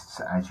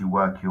 chests, as you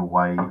work your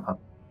way up,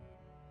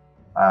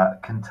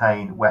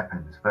 contain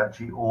weapons.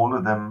 Virtually all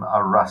of them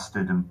are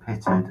rusted and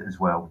pitted as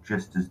well,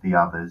 just as the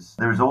others.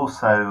 There is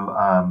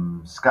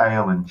also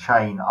scale and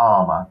chain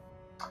armour,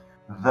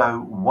 though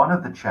one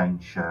of the chain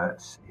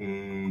shirts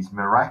is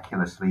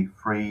miraculously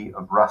free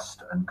of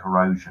rust and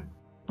corrosion.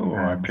 Oh,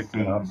 I picked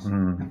it up.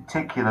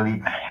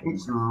 Particularly,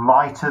 it's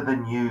lighter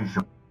than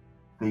usual.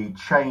 The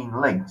chain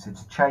links,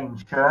 it's a chain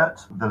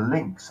shirt. The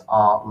links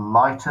are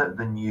lighter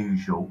than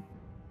usual,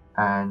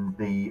 and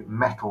the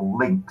metal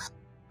links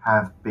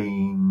have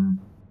been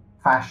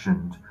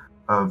fashioned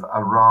of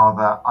a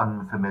rather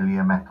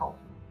unfamiliar metal,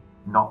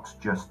 not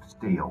just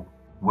steel.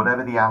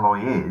 Whatever the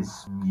alloy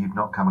is, you've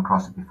not come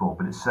across it before,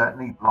 but it's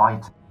certainly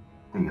light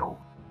steel.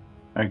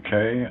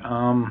 Okay,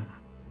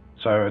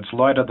 so it's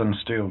lighter than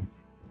steel,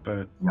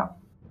 but... Yeah.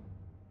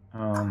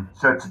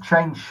 So it's a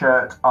chain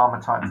shirt,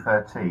 armor type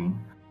 13,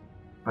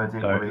 but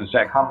it will does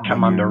that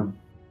come under,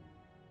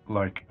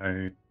 like,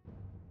 a...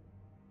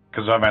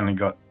 Because I've only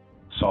got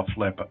soft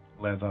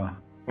leather.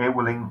 It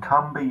will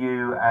encumber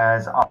you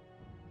as armor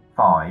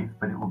 5,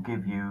 but it will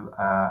give you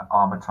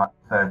armor type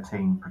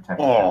 13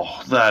 protection.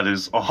 Oh, that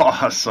is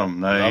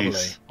awesome!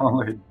 Nice.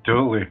 Holy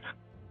dooly!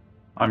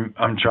 I'm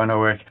trying to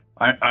work.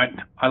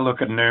 I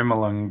look at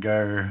Numal and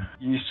go,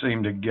 you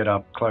seem to get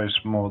up close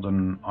more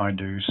than I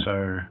do.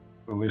 So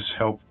will this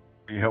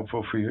be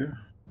helpful for you?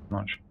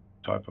 Not sure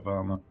what type of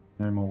armor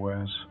Numal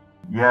wears.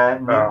 Yeah,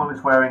 Numal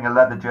is wearing a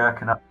leather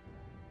jerkin up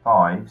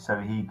 5, so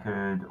he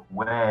could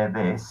wear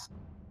this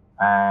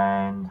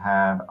and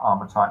have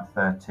armor type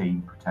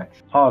 13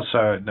 protection. Oh,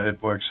 so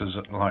it works as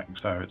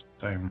so it's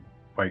same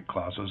weight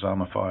class as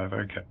armor 5.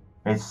 Okay.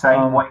 It's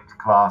same weight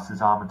class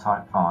as armor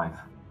type 5.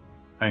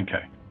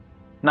 Okay.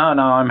 No,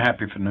 I'm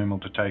happy for Numal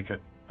to take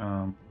it.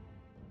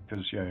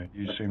 Because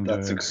you seem to.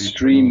 That's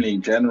extremely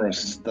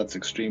generous. That's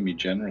extremely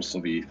generous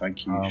of you.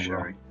 Thank you,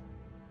 Sherry. Well,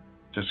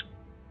 just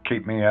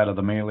keep me out of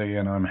the melee,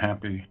 and I'm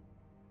happy.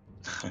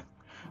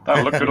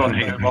 That'll look good on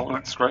you. Well,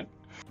 looks great.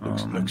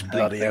 Looks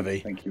bloody heavy.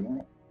 Thank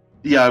you.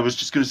 Yeah, I was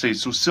just going to say,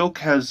 so Silk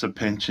has a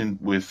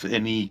penchant with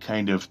any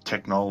kind of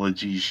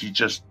technology. She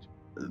just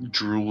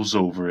drools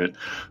over it.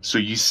 So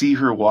you see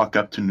her walk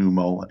up to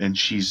Numal, and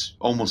she's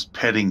almost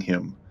petting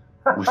him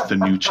with the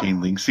new chain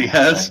links he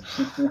has,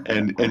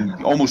 and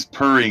almost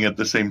purring at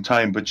the same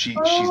time. But she's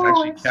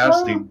actually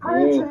casting.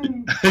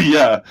 So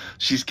Yeah,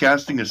 she's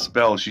casting a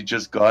spell. She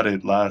just got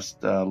it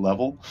last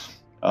level.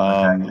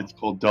 It's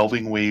called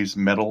Delving Waves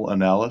Metal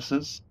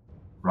Analysis.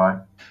 Right.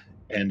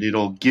 And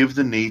it'll give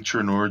the nature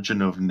and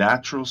origin of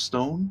natural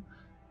stone,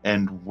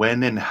 and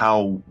when and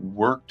how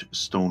worked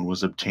stone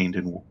was obtained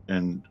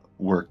and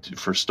worked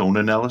for stone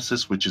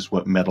analysis, which is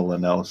what metal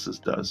analysis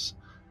does.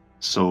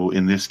 So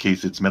in this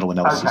case, it's metal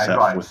analysis. Okay,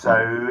 right.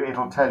 So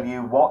it'll tell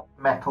you what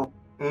metal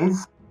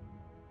is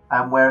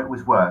and where it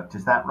was worked.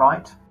 Is that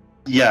right?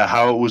 Yeah,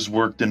 how it was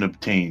worked and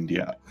obtained.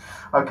 Yeah.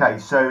 Okay,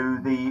 so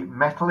the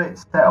metal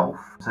itself.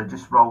 So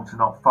just roll to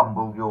not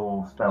fumble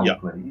your spell,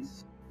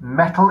 please.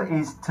 Metal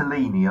is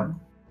selenium.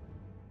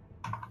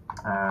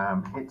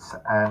 It's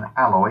an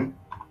alloy,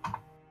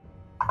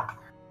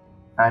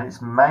 and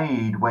it's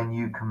made when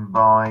you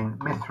combine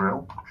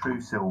mithril,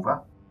 true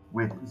silver,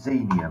 with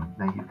xenium.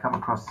 Now, you've come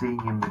across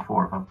xenium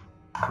before, if I'm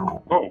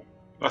sure. Whoa,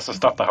 that's the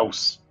stuff the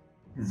house.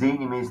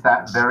 Xenium is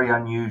that very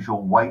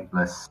unusual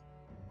weightless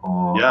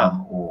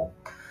ore.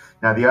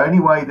 Now, the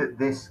only way that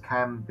this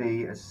can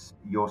be, as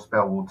your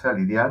spell will tell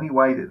you, the only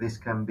way that this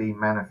can be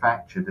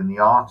manufactured, and the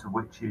art of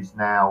which is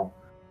now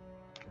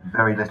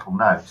very little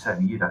known,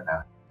 certainly you don't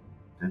know,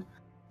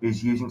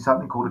 is using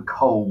something called a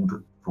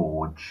cold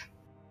forge.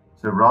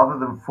 So rather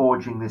than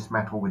forging this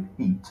metal with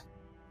heat,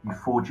 you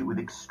forge it with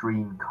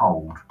extreme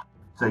cold.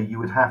 So you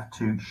would have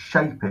to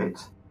shape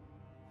it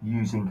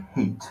using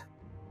heat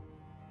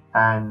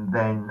and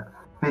then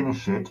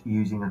finish it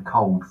using a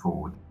cold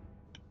forge.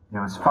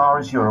 Now, as far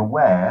as you're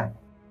aware,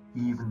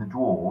 even the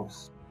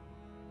dwarves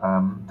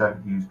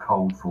don't use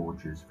cold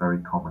forges very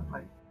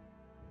commonly.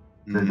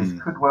 So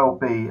this could well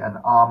be an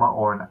armor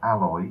or an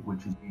alloy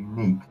which is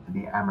unique to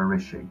the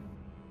Amarishi,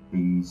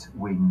 these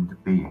winged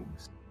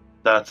beings.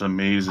 That's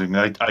amazing.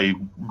 I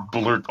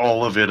blurt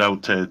all of it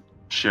out to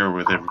share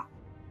with everyone.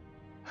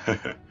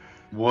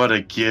 What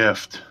a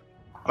gift.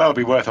 That would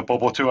be worth a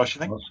bob or two, I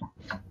should think.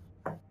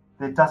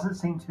 There doesn't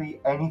seem to be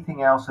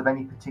anything else of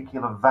any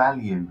particular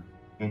value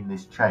in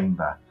this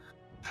chamber.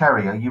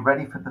 Cherry, are you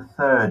ready for the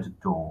third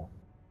door?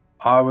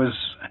 I was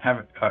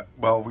having.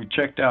 Well, we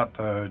checked out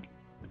the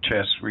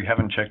chest. We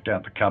haven't checked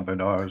out the cupbod.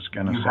 I was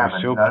going to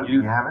say, Silk,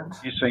 you haven't.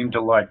 You seem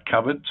to like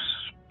cupboards.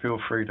 Feel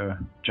free to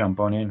jump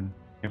on in.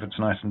 If it's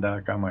nice and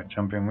dark, I might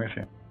jump in with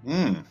you.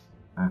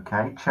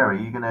 Okay, Cherry, are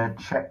you going to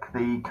check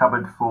the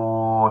cupboard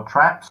for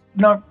traps?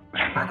 No.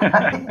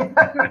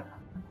 Okay.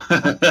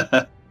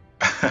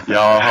 Yeah,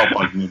 I'll help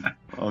Ugnin.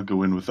 I'll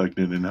go in with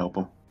Ugnin and help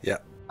him. Yeah.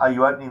 Are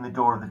you opening the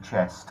door of the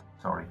chest?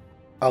 Sorry.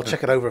 I'll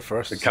check it over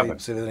first, see cupboard.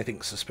 if there's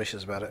anything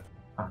suspicious about it.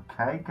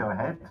 Okay, go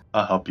ahead.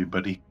 I'll help you,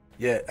 buddy.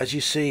 Yeah, as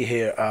you see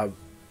here,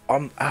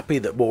 I'm happy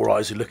that more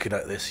eyes are looking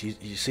at this.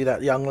 You see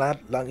that young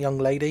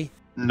lady?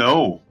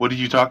 No, what are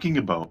you talking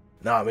about?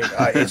 No, I mean,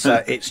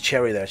 it's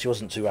Cherry there. She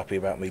wasn't too happy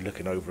about me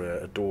looking over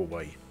a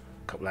doorway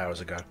a couple of hours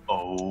ago.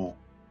 Oh.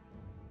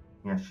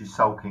 Yeah, she's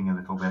sulking a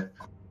little bit.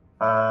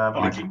 I'm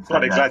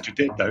glad you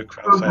did, though,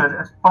 Good.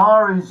 As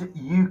far as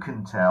you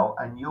can tell,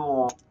 and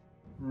you're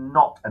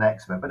not an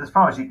expert, but as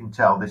far as you can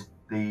tell,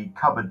 the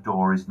cupboard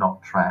door is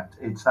not trapped.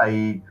 It's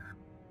a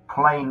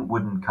plain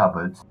wooden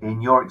cupboard.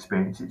 In your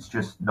experience, it's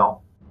just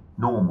not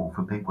normal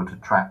for people to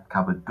trap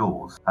cupboard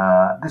doors.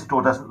 This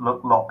door doesn't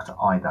look locked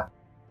either.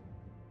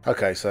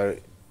 Okay, so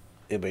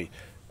it'll be,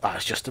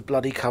 it's just a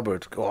bloody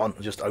cupboard. Go on,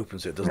 just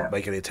opens it. Doesn't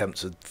make any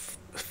attempts to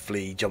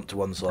flee, jump to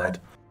one side.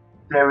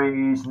 There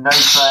is no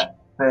trap.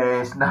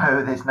 There's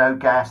no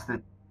gas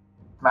that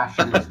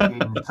smashes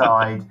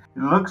inside.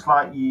 It looks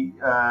like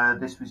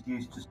this was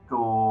used to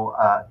store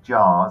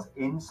jars.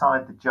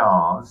 Inside the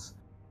jars,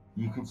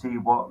 you can see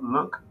what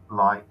look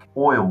like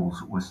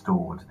oils were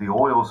stored. The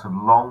oils have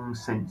long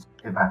since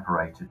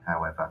evaporated,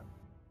 however.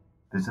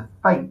 There's a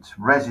faint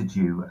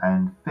residue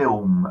and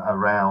film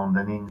around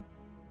and in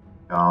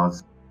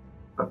jars,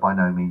 but by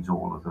no means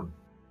all of them.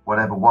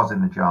 Whatever was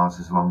in the jars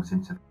has long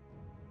since.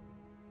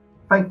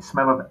 Faint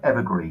smell of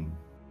evergreen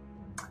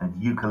and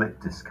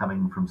eucalyptus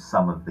coming from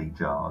some of the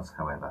jars,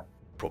 however.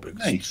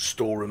 Probably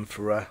store them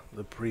for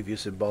the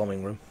previous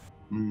embalming room.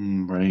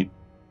 Right.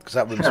 Because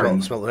that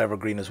room smelled of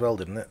evergreen as well,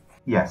 didn't it?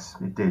 Yes,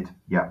 it did.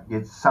 Yeah,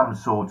 it's some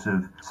sort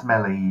of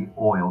smelly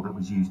oil that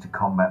was used to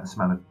combat the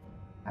smell of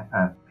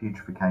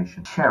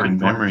putrefaction. Cherry, do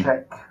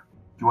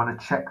you want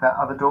to check that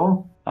other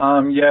door?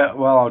 Yeah,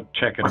 well, I'll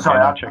check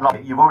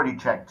it. You've already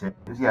checked it.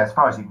 Yeah, as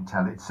far as you can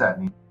tell, it's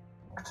certainly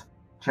locked.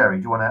 Cherry,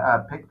 do you want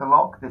to pick the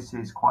lock? This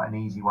is quite an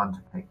easy one to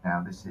pick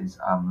now. This is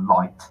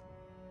light,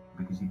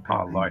 because you've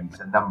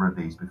picked a number of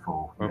these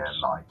before. Oops,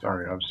 yeah, light.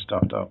 Sorry, I've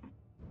stuffed up.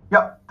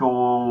 Yep,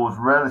 door's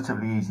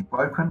relatively easy to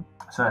open.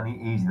 Certainly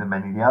easier than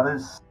many of the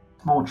others.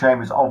 Small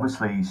chambers,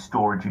 obviously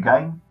storage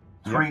again.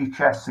 3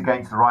 chests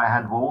against the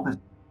right-hand wall. There's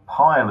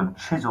pile of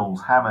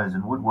chisels, hammers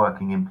and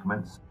woodworking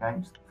implements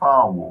against the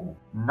far wall.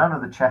 None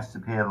of the chests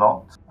appear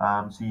locked,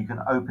 so you can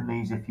open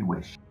these if you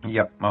wish.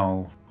 Yep,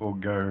 I'll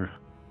go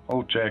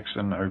all checks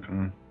and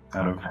open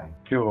out of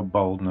pure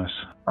boldness.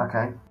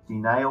 Okay, see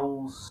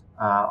nails,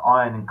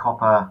 iron and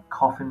copper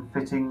coffin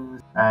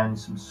fittings, and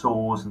some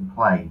saws and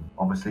plane.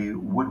 Obviously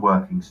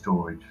woodworking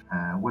storage,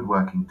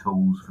 woodworking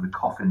tools for the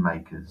coffin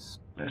makers.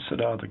 Blessed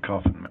are the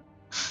coffin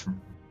makers.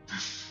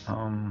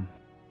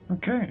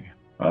 Okay,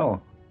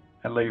 well,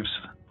 that leaves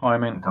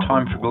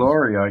time for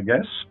glory, I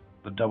guess.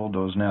 The double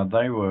doors now,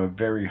 they were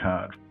very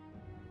hard.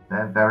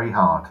 They're very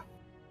hard.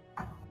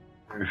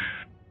 Oof.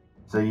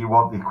 So you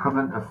want the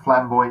equivalent of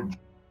flamboyant?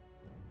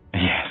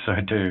 Yes, I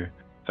do.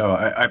 So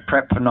I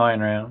prep for 9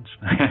 rounds.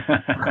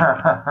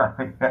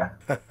 Yeah.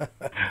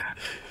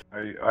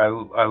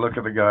 I look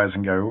at the guys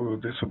and go, "Ooh,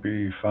 this will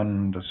be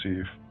fun to see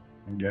if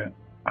I can get."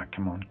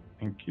 Come on,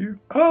 thank you.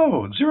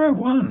 Oh,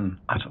 0-1.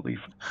 Utterly.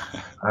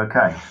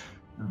 Okay.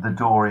 The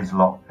door is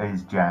locked,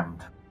 is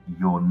jammed.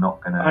 You're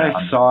not going to...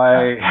 I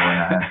sigh.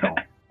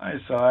 I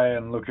sigh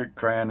and look at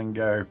Cran and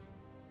go,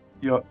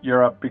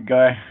 You're up, big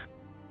guy.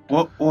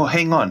 Well,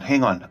 hang on.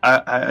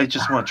 I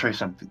just want to try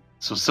something.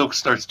 So Silk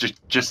starts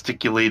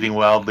gesticulating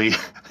wildly,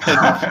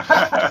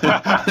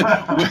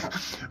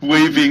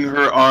 waving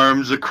her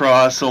arms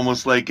across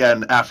almost like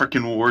an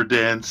African war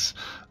dance,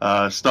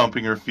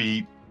 stomping her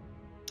feet.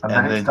 And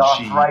then it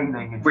starts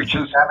raining. Which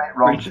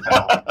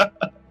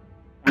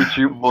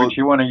you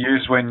want to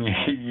use when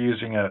you're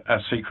using a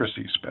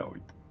secrecy spell.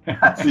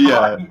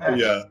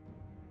 Yeah.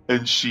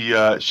 And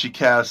she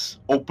casts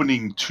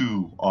Opening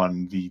 2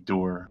 on the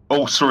door.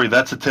 Oh, sorry,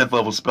 that's a 10th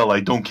level spell. I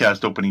don't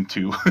cast Opening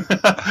 2.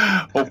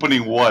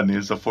 Opening 1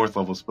 is a 4th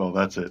level spell.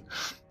 That's it.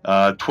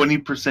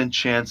 20%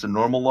 chance a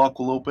normal lock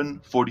will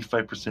open.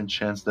 45%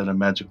 chance that a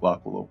magic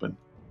lock will open.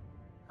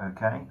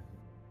 Okay.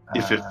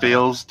 If it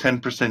fails,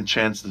 10%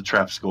 chance the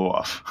traps go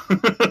off.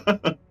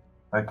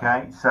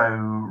 Okay, so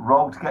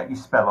roll to get your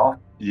spell off.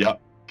 Yep,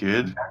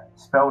 good.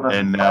 Spell doesn't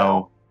and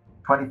now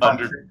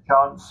 25%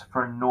 chance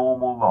for a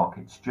normal lock.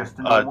 It's just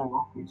a normal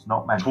lock. It's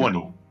not magical.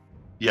 20.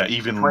 Yeah,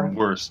 even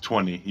worse.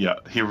 20. Yeah,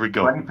 here we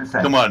go.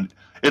 20%. Come on.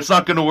 It's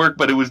not going to work,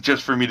 but it was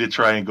just for me to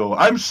try and go,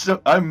 I'm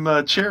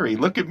Cherry,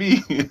 look at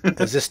me.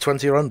 Is this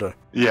 20 or under?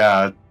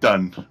 Yeah,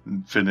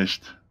 done.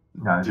 Finished.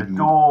 No, the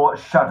door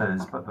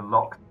shudders, but the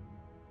lock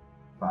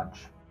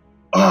budge.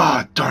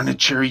 Ah, darn it,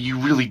 Cherry, you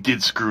really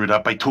did screw it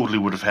up. I totally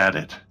would have had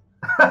it.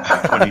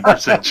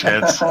 20%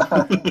 chance.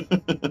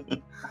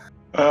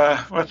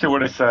 Let's see what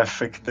this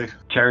thing can do.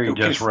 Cherry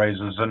just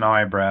raises an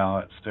eyebrow.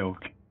 It still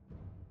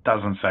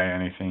doesn't say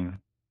anything.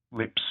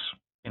 Lips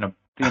in a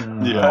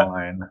thin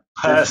line.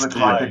 This looks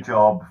like a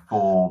job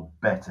for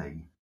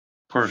Betty.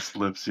 Pursed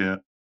lips, yeah.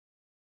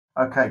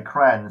 Okay,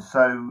 Cran,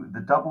 so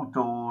the double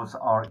doors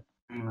are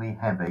extremely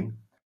heavy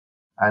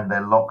and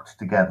they're locked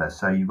together.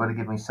 So you've got to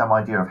give me some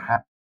idea of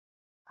how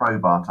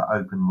crowbar to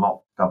open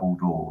locked double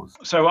doors.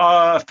 So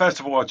first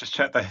of all, I'll just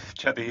check the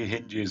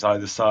hinges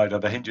either side. Are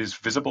the hinges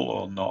visible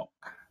or not?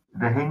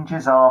 The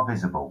hinges are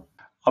visible.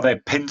 Are there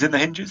pins in the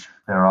hinges?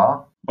 There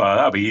are. Well,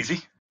 that'll be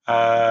easy.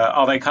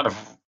 Are they kind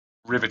of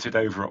riveted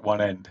over at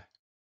one end?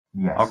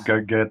 Yes. I'll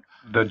go get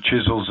the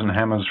chisels and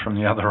hammers from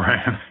the other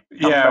room.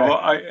 Yeah,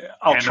 well,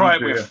 I'll try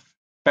it with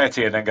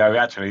Betty and then go,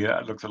 actually,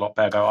 that looks a lot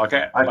better. I'll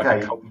get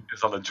like a cold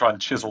chisel and try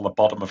and chisel the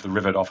bottom of the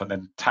rivet off and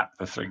then tap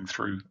the thing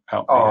through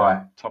out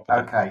the top of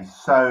it. Okay,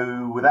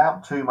 so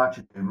without too much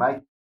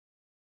ado,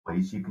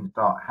 please, you can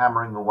start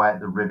hammering away at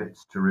the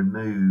rivets to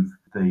remove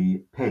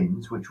the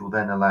pins, which will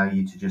then allow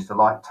you to just a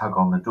light tug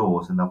on the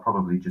doors and they'll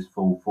probably just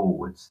fall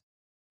forwards.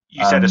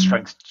 You said a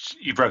strength,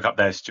 you broke up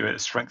there, Stuart, a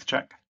strength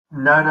check?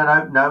 No,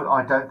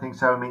 I don't think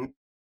so. I mean,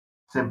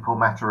 it's a simple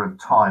matter of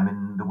time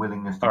and the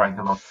willingness to make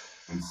a lot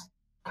of these.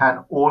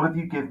 Can all of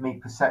you give me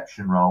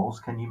perception rolls?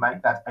 Can you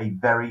make that a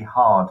very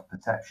hard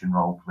perception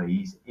roll,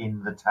 please,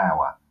 in the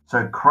tower?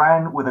 So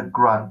Cran, with a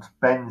grunt,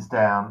 bends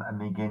down and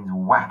begins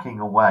whacking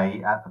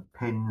away at the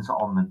pins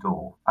on the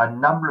door. A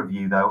number of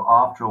you, though,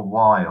 after a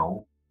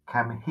while,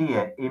 can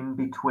hear in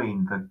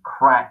between the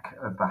crack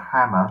of the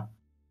hammer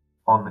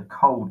on the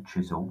cold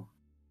chisel,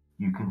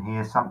 you can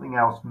hear something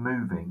else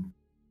moving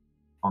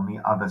on the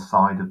other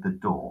side of the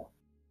door.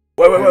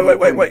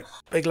 Wait.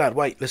 Big lad,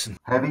 wait, listen.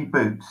 Heavy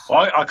boots.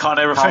 I can't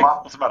hear a thing.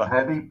 What's the matter?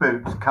 Heavy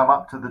boots come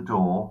up to the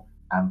door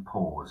and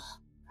pause.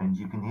 And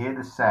you can hear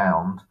the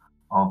sound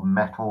of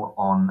metal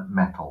on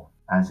metal,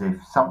 as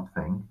if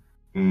something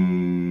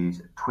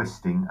is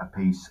twisting a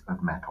piece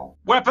of metal.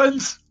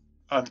 Weapons!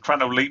 And Cran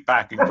will leap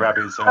back and grab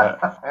his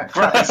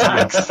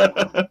axe.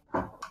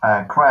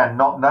 Cran,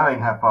 not knowing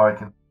how far he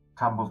can,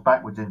 tumbles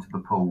backwards into the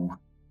pool.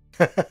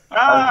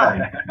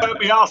 Okay. Put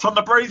me arse on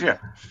the brazier.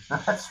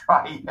 That's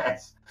right,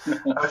 yes.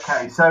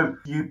 Okay, so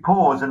you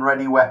pause and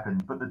ready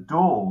weapons, but the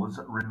doors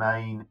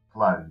remain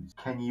closed.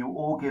 Can you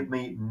all give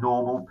me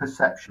normal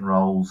perception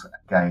rolls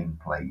again,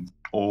 please?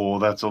 Oh,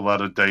 that's a lot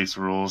of dice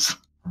rolls.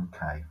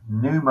 Okay.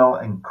 Numal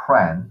and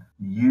Cran,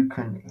 you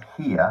can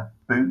hear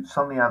boots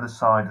on the other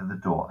side of the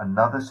door.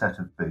 Another set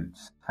of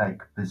boots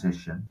take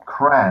position.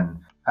 Cran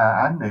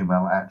and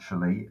Numal,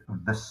 actually,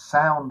 the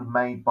sound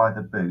made by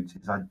the boot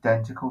is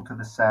identical to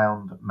the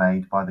sound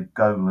made by the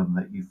golem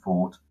that you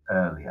fought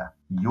earlier.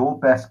 Your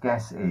best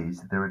guess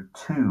is there are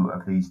two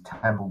of these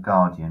temple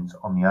guardians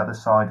on the other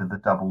side of the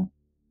double.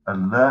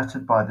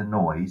 Alerted by the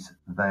noise,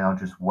 they are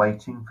just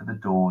waiting for the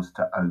doors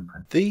to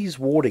open. These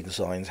warding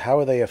signs, how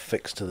are they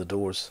affixed to the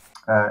doors?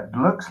 It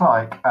looks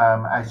like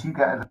as you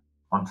get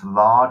onto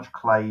large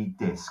clay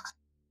discs,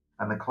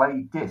 and the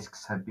clay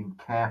discs have been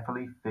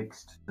carefully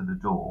fixed to the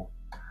door.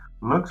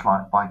 Looks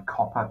like by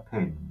copper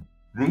pins.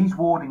 These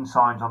warding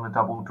signs on the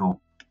double door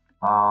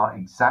are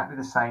exactly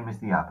the same as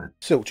the others.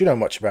 Silk, do you know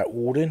much about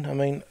warding? I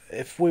mean,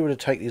 if we were to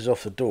take these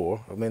off the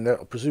door, I mean,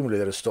 presumably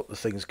they'd stop the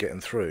things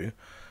getting through.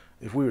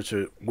 If we were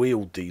to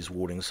wield these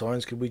warning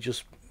signs, could we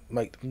just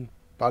make them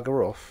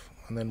bugger off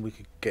and then we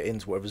could get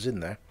into whatever's in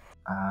there?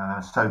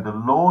 So the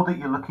law that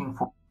you're looking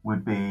for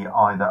would be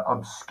either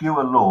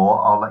obscure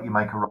law, I'll let you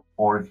make a roll,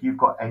 or if you've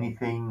got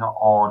anything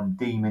on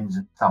demons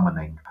and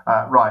summoning.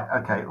 Right,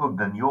 okay,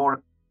 Ugden, you're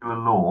obscure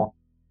law.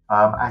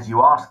 As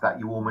you ask that,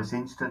 you almost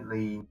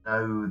instantly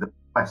know the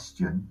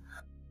question.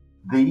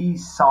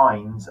 These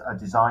signs are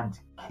designed to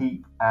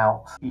keep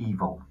out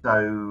evil.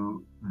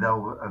 So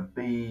there'll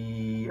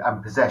be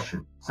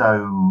possession.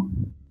 So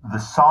the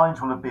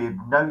signs will be of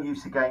no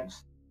use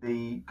against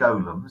the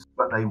golems,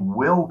 but they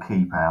will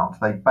keep out.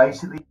 They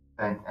basically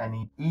prevent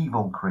any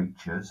evil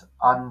creatures,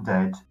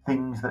 undead,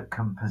 things that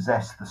can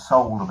possess the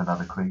soul of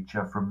another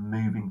creature from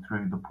moving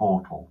through the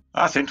portal.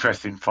 That's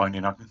interesting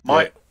finding out.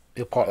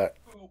 You'll part that.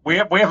 We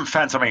haven't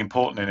found something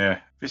important in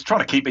here. It's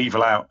trying to keep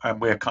evil out,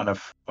 and we're kind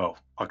of, well,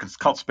 I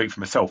can't speak for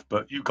myself,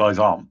 but you guys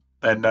aren't.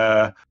 Then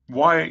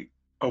why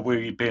are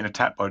we being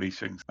attacked by these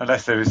things?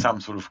 Unless there is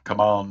some sort of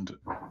command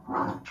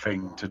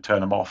thing to turn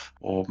them off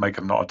or make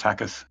them not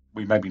attack us.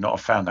 We maybe not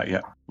have found that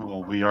yet.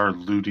 Well, we are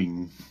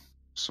looting,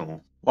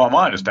 so... Well,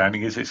 my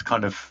understanding is it's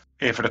kind of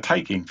here for the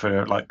taking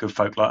for like good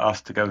folk like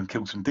us to go and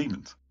kill some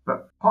demons.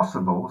 But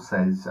possible,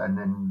 says, and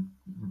then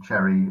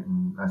Cherry,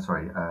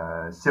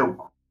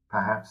 Silk,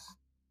 perhaps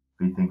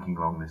be thinking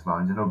along this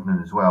lines, and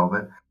Ugnan as well,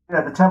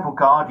 that the Temple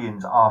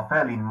Guardians are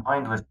fairly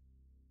mindless.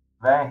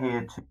 They're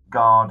here to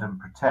guard and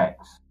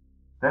protect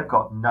They've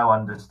got no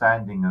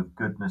understanding of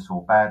goodness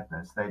or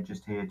badness. They're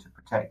just here to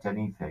protect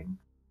anything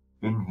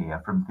in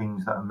here from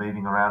things that are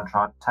moving around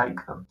trying to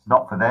take them. It's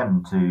not for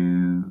them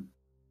to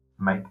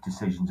make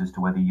decisions as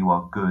to whether you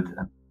are good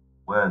and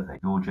worthy.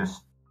 You're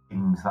just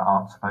things that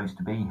aren't supposed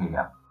to be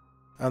here.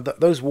 And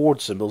those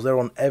ward symbols, they're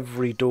on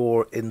every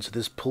door into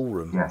this pool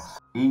room. Yes,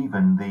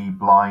 even the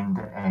blind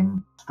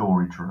end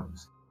storage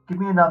rooms. Give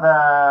me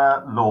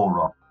another lore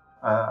roll.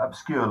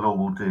 Obscure lore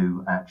will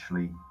do,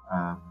 actually,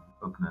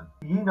 Ugnan.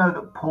 You know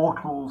that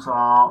portals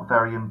are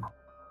very important.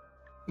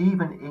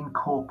 Even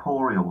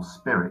incorporeal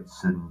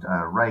spirits and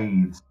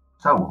wraiths,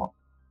 so on,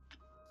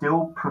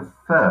 still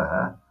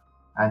prefer,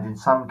 and in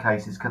some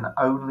cases can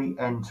only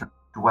enter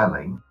a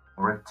dwelling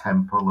or a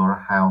temple or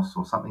a house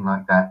or something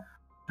like that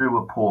through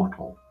a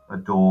portal, a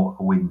door,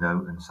 a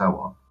window, and so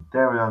on.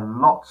 There are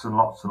lots and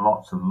lots and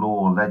lots of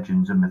lore,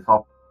 legends, and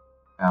mythology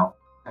about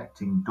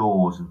protecting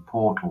doors and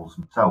portals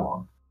and so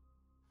on.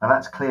 And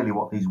that's clearly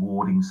what these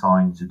warding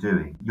signs are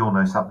doing. You'll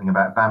know something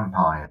about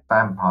vampires.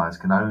 Vampires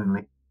can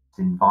only be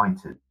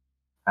invited,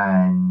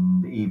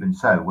 and even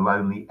so, will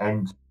only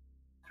enter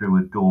through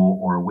a door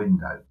or a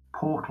window.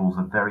 Portals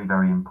are very,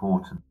 very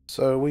important.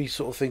 So are we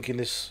sort of thinking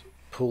this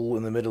pool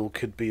in the middle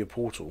could be a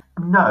portal?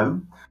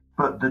 No,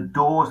 but the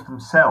doors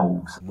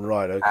themselves,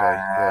 right?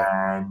 Okay,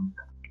 and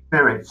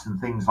spirits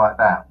and things like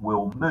that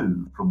will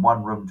move from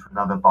one room to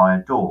another by a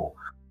door.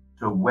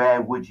 So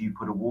where would you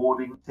put a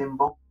warding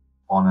symbol?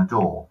 On a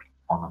door,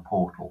 on a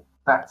portal.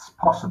 That's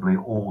possibly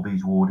all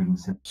these warding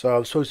symbols. So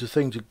I suppose the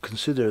thing to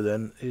consider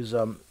then is,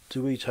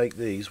 do we take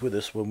these with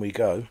us when we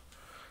go,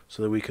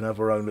 so that we can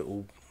have our own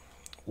little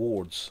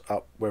wards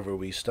up wherever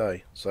we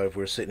stay? So if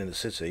we're sitting in the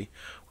city,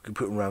 we can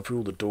put them around through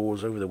all the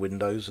doors, over the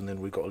windows, and then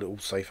we've got a little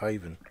safe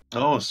haven.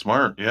 Oh,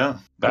 smart, yeah.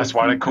 That's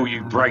why they call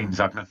you brains,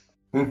 Ugnan.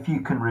 If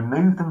you can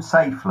remove them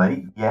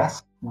safely,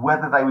 yes.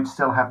 Whether they would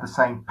still have the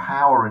same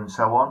power and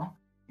so on,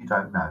 you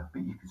don't know,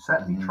 but you can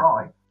certainly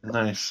try.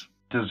 Nice.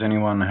 Does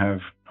anyone have...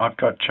 I've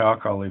got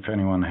charcoal. If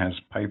anyone has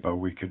paper,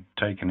 we could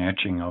take an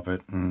etching of it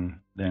and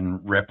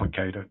then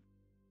replicate it.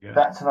 Yeah.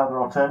 That's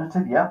another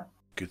alternative, yeah.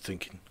 Good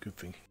thinking, good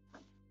thinking.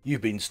 You've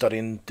been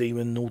studying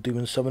demon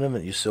summoning,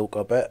 haven't you, Silk,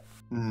 I bet?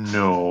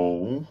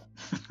 No.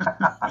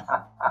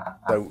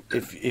 So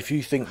if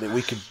you think that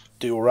we could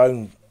do our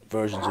own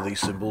versions of these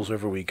symbols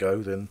wherever we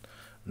go, then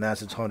now's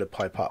the time to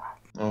pipe up.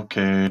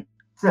 Okay.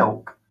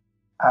 Silk,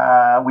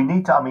 we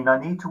need to...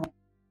 I need to...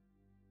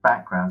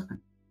 backgrounds, but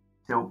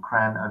Silk,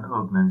 Cran and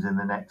Ugnan's in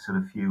the next sort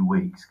of few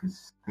weeks,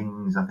 because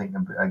things I think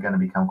are going to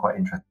become quite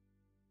interesting.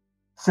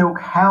 Silk,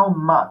 how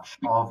much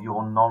of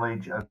your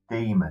knowledge of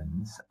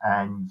demons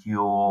and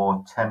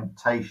your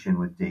temptation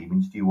with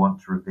demons do you want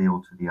to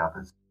reveal to the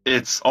others?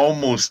 It's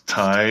almost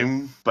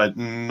time, but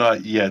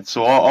not yet.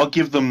 So I'll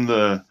give them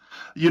the...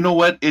 You know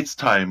what? It's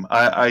time.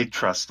 I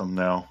trust them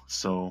now,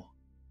 so...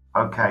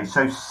 Okay,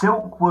 so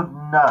Silk would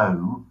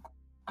know,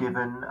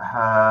 given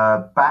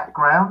her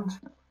background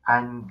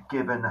and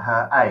given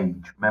her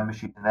age. Remember,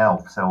 she's an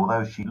elf, so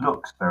although she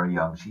looks very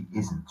young, she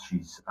isn't.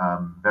 She's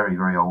very,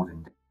 very old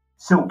indeed.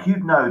 Silk,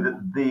 you'd know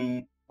that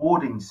the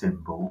warding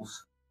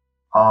symbols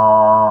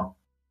are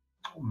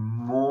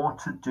more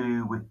to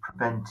do with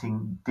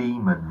preventing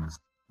demons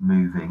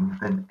moving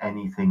than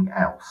anything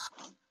else.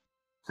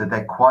 So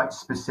they're quite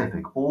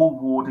specific. All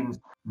wardings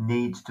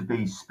need to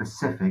be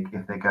specific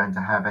if they're going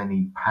to have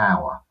any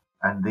power.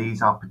 And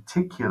these are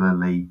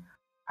particularly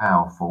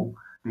powerful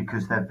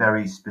because they're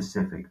very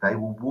specific. They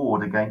will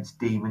ward against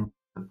demons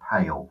of the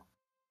pale.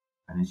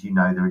 And as you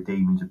know, there are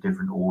demons of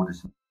different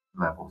orders and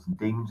levels. And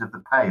demons of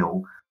the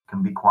pale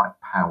can be quite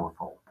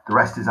powerful. The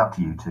rest is up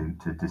to you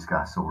to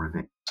discuss or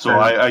reveal. So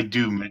I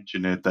do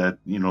mention it that,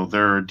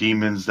 there are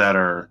demons that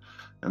are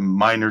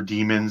minor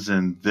demons,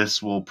 and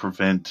this will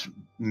prevent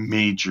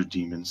major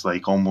demons,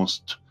 like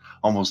almost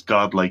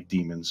godlike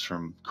demons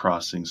from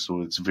crossing.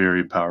 So it's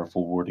very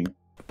powerful warding.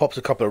 Pops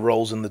a couple of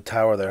rolls in the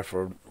tower there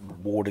for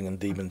warding and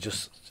demon,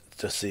 just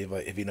to see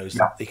if he knows.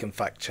 He can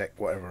fact check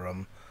whatever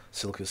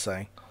Silk is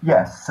saying.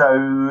 Yes.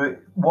 So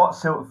what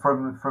Silk,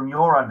 from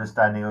your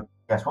understanding of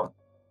what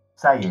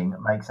saying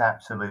makes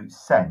absolute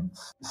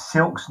sense.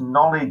 Silk's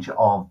knowledge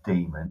of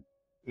demon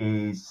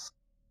is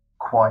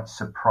quite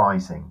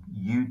surprising.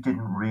 You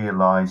didn't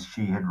realise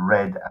she had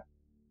read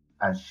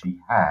as she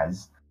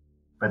has,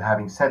 but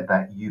having said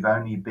that, you've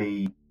only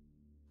been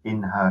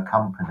in her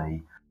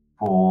company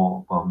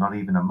for, well, not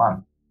even a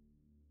month.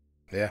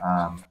 Yeah.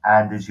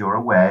 And as you're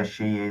aware,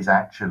 she is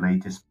actually,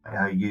 despite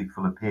her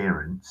youthful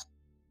appearance,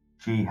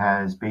 she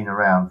has been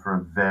around for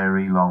a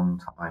very long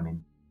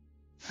time.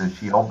 So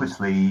she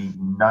obviously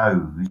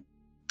knows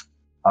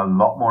a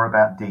lot more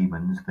about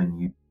demons than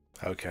you.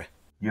 Okay.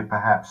 You're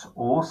perhaps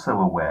also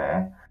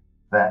aware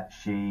that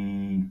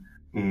she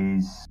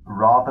is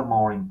rather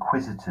more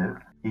inquisitive,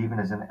 even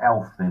as an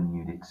elf, than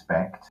you'd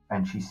expect.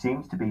 And she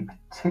seems to be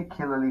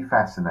particularly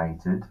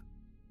fascinated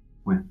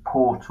with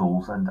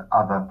portals and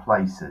other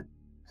places.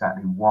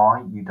 Exactly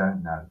why, you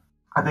don't know.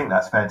 I think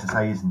that's fair to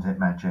say, isn't it,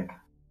 Magic?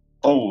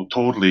 Oh,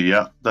 totally,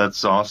 yeah.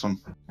 That's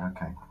awesome.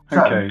 Okay.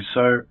 Okay,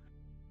 so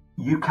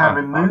You can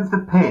remove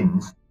the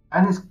pins,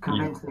 and is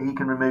convinced that he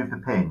can remove the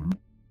pin,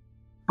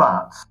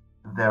 but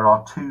there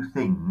are two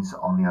things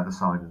on the other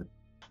side of it.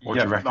 What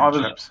do you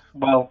reckon, chaps?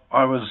 Well,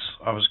 I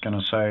was going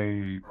to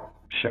say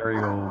Sherry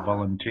will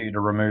volunteer to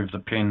remove the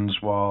pins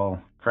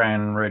while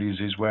Cran readies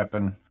his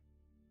weapon.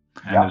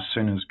 And as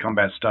soon as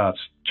combat starts,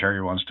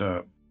 Cherry wants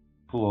to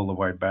pull all the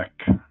way back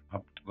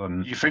up to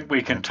the... You think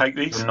we can take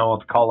these? The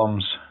north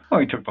columns.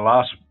 Well,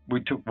 we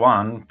took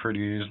one pretty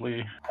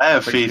easily. I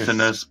have faith in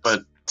this,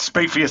 but...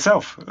 Speak for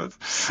yourself.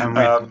 And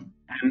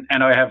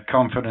I have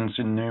confidence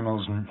in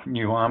Numal's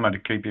new armor to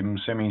keep him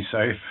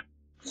semi-safe.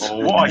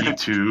 Oh, me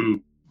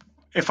too.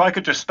 If I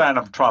could just stand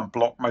and try and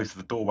block most of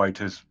the doorway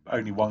to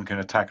only one can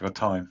attack at a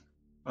time.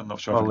 I'm not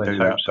sure if I can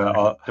do that.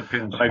 So.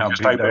 Depends maybe how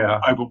just big they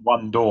are. open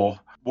one door.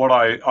 What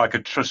I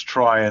could just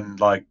try and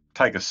like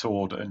take a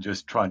sword and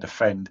just try and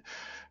defend.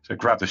 So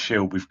grab the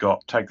shield we've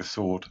got, take the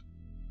sword,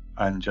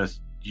 and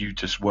you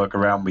just work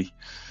around me.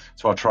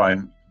 So I'll try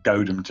and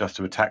goad them just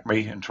to attack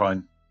me and try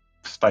and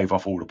stave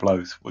off all the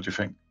blows. What do you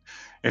think?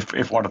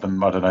 If one of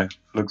them, I don't know,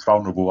 looks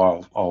vulnerable,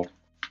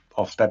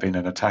 I'll step in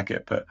and attack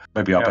it. But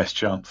maybe our best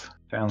chance.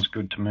 Sounds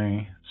good to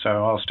me. So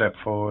I'll step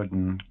forward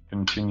and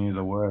continue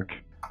the work.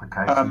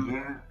 Okay,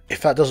 so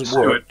if that doesn't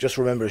work, just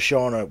remember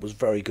Shana was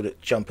very good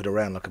at jumping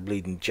around like a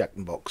bleeding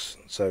jack-in-box,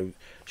 so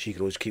she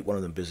could always keep one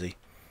of them busy.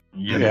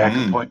 Yeah,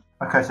 good point.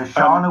 Okay, so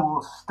Shana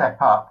will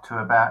step up to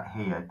about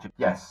here.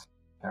 Yes,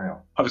 carry on.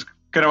 I was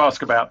going to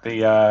ask about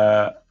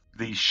the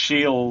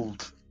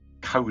shield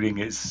coding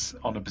is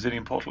on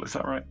Obsidian Portal, is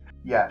that right?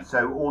 Yeah,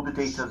 so all the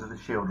details of the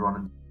shield are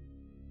on,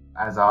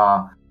 as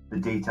are the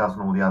details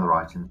on all the other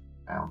items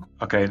found.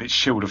 Okay, and it's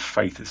Shield of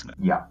Faith, isn't it?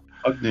 Yeah.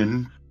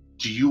 Ogden,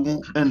 do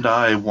you and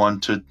I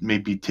want to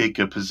maybe take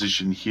a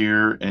position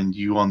here and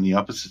you on the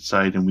opposite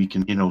side, and we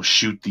can,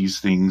 shoot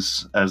these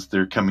things as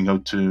they're coming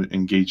out to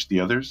engage the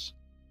others?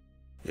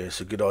 Yeah,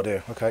 it's a good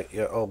idea. Okay,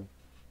 yeah,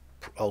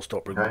 I'll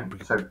stop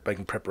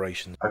making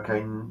preparations.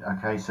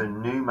 Okay, so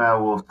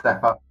Numal will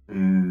step up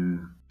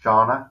to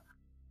Shana.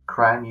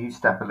 Cran, you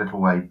step a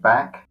little way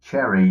back.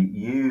 Cherry,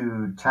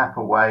 you tap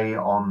away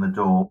on the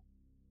door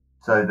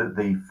so that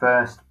the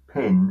first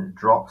pin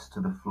drops to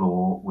the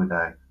floor with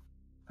a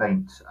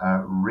faint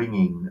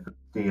ringing of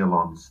steel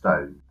on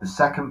stone. The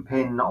second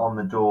pin on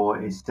the door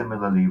is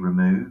similarly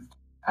removed,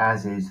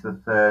 as is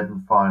the third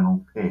and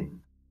final pin.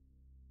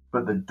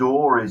 But the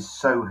door is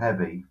so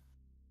heavy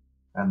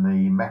and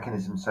the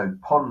mechanism so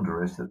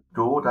ponderous that the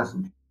door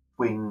doesn't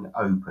swing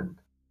open,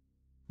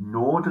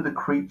 nor do the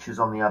creatures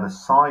on the other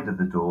side of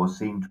the door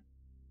seem to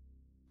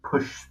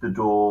push the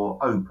door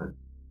open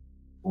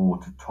or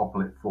to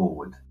topple it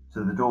forward.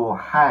 So the door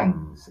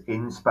hangs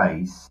in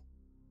space,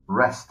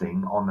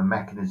 resting on the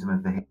mechanism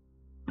of the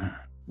hinge,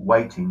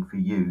 waiting for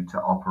you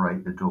to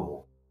operate the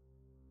door.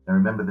 Now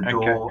remember, the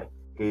door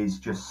is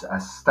just a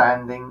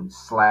standing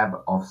slab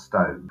of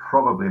stone,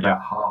 probably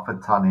about half a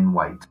ton in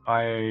weight.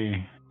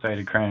 I say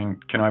to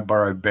Crane, can I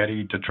borrow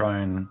Betty to try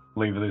and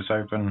lever this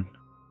open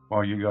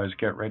while you guys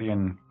get ready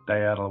and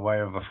stay out of the way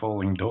of a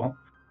falling door?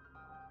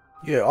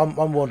 Yeah, I'm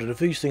wondering if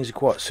these things are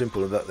quite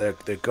simple and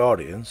that they're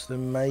guardians,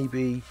 then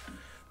maybe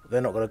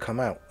they're not going to come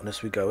out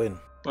unless we go in.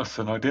 That's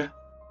an idea.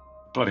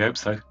 Bloody hope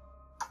so.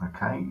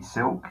 Okay,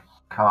 Silk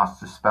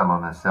casts a spell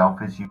on herself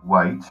as you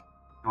wait.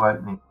 You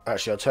open it.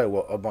 Actually, I'll tell you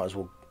what, I might as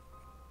well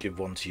give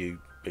one to you,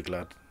 big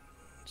lad.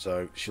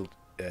 So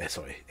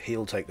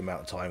he'll take them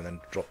out of time and then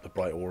drop the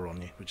bright aura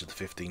on you, which is the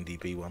 15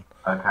 dB one.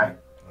 Okay.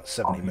 That's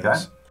 70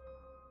 minutes.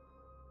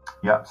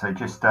 Yep, so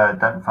just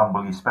don't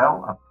fumble your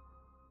spell.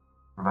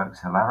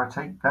 Provokes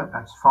hilarity. No,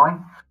 that's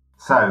fine.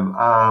 So,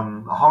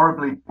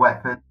 horribly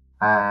weaponed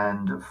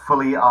and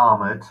fully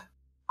armoured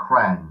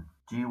Cran,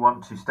 do you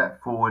want to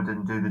step forward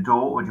and do the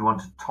door, or do you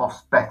want to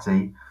toss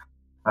Betty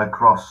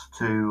across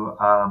to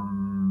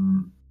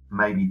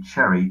maybe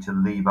Cherry to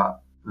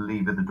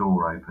lever the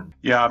door open?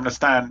 Yeah, I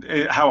understand.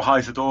 How high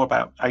is the door?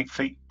 About 8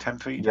 feet, 10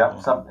 feet? Yeah,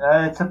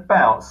 it's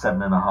about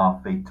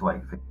 7.5 feet to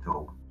 8 feet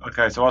tall.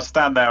 Okay, so I'll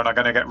stand there and I'm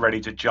going to get ready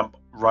to jump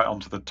right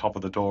onto the top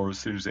of the door as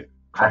soon as it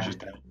crashes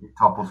down. It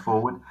topples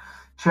forward.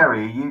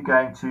 Cherry, are you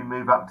going to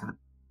move up to the...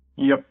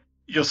 Yep.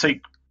 You'll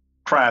see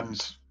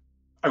Cran's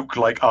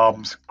oak-like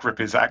arms grip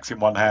his axe in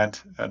one hand,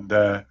 and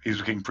he's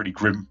looking pretty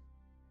grim,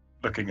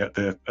 looking at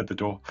the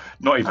door.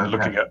 Not even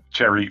looking at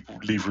Cherry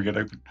levering it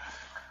open.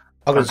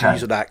 I'm going to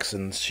use an axe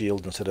and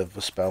shield instead of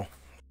a spell.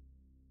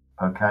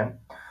 Okay.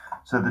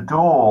 So the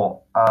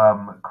door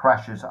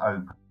crashes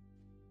open,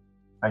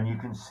 and you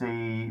can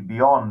see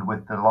beyond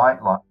with the light.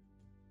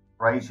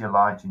 Raise your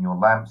light and your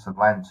lamps and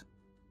lanterns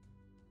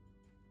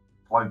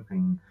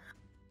sloping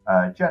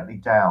gently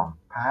down,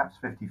 perhaps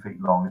 50 feet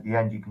long. At the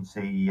end, you can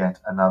see yet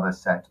another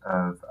set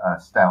of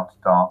stout,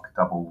 dark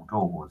double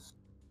doors.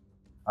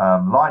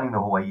 Lining the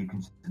hallway, you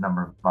can see a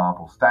number of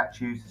marble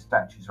statues. The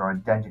statues are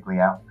identically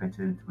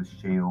outfitted with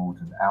shield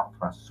and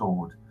outthrust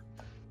sword.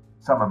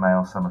 Some are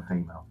male, some are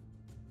female.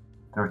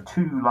 There are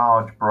two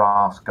large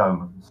brass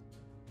golems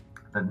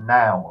that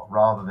now,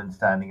 rather than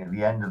standing at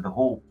the end of the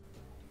hall,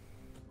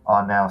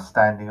 are now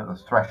standing at the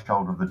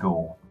threshold of the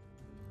door.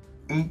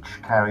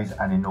 Each carries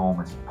an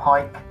enormous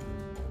pike,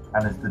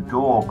 and as the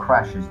door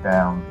crashes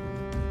down,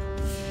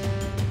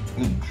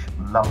 each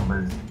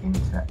lumbers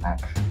into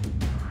action.